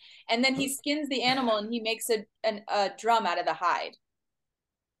hunts and then he skins the animal and he makes a drum out of the hide.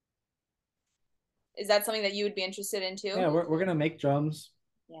 Is that something that you would be interested in too? Yeah, we're gonna make drums.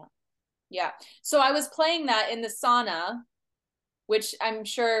 Yeah. Yeah. So I was playing that in the sauna, which I'm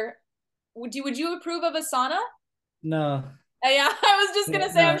sure would you approve of a sauna? No. Yeah, I was just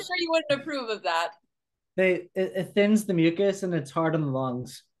gonna say I'm No. sure you wouldn't approve of that. It thins the mucus and it's hard on the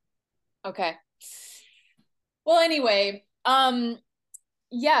lungs. Okay. Well, anyway,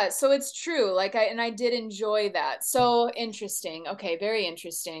 yeah, so it's true. I did enjoy that. So interesting. Okay, very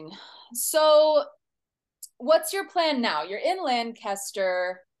interesting. So what's your plan now? You're in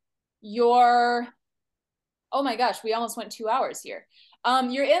Lancaster. You're oh my gosh, we almost went 2 hours here.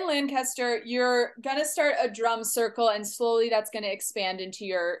 You're in Lancaster. You're gonna start a drum circle, and slowly that's gonna expand into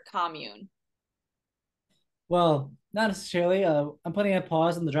your commune. Well, not necessarily. I'm putting a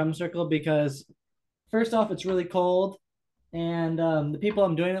pause in the drum circle because first off, it's really cold, and the people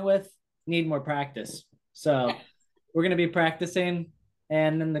I'm doing it with need more practice. So we're gonna be practicing,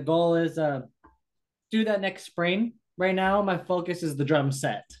 and then the goal is do that next spring. Right now, my focus is the drum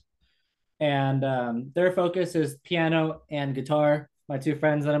set, and their focus is piano and guitar. My two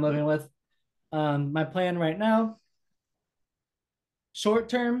friends that I'm living with. My plan right now, short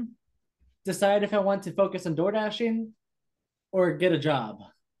term, decide if I want to focus on door dashing or get a job.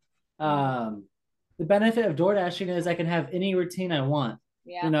 Um, the benefit of door dashing is I can have any routine I want,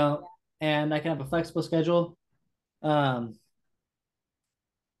 Yeah. you know, and I can have a flexible schedule. Um,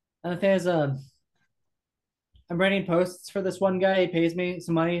 and the thing is, I'm writing posts for this one guy. He pays me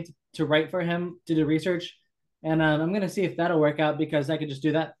some money to write for him to do research, and I'm gonna see if that'll work out because I could just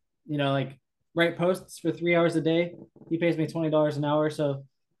do that. Like write posts for 3 hours a day. He pays me $20 an hour, so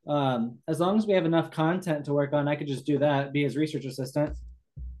as long as we have enough content to work on, I could just do that, be his research assistant.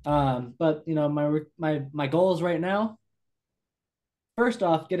 But my goals right now, first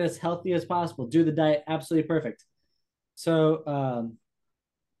off, get as healthy as possible, do the diet absolutely perfect. So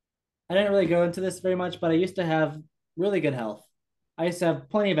I didn't really go into this very much, but I used to have really good health. I used to have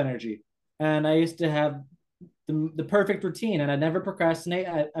plenty of energy, and I used to have the perfect routine, and I'd never procrastinate.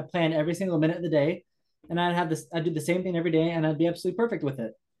 I planned every single minute of the day, and I'd do the same thing every day, and I'd be absolutely perfect with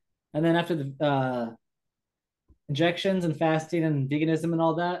it. And then after the injections and fasting and veganism and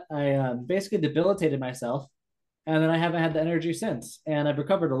all that, I basically debilitated myself, and then I haven't had the energy since. And I've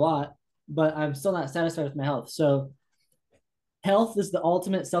recovered a lot, but I'm still not satisfied with my health. So health is the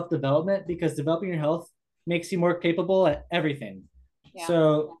ultimate self development because developing your health makes you more capable at everything. Yeah.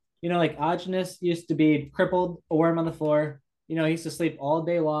 So, like Adonis used to be crippled, a worm on the floor. He used to sleep all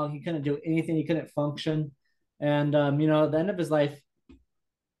day long. He couldn't do anything. He couldn't function. And, at the end of his life,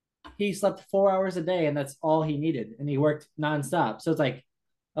 he slept 4 hours a day and that's all he needed. And he worked nonstop. So it's like,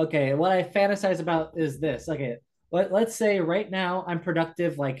 okay, what I fantasize about is this. Okay, let's say right now I'm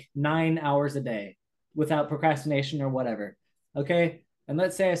productive like 9 hours a day without procrastination or whatever. Okay. And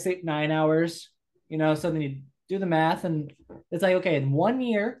let's say I sleep 9 hours, so then you do the math and it's like, okay, in 1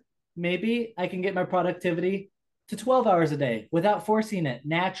 year, maybe I can get my productivity to 12 hours a day without forcing it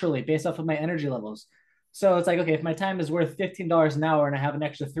naturally based off of my energy levels. So it's like, okay, if my time is worth $15 an hour and I have an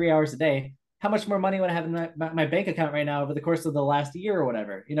extra 3 hours a day, how much more money would I have in my bank account right now over the course of the last year or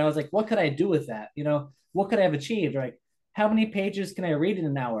whatever? It's like, what could I do with that? What could I have achieved? Like, how many pages can I read in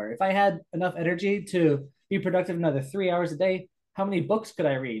an hour? If I had enough energy to be productive another 3 hours a day, how many books could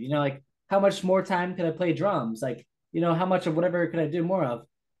I read? Like, how much more time could I play drums? Like, how much of whatever could I do more of?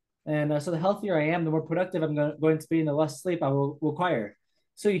 And so the healthier I am, the more productive I'm going to be, and the less sleep I will require.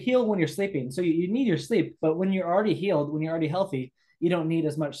 So you heal when you're sleeping. So you need your sleep, but when you're already healed, when you're already healthy, you don't need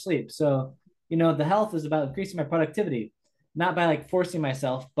as much sleep. So, the health is about increasing my productivity, not by like forcing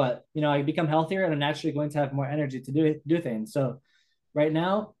myself, but, I become healthier and I'm naturally going to have more energy to do things. So right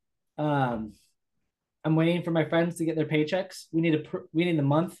now, I'm waiting for my friends to get their paychecks. We need a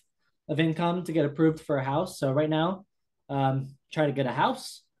month of income to get approved for a house. So right now, try to get a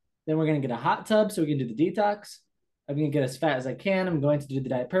house. Then we're going to get a hot tub so we can do the detox. I'm going to get as fat as I can. I'm going to do the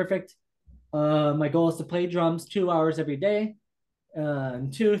diet perfect. My goal is to play drums 2 hours every day.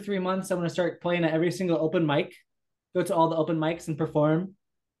 In 2 or 3 months, I'm going to start playing at every single open mic, go to all the open mics and perform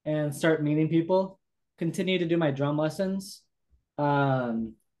and start meeting people, continue to do my drum lessons,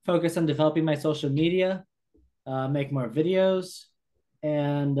 focus on developing my social media, make more videos.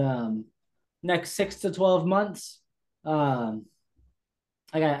 And next 6 to 12 months, Um,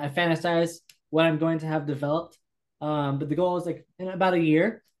 I fantasize what I'm going to have developed. But the goal is like in about a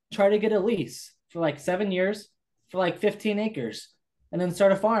year, try to get a lease for like 7 years for like 15 acres and then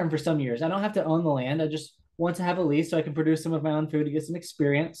start a farm for some years. I don't have to own the land. I just want to have a lease so I can produce some of my own food to get some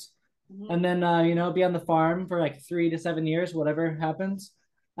experience. Mhm. And then, be on the farm for like 3 to 7 years, whatever happens.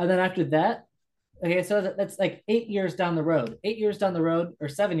 And then after that, okay, so that's like 8 years down the road. 8 years down the road, or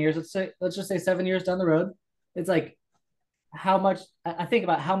 7 years. Let's just say 7 years down the road. It's like how much I think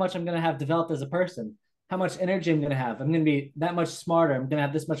about how much I'm going to have developed as a person, how much energy I'm going to have. I'm going to be that much smarter. I'm going to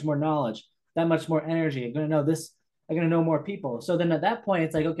have this much more knowledge, that much more energy. I'm going to know this. I'm going to know more people. So then at that point,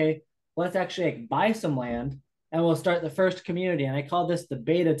 it's like, okay, let's actually like buy some land and we'll start the first community. And I call this the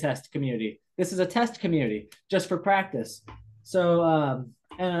beta test community. This is a test community just for practice. So,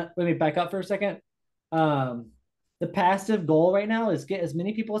 and let me back up for a second. Um, the passive goal right now is get as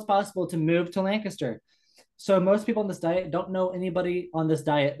many people as possible to move to Lancaster. So most people on this diet don't know anybody on this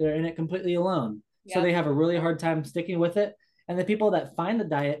diet. They're in it completely alone. So Yeah. they have a really hard time sticking with it. And the people that find the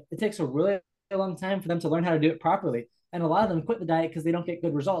diet, it takes a really long time for them to learn how to do it properly. And a lot of them quit the diet because they don't get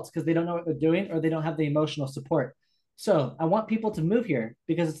good results because they don't know what they're doing or they don't have the emotional support. So I want people to move here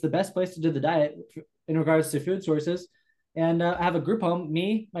because it's the best place to do the diet in regards to food sources. And I have a group home,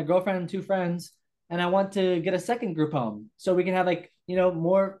 me, my girlfriend, and two friends. And I want to get a second group home so we can have like,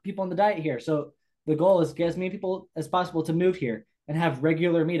 more people on the diet here. So the goal is get as many people as possible to move here and have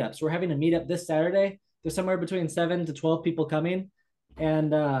regular meetups. We're having a meetup this Saturday. There's somewhere between 7 to 12 people coming.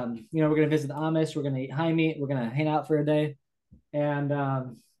 And, we're going to visit the Amish. We're going to eat high meat. We're going to hang out for a day.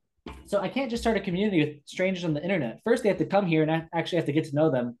 And so I can't just start a community with strangers on the internet. First, they have to come here and I actually have to get to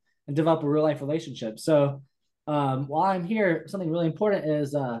know them and develop a real life relationship. So while I'm here, something really important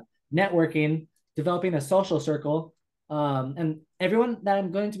is networking, developing a social circle, and everyone that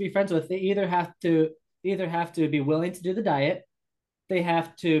I'm going to be friends with, they either have to be willing to do the diet, they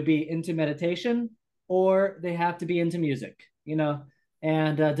have to be into meditation, or they have to be into music.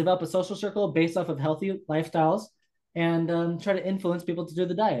 And develop a social circle based off of healthy lifestyles, and try to influence people to do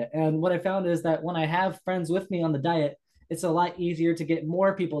the diet. And what I found is that when I have friends with me on the diet, it's a lot easier to get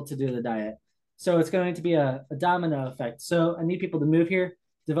more people to do the diet. So it's going to be a domino effect. So I need people to move here,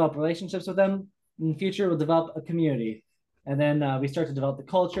 develop relationships with them. In the future, we'll develop a community. And then we start to develop the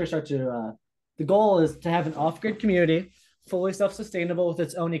culture, the goal is to have an off-grid community, fully self-sustainable with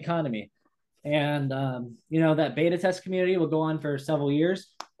its own economy. And, that beta test community will go on for several years.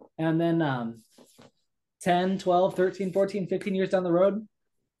 And then 10, 12, 13, 14, 15 years down the road,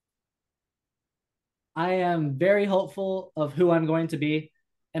 I am very hopeful of who I'm going to be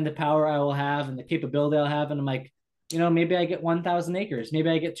and the power I will have and the capability I'll have. And I'm like, maybe I get 1,000 acres, maybe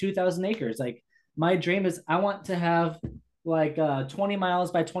I get 2,000 acres. Like my dream is I want to have like 20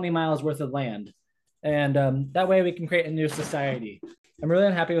 miles by 20 miles worth of land. And that way we can create a new society. I'm really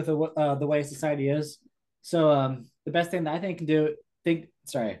unhappy with the way society is. So the best thing that I think can do, the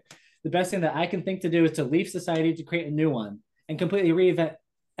best thing that I can think to do is to leave society to create a new one and completely reinvent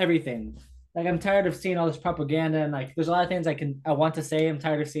everything. Like I'm tired of seeing all this propaganda and like there's a lot of things I want to say I'm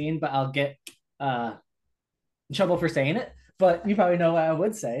tired of seeing, but I'll get uh in trouble for saying it. But you probably know what I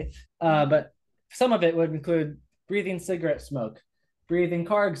would say. But some of it would include breathing cigarette smoke, breathing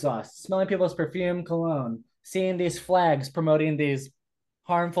car exhaust, smelling people's perfume, cologne, seeing these flags promoting these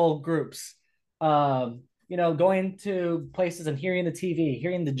harmful groups, going to places and hearing the TV,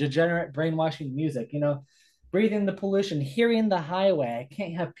 hearing the degenerate brainwashing music, breathing the pollution, hearing the highway. I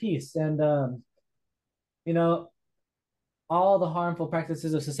can't have peace. And, you know, all the harmful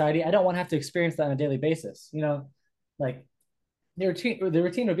practices of society. I don't want to have to experience that on a daily basis. Like the routine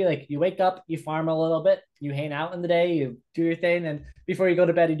would be like you wake up, you farm a little bit, you hang out in the day, you do your thing, and before you go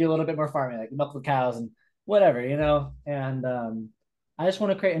to bed, you do a little bit more farming, like milk the cows and whatever, And I just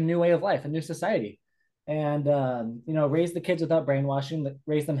want to create a new way of life, a new society, and raise the kids without brainwashing,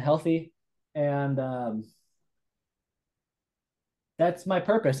 raise them healthy, and that's my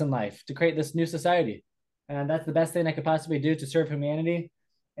purpose in life to create this new society, and that's the best thing I could possibly do to serve humanity,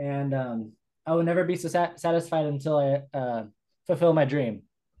 and I will never be satisfied until I fulfill my dream.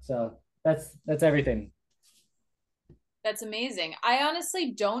 So that's everything. That's amazing. I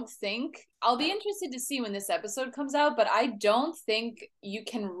honestly don't think, I'll be interested to see when this episode comes out, but I don't think you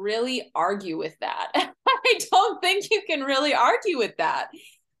can really argue with that. I don't think you can really argue with that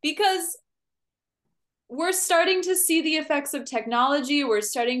because we're starting to see the effects of technology. We're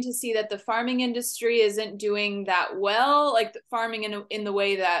starting to see that the farming industry isn't doing that well, like the farming in the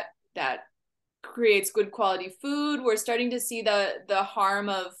way that creates good quality food. We're starting to see the harm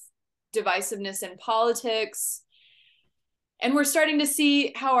of divisiveness in politics. And we're starting to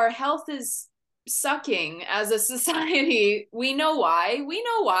see how our health is sucking as a society. We know why. We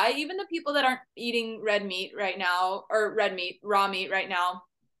know why. Even the people that aren't eating red meat right now, or red meat, raw meat right now,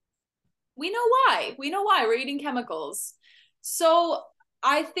 we know why. We know why. We're eating chemicals. So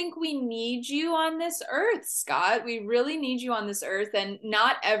I think we need you on this earth, Scott. We really need you on this earth. And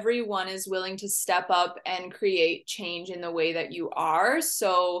not everyone is willing to step up and create change in the way that you are.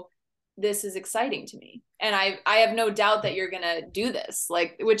 So this is exciting to me. And I have no doubt that you're gonna do this,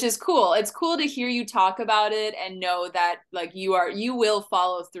 like, which is cool. It's cool to hear you talk about it and know that like you will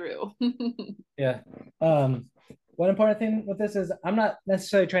follow through. Yeah. One important thing with this is I'm not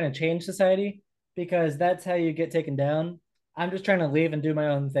necessarily trying to change society because that's how you get taken down. I'm just trying to leave and do my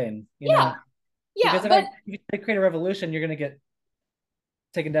own thing, Yeah, because yeah, if I create a revolution, you're gonna get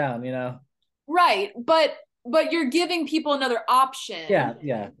taken down. right. But you're giving people another option Yeah.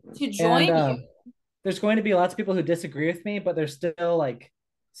 to And join you. there's going to be lots of people who disagree with me, but they're still like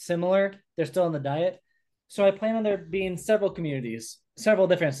similar. They're still on the diet. So I plan on there being several communities, several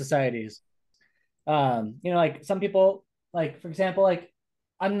different societies. Like some people, like for example, like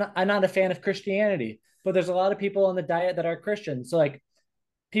I'm not a fan of Christianity, but there's a lot of people on the diet that are Christian. So like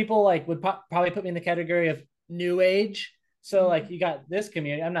people like would probably put me in the category of New Age. So like you got this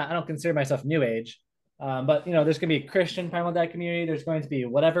community. I don't consider myself New Age. But there's gonna be a Christian primal diet community. There's going to be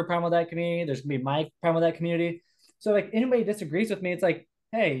whatever primal diet community. There's gonna be my primal diet community. So like anybody disagrees with me, it's like,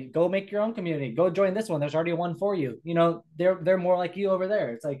 hey, go make your own community. Go join this one. There's already one for you. They're more like you over there.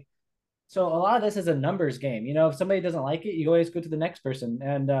 It's like, so a lot of this is a numbers game. If somebody doesn't like it, you always go to the next person.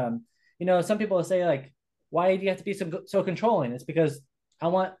 And some people say like, why do you have to be so controlling? It's because I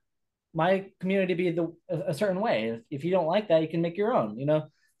want my community to be a certain way. If you don't like that, you can make your own.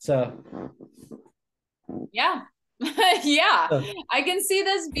 So Yeah. Yeah. so I can see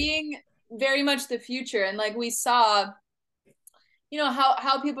this being very much the future. And like we saw,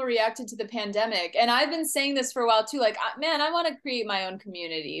 how people reacted to the pandemic. And I've been saying this for a while too, like, man, I want to create my own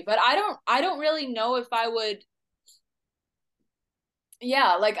community, but I don't really know if I would.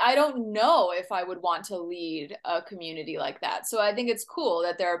 Yeah, like I don't know if I would want to lead a community like that. So I think it's cool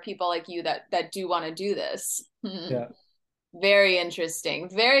that there are people like you that do want to do this. yeah. Very interesting.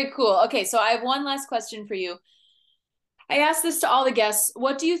 Very cool. Okay, so I have one last question for you. I asked this to all the guests.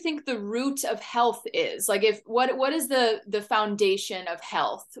 What do you think the root of health is? Like what is the foundation of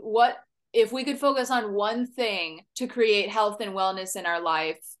health? What if we could focus on one thing to create health and wellness in our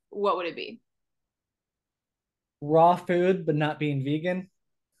life, what would it be? Raw food, but not being vegan.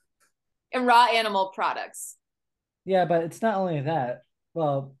 And raw animal products. Yeah, but it's not only that.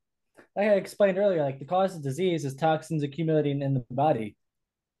 Well, like I explained earlier, like the cause of disease is toxins accumulating in the body.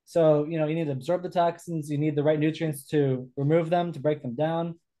 So, you need to absorb the toxins, you need the right nutrients to remove them, to break them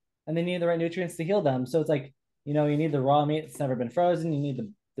down, and then you need the right nutrients to heal them. So it's like, you need the raw meat that's never been frozen, you need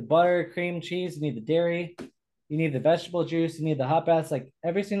the butter, cream, cheese, you need the dairy, you need the vegetable juice, you need the hot baths. Like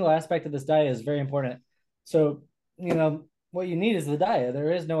every single aspect of this diet is very important. So, what you need is the diet.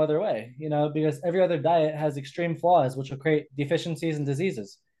 There is no other way, because every other diet has extreme flaws, which will create deficiencies and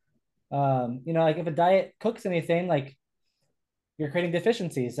diseases. Like if a diet cooks anything, like you're creating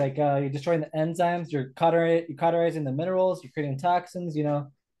deficiencies, like you're destroying the enzymes, you're cauterizing the minerals, you're creating toxins,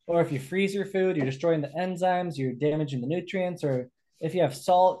 or if you freeze your food, you're destroying the enzymes, you're damaging the nutrients, or if you have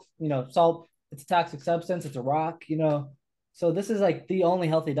salt, salt, it's a toxic substance, it's a rock, So this is like the only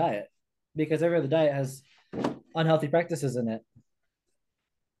healthy diet because every other diet has unhealthy practices in it.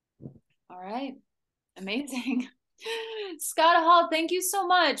 All right. Amazing. Scott Hall, thank you so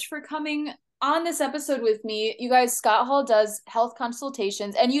much for coming on this episode with me. You guys, Scott Hall does health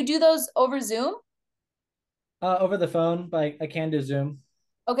consultations and you do those over Zoom? Over the phone, but I can do Zoom.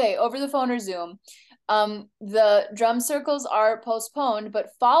 Okay, over the phone or Zoom. The drum circles are postponed,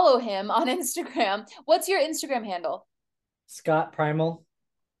 but follow him on Instagram. What's your Instagram handle? Scott Primal.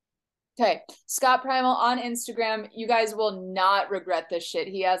 Okay, Scott Primal on Instagram. You guys will not regret this shit.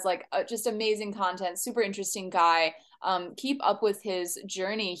 He has like just amazing content, super interesting guy. Keep up with his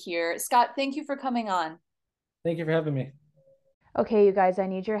journey here. Scott, thank you for coming on. Thank you for having me. Okay, you guys, I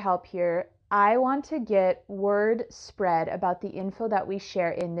need your help here. I want to get word spread about the info that we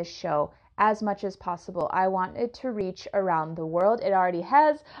share in this show as much as possible. I want it to reach around the world. It already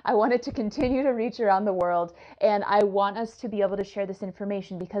has. I want it to continue to reach around the world. And I want us to be able to share this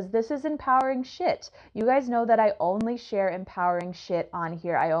information because this is empowering shit. You guys know that I only share empowering shit on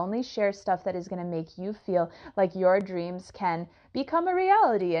here. I only share stuff that is going to make you feel like your dreams can become a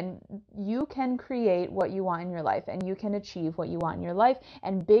reality, and you can create what you want in your life, and you can achieve what you want in your life,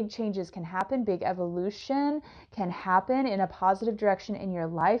 and big changes can happen, big evolution can happen in a positive direction in your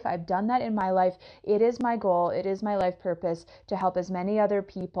life. I've done that in my life. It is my goal, it is my life purpose to help as many other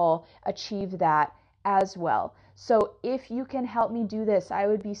people achieve that as well. So if you can help me do this, I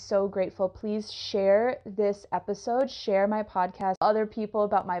would be so grateful. Please share this episode, share my podcast, other people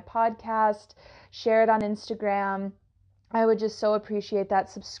about my podcast, share it on Instagram. I would just so appreciate that.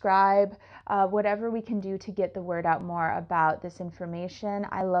 Subscribe, whatever we can do to get the word out more about this information.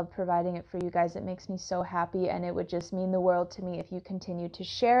 I love providing it for you guys. It makes me so happy, and it would just mean the world to me if you continue to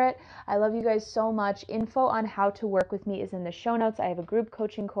share it. I love you guys so much. Info on how to work with me is in the show notes. I have a group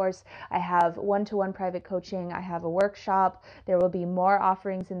coaching course. I have one-to-one private coaching. I have a workshop. There will be more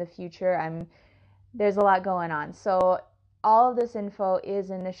offerings in the future. There's a lot going on. So all of this info is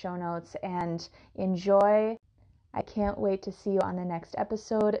in the show notes, and enjoy. I can't wait to see you on the next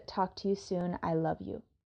episode. Talk to you soon. I love you.